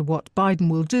limits to what Biden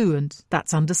will do, and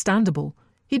that's understandable.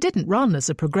 He didn't run as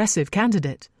a progressive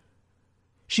candidate.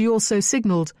 She also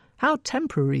signalled how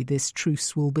temporary this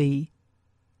truce will be.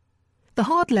 The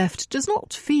hard left does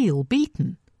not feel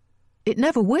beaten. It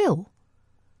never will.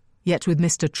 Yet with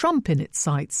Mr Trump in its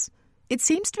sights, it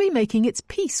seems to be making its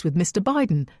peace with Mr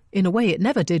Biden in a way it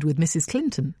never did with Mrs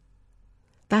Clinton.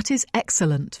 That is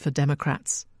excellent for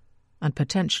Democrats, and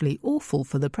potentially awful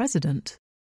for the president.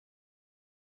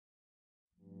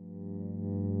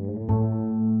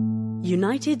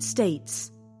 United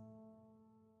States.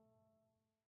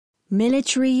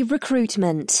 Military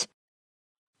recruitment.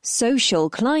 Social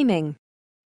climbing.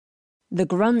 The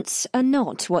grunts are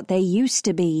not what they used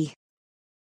to be.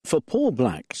 For poor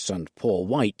blacks and poor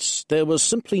whites, there was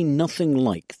simply nothing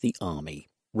like the army,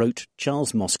 wrote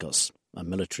Charles Moskos, a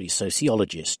military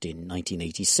sociologist in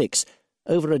 1986,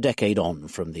 over a decade on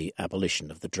from the abolition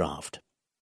of the draft.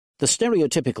 The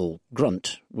stereotypical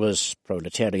grunt was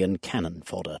proletarian cannon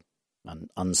fodder, an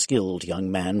unskilled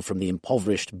young man from the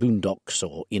impoverished boondocks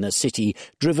or inner city,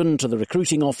 driven to the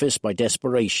recruiting office by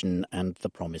desperation and the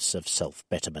promise of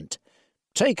self-betterment.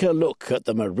 "Take a look at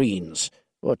the Marines.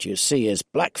 What you see is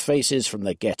black faces from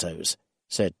the ghettos,"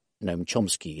 said Noam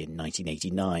Chomsky in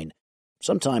 1989.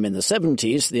 Sometime in the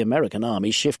 70s, the American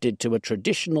army shifted to a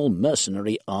traditional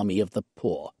mercenary army of the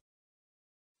poor.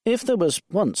 If there was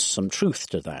once some truth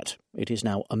to that, it is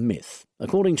now a myth,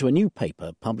 according to a new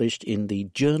paper published in the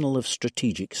Journal of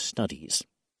Strategic Studies.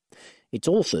 Its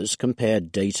authors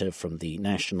compared data from the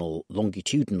National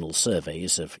Longitudinal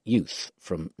Surveys of Youth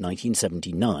from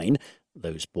 1979,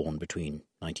 those born between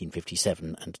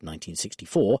 1957 and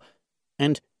 1964,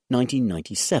 and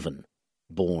 1997,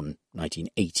 born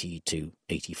 1980 to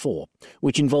 84,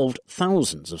 which involved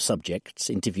thousands of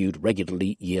subjects interviewed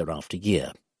regularly year after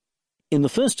year. In the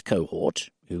first cohort,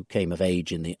 who came of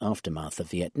age in the aftermath of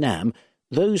Vietnam,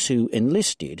 those who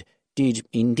enlisted did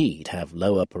indeed have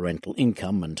lower parental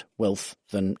income and wealth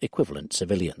than equivalent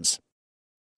civilians.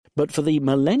 But for the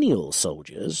millennial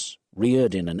soldiers,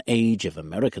 reared in an age of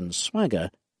American swagger,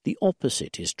 the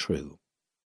opposite is true.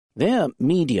 Their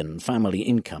median family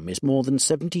income is more than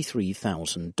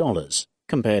 $73,000,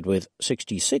 compared with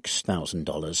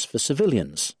 $66,000 for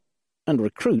civilians, and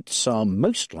recruits are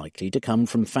most likely to come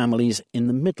from families in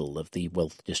the middle of the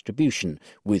wealth distribution,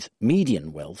 with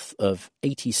median wealth of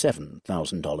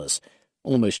 $87,000,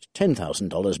 almost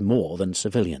 $10,000 more than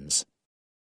civilians.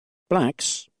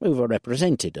 Blacks,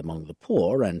 overrepresented among the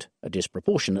poor and a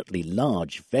disproportionately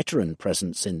large veteran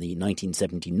presence in the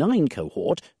 1979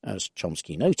 cohort, as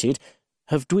Chomsky noted,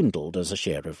 have dwindled as a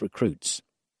share of recruits.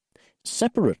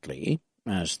 Separately,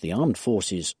 as the armed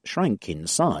forces shrank in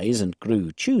size and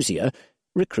grew choosier,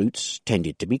 recruits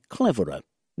tended to be cleverer,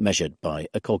 measured by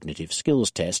a cognitive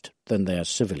skills test, than their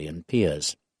civilian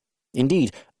peers.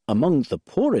 Indeed, among the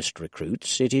poorest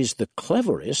recruits, it is the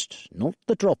cleverest, not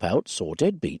the dropouts or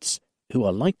deadbeats, who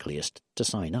are likeliest to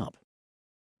sign up.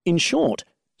 In short,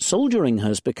 soldiering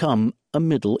has become a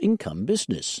middle-income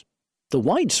business. The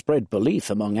widespread belief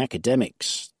among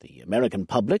academics, the American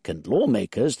public and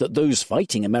lawmakers that those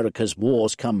fighting America's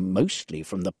wars come mostly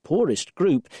from the poorest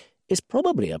group is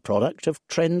probably a product of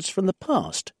trends from the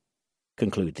past,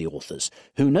 conclude the authors,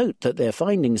 who note that their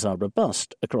findings are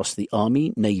robust across the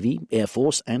Army, Navy, Air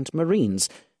Force and Marines,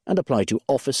 and apply to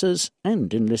officers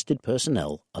and enlisted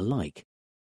personnel alike.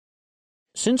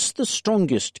 Since the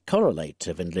strongest correlate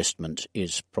of enlistment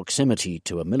is proximity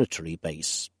to a military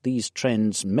base, these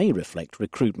trends may reflect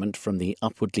recruitment from the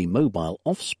upwardly mobile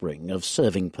offspring of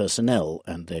serving personnel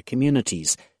and their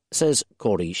communities, says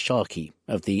Corey Sharkey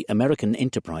of the American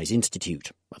Enterprise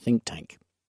Institute, a think tank.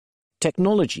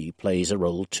 Technology plays a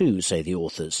role too, say the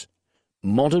authors.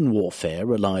 Modern warfare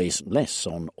relies less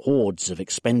on hordes of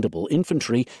expendable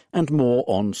infantry and more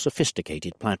on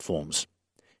sophisticated platforms.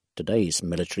 Today's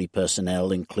military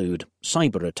personnel include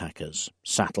cyber attackers,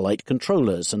 satellite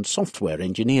controllers and software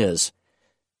engineers.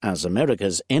 As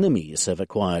America's enemies have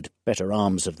acquired better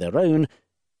arms of their own,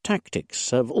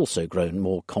 tactics have also grown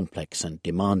more complex and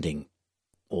demanding.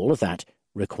 All of that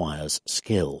requires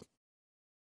skill.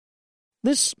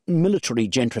 This military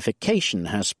gentrification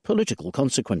has political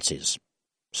consequences.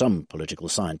 Some political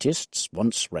scientists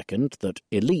once reckoned that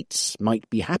elites might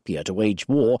be happier to wage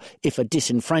war if a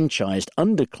disenfranchised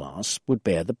underclass would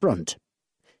bear the brunt.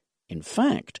 In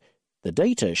fact, the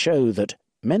data show that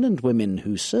men and women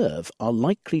who serve are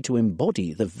likely to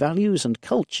embody the values and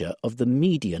culture of the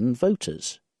median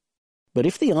voters. But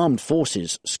if the armed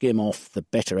forces skim off the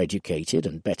better educated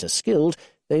and better skilled,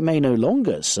 they may no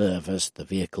longer serve as the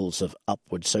vehicles of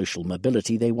upward social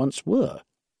mobility they once were.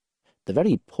 The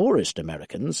very poorest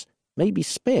Americans may be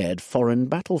spared foreign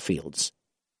battlefields,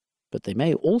 but they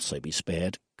may also be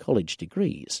spared college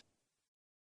degrees.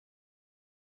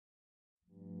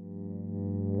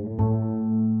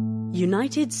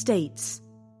 United States.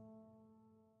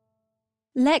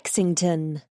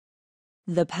 Lexington.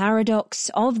 The paradox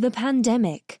of the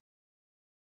pandemic.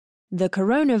 The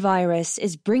coronavirus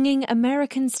is bringing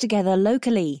Americans together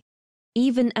locally,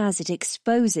 even as it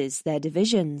exposes their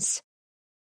divisions.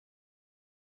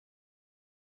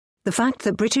 The fact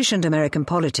that British and American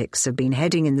politics have been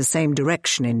heading in the same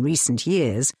direction in recent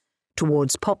years,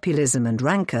 towards populism and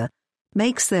rancour,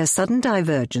 makes their sudden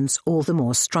divergence all the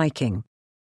more striking.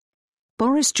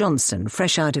 Boris Johnson,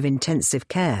 fresh out of intensive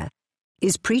care,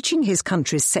 is preaching his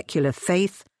country's secular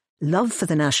faith, love for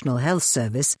the National Health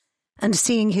Service, and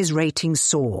seeing his ratings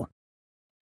soar.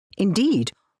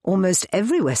 Indeed, almost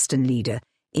every Western leader,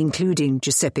 including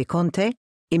Giuseppe Conte,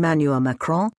 Emmanuel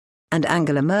Macron, and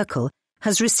Angela Merkel,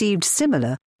 has received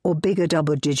similar or bigger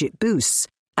double-digit boosts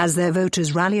as their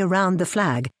voters rally around the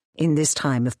flag in this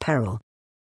time of peril.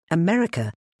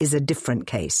 America is a different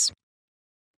case.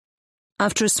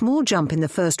 After a small jump in the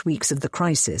first weeks of the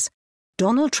crisis,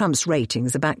 Donald Trump's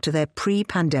ratings are back to their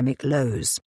pre-pandemic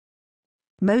lows.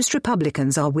 Most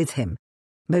Republicans are with him,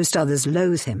 most others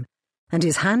loathe him, and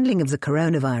his handling of the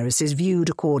coronavirus is viewed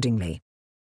accordingly.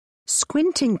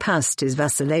 Squinting past his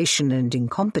vacillation and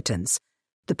incompetence,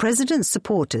 the president's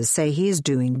supporters say he is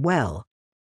doing well.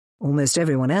 Almost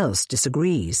everyone else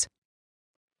disagrees.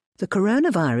 The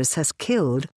coronavirus has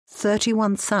killed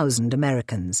 31,000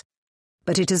 Americans,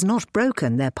 but it has not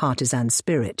broken their partisan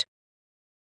spirit.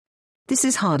 This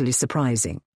is hardly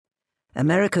surprising.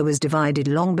 America was divided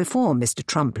long before Mr.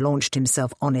 Trump launched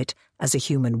himself on it as a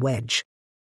human wedge.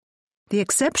 The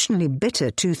exceptionally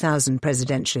bitter 2000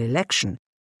 presidential election,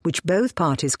 which both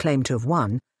parties claim to have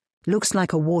won, looks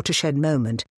like a watershed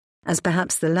moment, as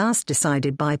perhaps the last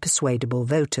decided by persuadable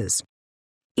voters.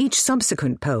 Each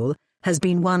subsequent poll has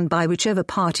been won by whichever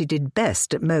party did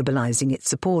best at mobilizing its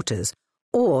supporters,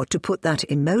 or, to put that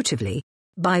emotively,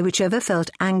 by whichever felt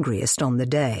angriest on the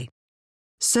day.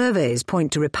 Surveys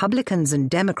point to Republicans and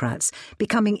Democrats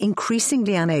becoming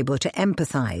increasingly unable to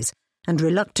empathize and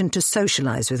reluctant to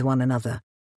socialize with one another.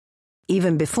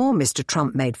 Even before Mr.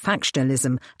 Trump made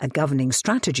factionalism a governing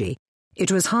strategy,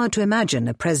 it was hard to imagine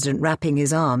a president wrapping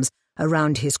his arms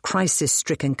around his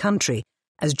crisis-stricken country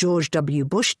as George W.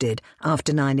 Bush did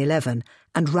after 9/11,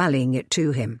 and rallying it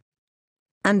to him.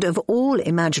 And of all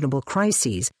imaginable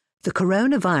crises, the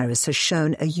coronavirus has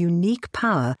shown a unique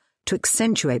power to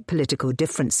accentuate political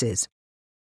differences.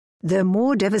 Though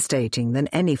more devastating than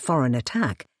any foreign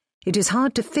attack, it is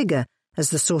hard to figure as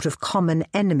the sort of common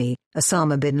enemy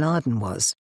Osama bin Laden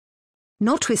was.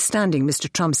 Notwithstanding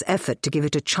Mr. Trump's effort to give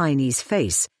it a Chinese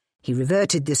face, he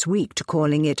reverted this week to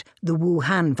calling it the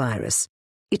Wuhan virus.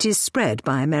 It is spread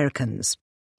by Americans.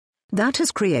 That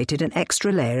has created an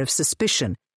extra layer of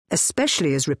suspicion,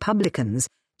 especially as Republicans,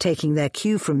 taking their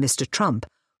cue from Mr. Trump,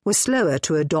 were slower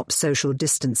to adopt social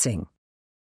distancing.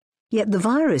 Yet the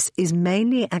virus is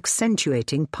mainly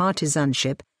accentuating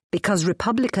partisanship because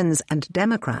Republicans and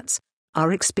Democrats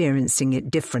are experiencing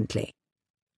it differently.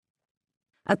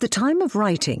 At the time of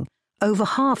writing, over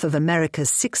half of America's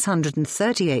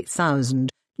 638,000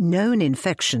 known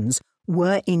infections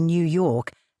were in New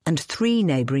York and 3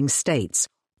 neighboring states,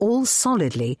 all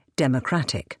solidly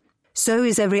Democratic. So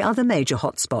is every other major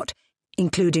hotspot,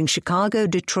 including Chicago,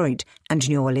 Detroit, and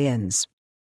New Orleans.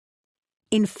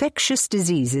 Infectious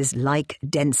diseases like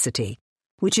density,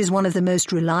 which is one of the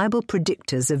most reliable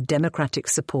predictors of Democratic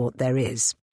support there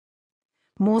is.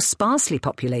 More sparsely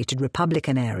populated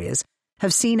Republican areas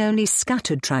have seen only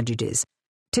scattered tragedies,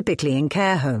 typically in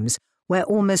care homes, where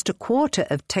almost a quarter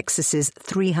of Texas's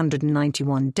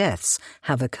 391 deaths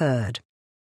have occurred.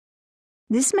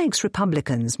 This makes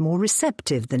Republicans more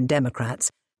receptive than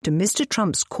Democrats to Mr.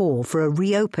 Trump's call for a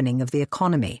reopening of the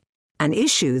economy, an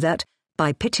issue that,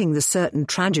 by pitting the certain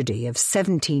tragedy of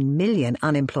 17 million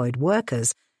unemployed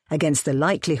workers against the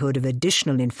likelihood of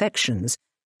additional infections,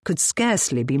 could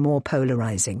scarcely be more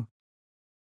polarizing.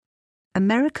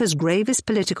 America's gravest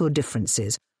political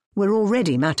differences were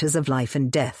already matters of life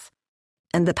and death,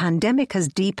 and the pandemic has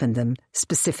deepened them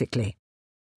specifically.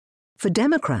 For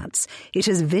Democrats, it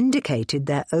has vindicated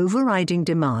their overriding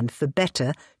demand for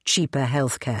better, cheaper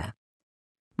health care.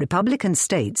 Republican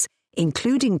states,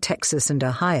 including Texas and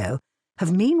Ohio,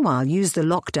 have meanwhile used the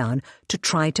lockdown to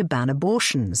try to ban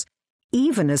abortions,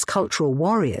 even as cultural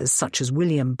warriors such as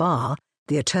William Barr,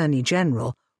 the Attorney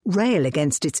General, rail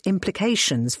against its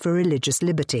implications for religious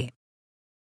liberty.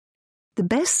 The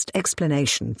best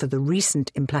explanation for the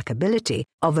recent implacability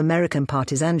of American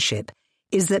partisanship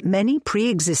is that many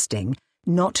pre-existing,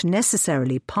 not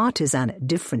necessarily partisan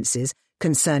differences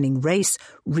concerning race,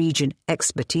 region,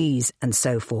 expertise, and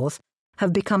so forth,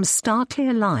 have become starkly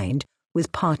aligned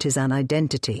with partisan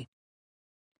identity.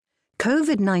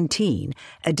 COVID-19,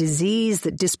 a disease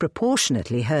that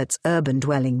disproportionately hurts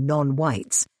urban-dwelling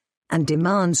non-whites and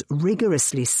demands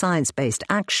rigorously science-based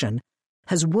action,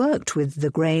 has worked with the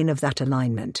grain of that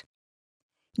alignment.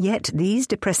 Yet these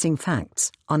depressing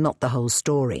facts are not the whole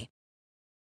story.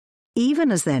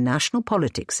 Even as their national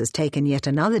politics has taken yet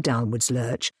another downwards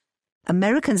lurch,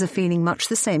 Americans are feeling much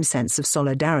the same sense of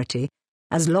solidarity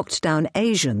as locked-down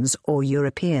Asians or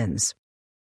Europeans.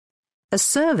 A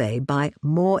survey by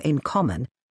More in Common,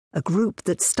 a group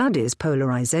that studies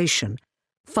polarization,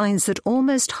 finds that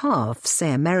almost half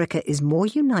say America is more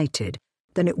united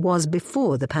than it was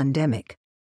before the pandemic.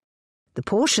 The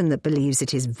portion that believes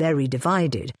it is very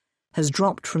divided has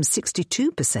dropped from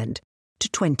 62% to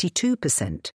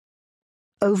 22%.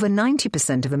 Over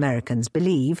 90% of Americans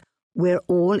believe we're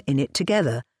all in it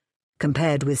together,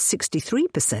 compared with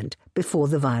 63% before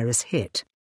the virus hit.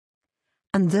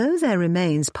 And though there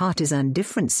remains partisan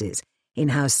differences in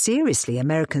how seriously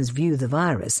Americans view the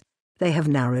virus, they have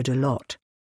narrowed a lot.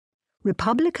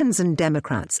 Republicans and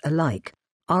Democrats alike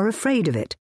are afraid of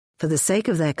it for the sake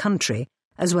of their country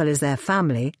as well as their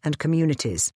family and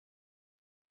communities.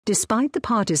 Despite the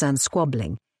partisan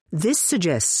squabbling, this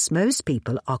suggests most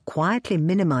people are quietly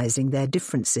minimizing their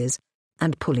differences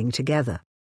and pulling together.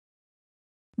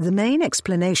 The main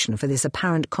explanation for this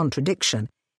apparent contradiction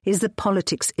is that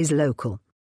politics is local.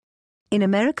 In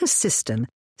America's system,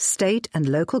 state and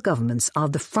local governments are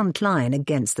the front line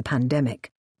against the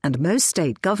pandemic, and most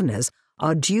state governors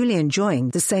are duly enjoying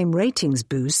the same ratings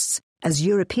boosts as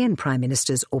European prime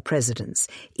ministers or presidents,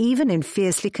 even in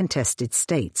fiercely contested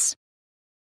states.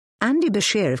 Andy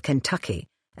Beshear of Kentucky,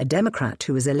 a Democrat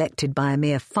who was elected by a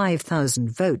mere 5,000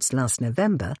 votes last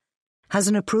November, has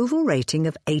an approval rating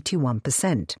of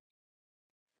 81%.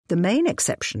 The main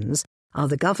exceptions are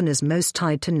the governors most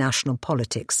tied to national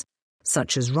politics,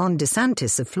 such as Ron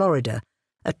DeSantis of Florida,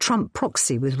 a Trump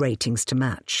proxy with ratings to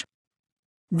match.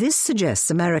 This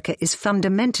suggests America is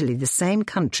fundamentally the same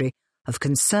country of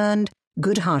concerned,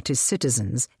 good-hearted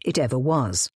citizens it ever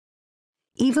was.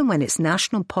 Even when its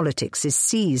national politics is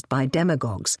seized by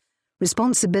demagogues,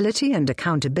 responsibility and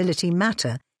accountability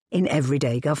matter in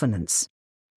everyday governance.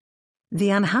 The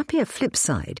unhappier flip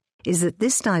side is that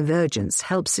this divergence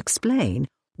helps explain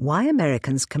why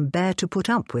Americans can bear to put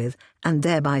up with, and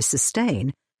thereby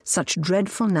sustain, such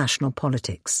dreadful national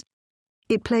politics.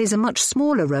 It plays a much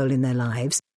smaller role in their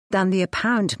lives than the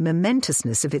apparent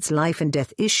momentousness of its life and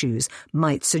death issues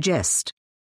might suggest.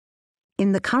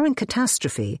 In the current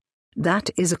catastrophe, that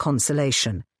is a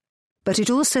consolation, but it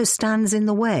also stands in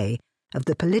the way of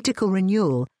the political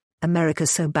renewal America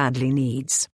so badly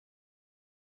needs.